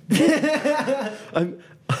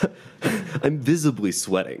 I'm visibly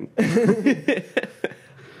sweating.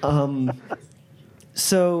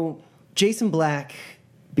 So, Jason Black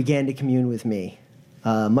began to commune with me,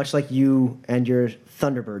 much like you and your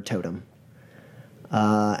Thunderbird totem.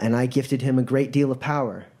 And I gifted him a great deal of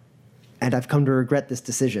power, and I've come to regret this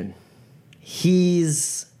decision.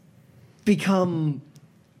 He's become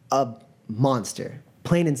a monster,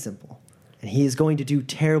 plain and simple. And he is going to do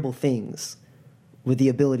terrible things with the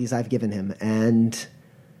abilities I've given him. And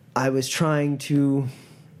I was trying to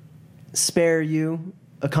spare you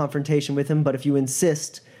a confrontation with him, but if you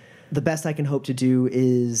insist, the best I can hope to do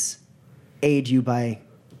is aid you by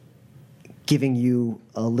giving you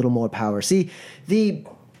a little more power. See, the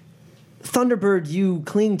Thunderbird you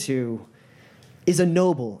cling to is a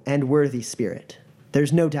noble and worthy spirit.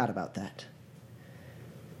 There's no doubt about that.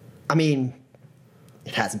 I mean,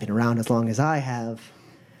 it hasn't been around as long as I have,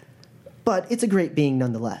 but it's a great being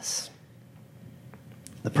nonetheless.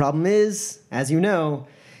 The problem is, as you know,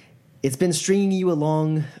 it's been stringing you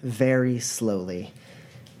along very slowly,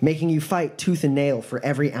 making you fight tooth and nail for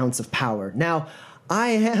every ounce of power. Now, I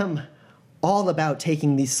am all about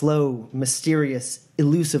taking the slow, mysterious,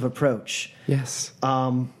 elusive approach. Yes.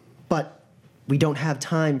 But we don't have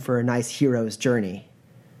time for a nice hero's journey.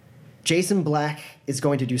 Jason Black is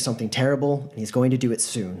going to do something terrible, and he's going to do it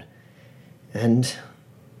soon. And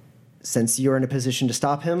since you're in a position to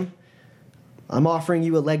stop him, I'm offering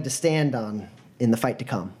you a leg to stand on in the fight to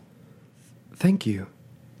come. Thank you.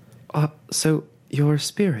 So you're a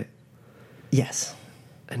spirit, Yes,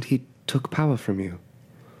 and he took power from you.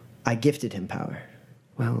 I gifted him power.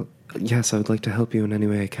 Well, yes, I would like to help you in any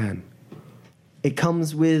way I can. It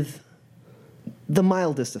comes with the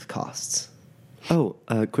mildest of costs. Oh,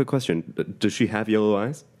 quick question. Does she have yellow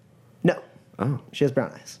eyes? No, Oh. she has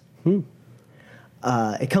brown eyes.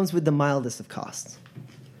 It comes with the mildest of costs.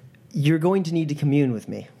 You're going to need to commune with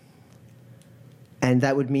me. And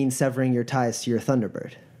that would mean severing your ties to your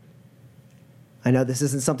Thunderbird. I know this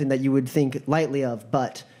isn't something that you would think lightly of,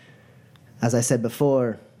 but as I said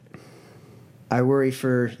before, I worry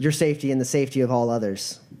for your safety and the safety of all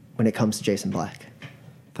others when it comes to Jason Black.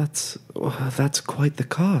 That's quite the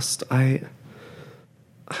cost.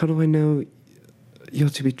 How do I know you're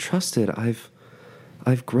to be trusted? I've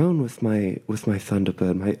grown with my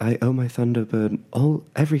Thunderbird. I owe my Thunderbird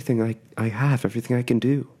everything I have, everything I can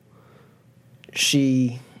do.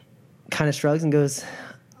 She kind of shrugs and goes,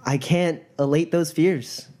 I can't allate those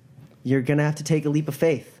fears. You're going to have to take a leap of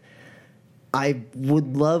faith. I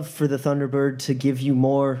would love for the Thunderbird to give you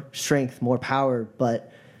more strength, more power,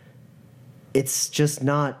 but it's just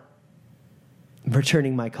not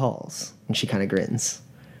returning my calls. And she kind of grins.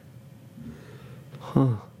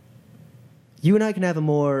 Huh. You and I can have a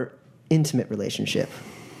more intimate relationship.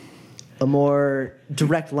 A more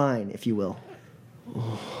direct line, if you will.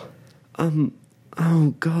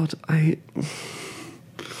 Oh, God,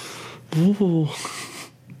 Oh,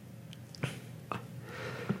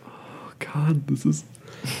 God, this is...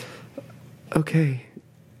 Okay.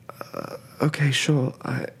 Okay, sure.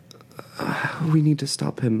 We need to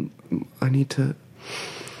stop him. I need to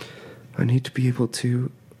be able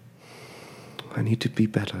to... I need to be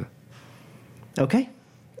better. Okay,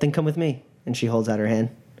 then come with me. And she holds out her hand.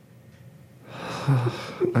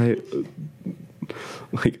 I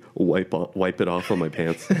wipe it off on my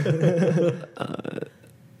pants,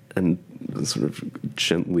 and sort of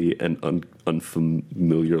gently and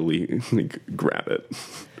unfamiliarly grab it.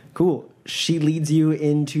 Cool. She leads you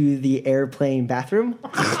into the airplane bathroom.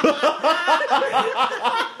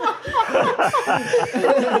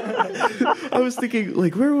 I was thinking,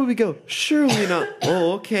 where would we go? Surely not.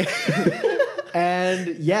 Oh, okay.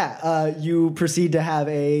 And you proceed to have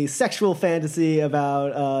a sexual fantasy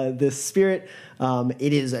about this spirit.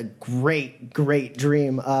 It is a great, great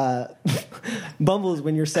dream. Bumbles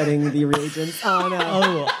when you're setting the reagents on.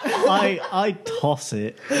 I toss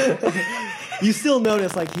it. You still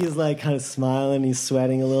notice he's kind of smiling. He's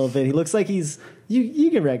sweating a little bit. He looks like he's.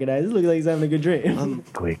 You can recognize. It looks like he's having a good dream.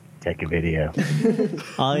 Quick, take a video.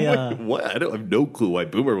 What? I don't have no clue why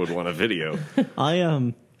Boomer would want a video.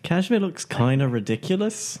 Kashmir looks kind of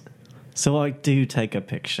ridiculous, so I do take a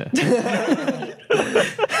picture.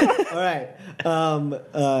 All right.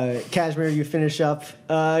 Kashmir, you finish up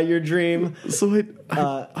your dream. So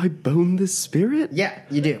I bone this spirit? Yeah,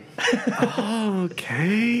 you do.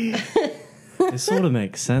 Okay. It sort of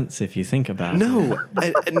makes sense if you think about it. No,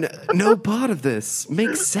 no part of this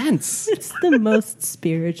makes sense. It's the most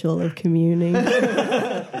spiritual of communing.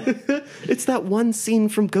 It's that one scene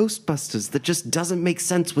from Ghostbusters that just doesn't make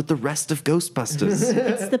sense with the rest of Ghostbusters.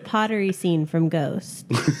 It's the pottery scene from Ghost.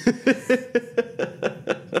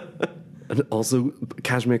 And also,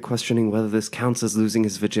 Kashmir questioning whether this counts as losing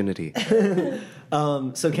his virginity.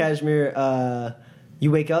 So Kashmir,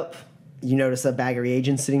 you wake up. You notice a bag of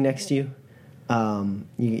reagents sitting next to you.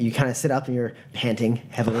 You kind of sit up and you're panting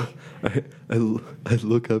heavily. I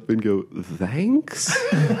look up and go, thanks?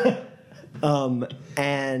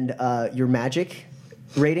 And your magic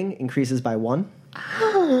rating increases by 1.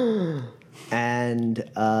 And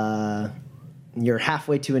you're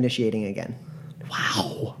halfway to initiating again.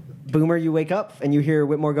 Wow. Boomer, you wake up and you hear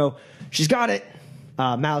Whitmore go, "She's got it."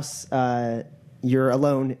 Mouse, you're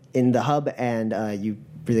alone in the hub, and you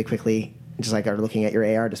really quickly just like are looking at your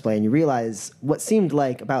AR display, and you realize what seemed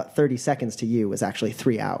like about 30 seconds to you was actually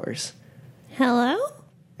 3 hours. Hello?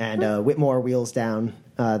 And Whitmore wheels down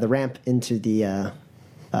the ramp into the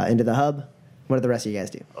hub. What do the rest of you guys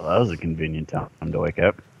do? Well, that was a convenient time to wake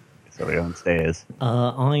up. So we go downstairs.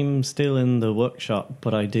 I'm still in the workshop,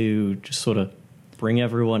 but I do just sort of bring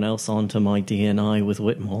everyone else onto my DNI with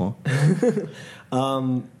Whitmore.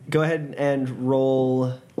 Go ahead and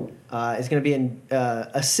roll. It's going to be an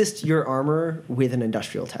assist your armor with an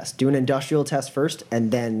industrial test. Do an industrial test first,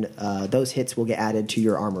 and then those hits will get added to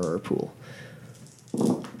your armorer pool.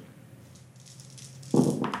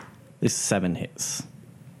 This is 7 hits,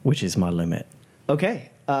 which is my limit.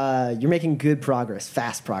 Okay. You're making good progress,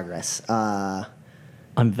 fast progress.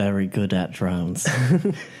 I'm very good at drones.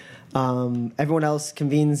 Everyone else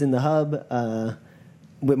convenes in the hub.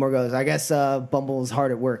 Whitmore goes, "I guess Bumble's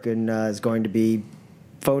hard at work and is going to be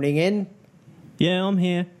phoning in." Yeah, I'm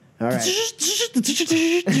here. All right.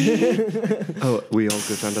 Oh, we all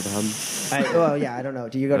go down to the hub? I don't know.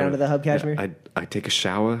 Do you go down to the hub, Kashmir? I take a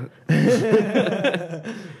shower.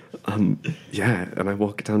 Yeah, and I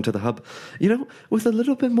walk down to the hub. You know, with a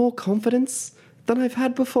little bit more confidence than I've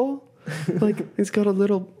had before. Like, he's got a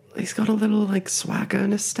little like swagger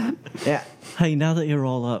in his step. Yeah. Hey, now that you're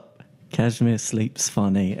all up, Kashmir sleeps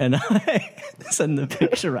funny, and I send the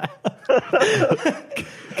picture out.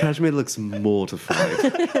 Kashmir looks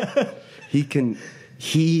mortified.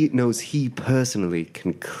 He knows he personally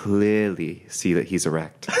can clearly see that he's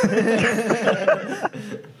erect.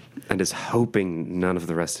 And is hoping none of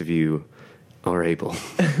the rest of you are able.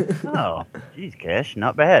 Oh, geez, Cash,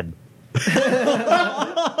 not bad.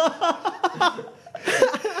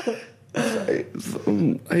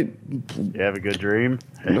 You have a good dream?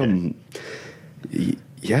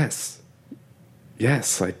 Yes.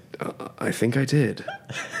 Yes, I think I did.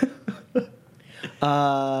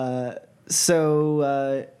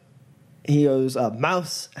 So he goes,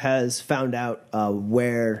 Mouse has found out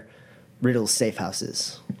where Riddle's safe house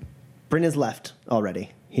is. Bryn has left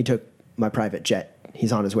already. He took my private jet.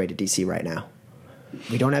 He's on his way to DC right now.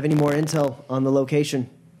 We don't have any more intel on the location,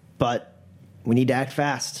 but we need to act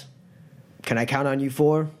fast. Can I count on you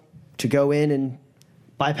four to go in and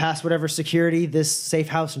bypass whatever security this safe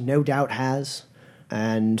house no doubt has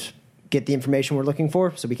and get the information we're looking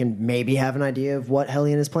for so we can maybe have an idea of what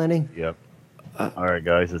Hellion is planning? Yep. All right,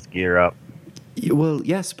 guys, let's gear up. Well,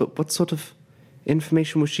 yes, but what sort of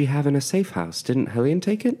information would she have in a safe house? Didn't Hellion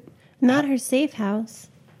take it? Not her safe house.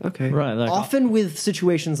 Okay. Right. Like, Often with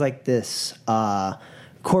situations like this,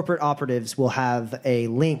 corporate operatives will have a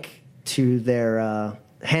link to their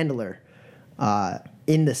handler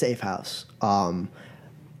in the safe house. There'll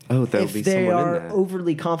be if they someone are in there.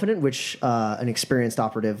 overly confident, which an experienced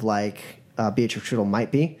operative like Beatrix Riddle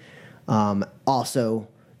might be, also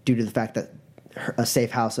due to the fact that a safe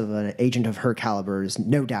house of an agent of her caliber is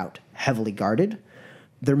no doubt heavily guarded,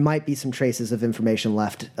 there might be some traces of information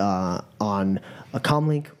left on a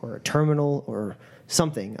comlink or a terminal or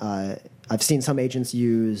something. I've seen some agents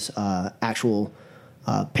use actual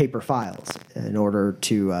paper files in order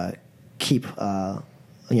to keep a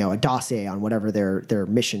dossier on whatever their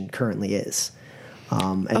mission currently is,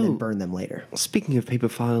 and then burn them later. Speaking of paper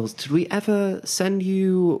files, did we ever send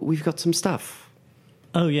you... We've got some stuff.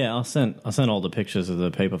 oh yeah, I sent all the pictures of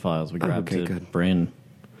the paper files we grabbed okay, to good. Bryn.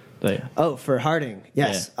 Oh, for Harding,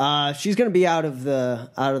 yes. She's going to be out of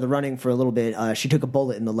the running for a little bit. She took a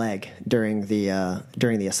bullet in the leg during the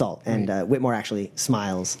assault, and Whitmore actually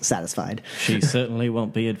smiles, satisfied. She certainly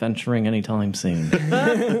won't be adventuring anytime soon.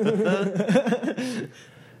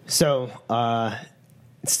 So,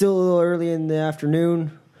 it's still a little early in the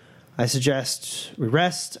afternoon. I suggest we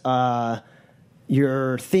rest.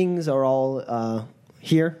 Your things are all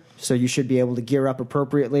here, so you should be able to gear up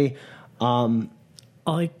appropriately.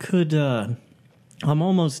 I could, I'm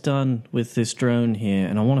almost done with this drone here,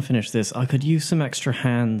 and I want to finish this. I could use some extra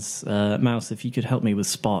hands. Mouse, if you could help me with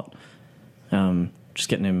Spot. Just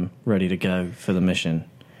getting him ready to go for the mission.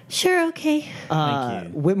 Sure, okay. Thank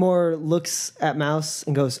you. Whitmore looks at Mouse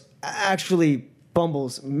and goes, "Actually,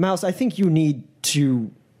 Bumbles, Mouse, I think you need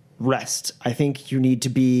to rest. I think you need to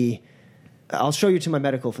be... I'll show you to my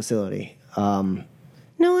medical facility." No,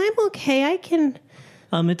 I'm okay. I can...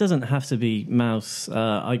 It doesn't have to be Mouse.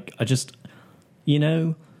 I just,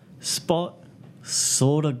 Spot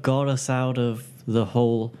sort of got us out of the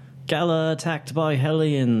whole Gala attacked by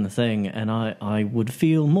Hellion thing, and I would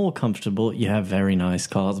feel more comfortable. You have very nice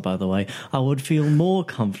cars, by the way. I would feel more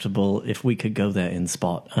comfortable if we could go there in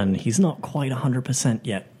Spot, and he's not quite 100%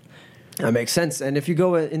 yet. That makes sense. And if you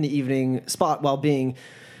go in the evening, Spot, while being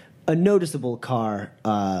a noticeable car,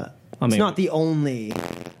 it's not the only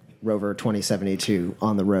Rover 2072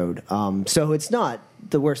 on the road. So it's not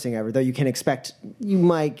the worst thing ever, though you can expect you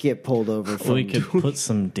might get pulled over. We could put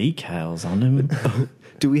some decals on him.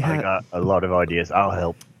 Do we have... I got a lot of ideas. I'll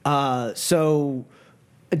help. So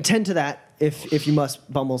attend to that if you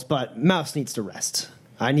must, Bumbles, but Mouse needs to rest.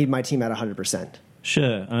 I need my team at 100%.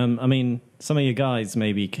 Sure. I mean, some of you guys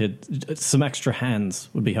maybe could... Some extra hands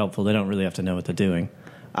would be helpful. They don't really have to know what they're doing.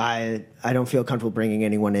 I don't feel comfortable bringing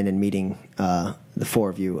anyone in and meeting the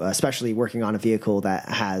four of you, especially working on a vehicle that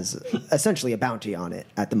has essentially a bounty on it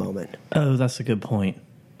at the moment. Oh, that's a good point.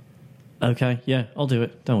 Okay, yeah, I'll do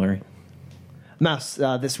it. Don't worry. Mouse,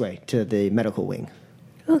 this way, to the medical wing.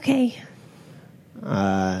 Okay.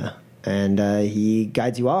 And he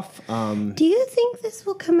guides you off. Do you think this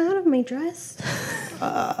will come out of my dress?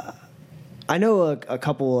 I know a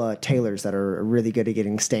couple tailors that are really good at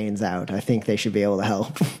getting stains out. I think they should be able to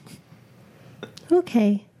help.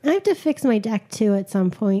 Okay. I have to fix my deck, too, at some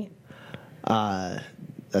point.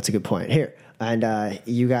 That's a good point. Here. And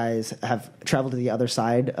you guys have traveled to the other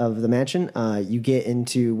side of the mansion. You get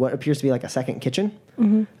into what appears to be like a second kitchen.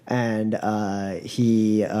 Mm-hmm. And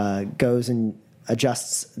he goes and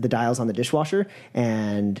adjusts the dials on the dishwasher.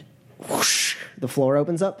 And whoosh, the floor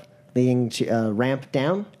opens up, leading to a ramp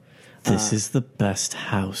down. This is the best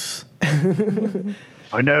house.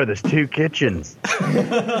 I know, there's 2 kitchens.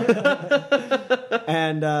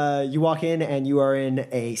 And you walk in, and you are in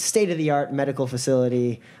a state-of-the-art medical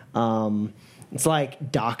facility. It's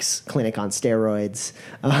like Doc's clinic on steroids.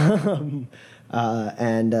 And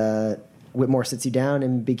Whitmore sits you down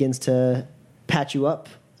and begins to patch you up.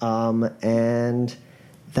 And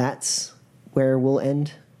that's where we'll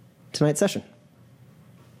end tonight's session.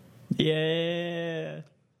 Yeah.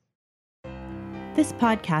 This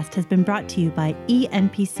podcast has been brought to you by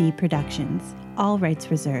ENPC Productions, all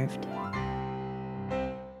rights reserved.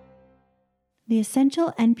 The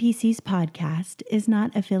Essential NPCs podcast is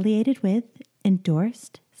not affiliated with,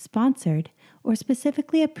 endorsed, sponsored, or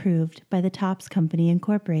specifically approved by the Topps Company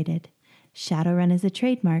Incorporated. Shadowrun is a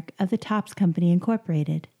trademark of the Topps Company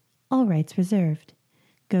Incorporated, all rights reserved.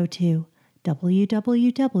 Go to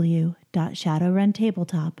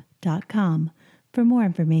www.shadowruntabletop.com for more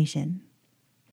information.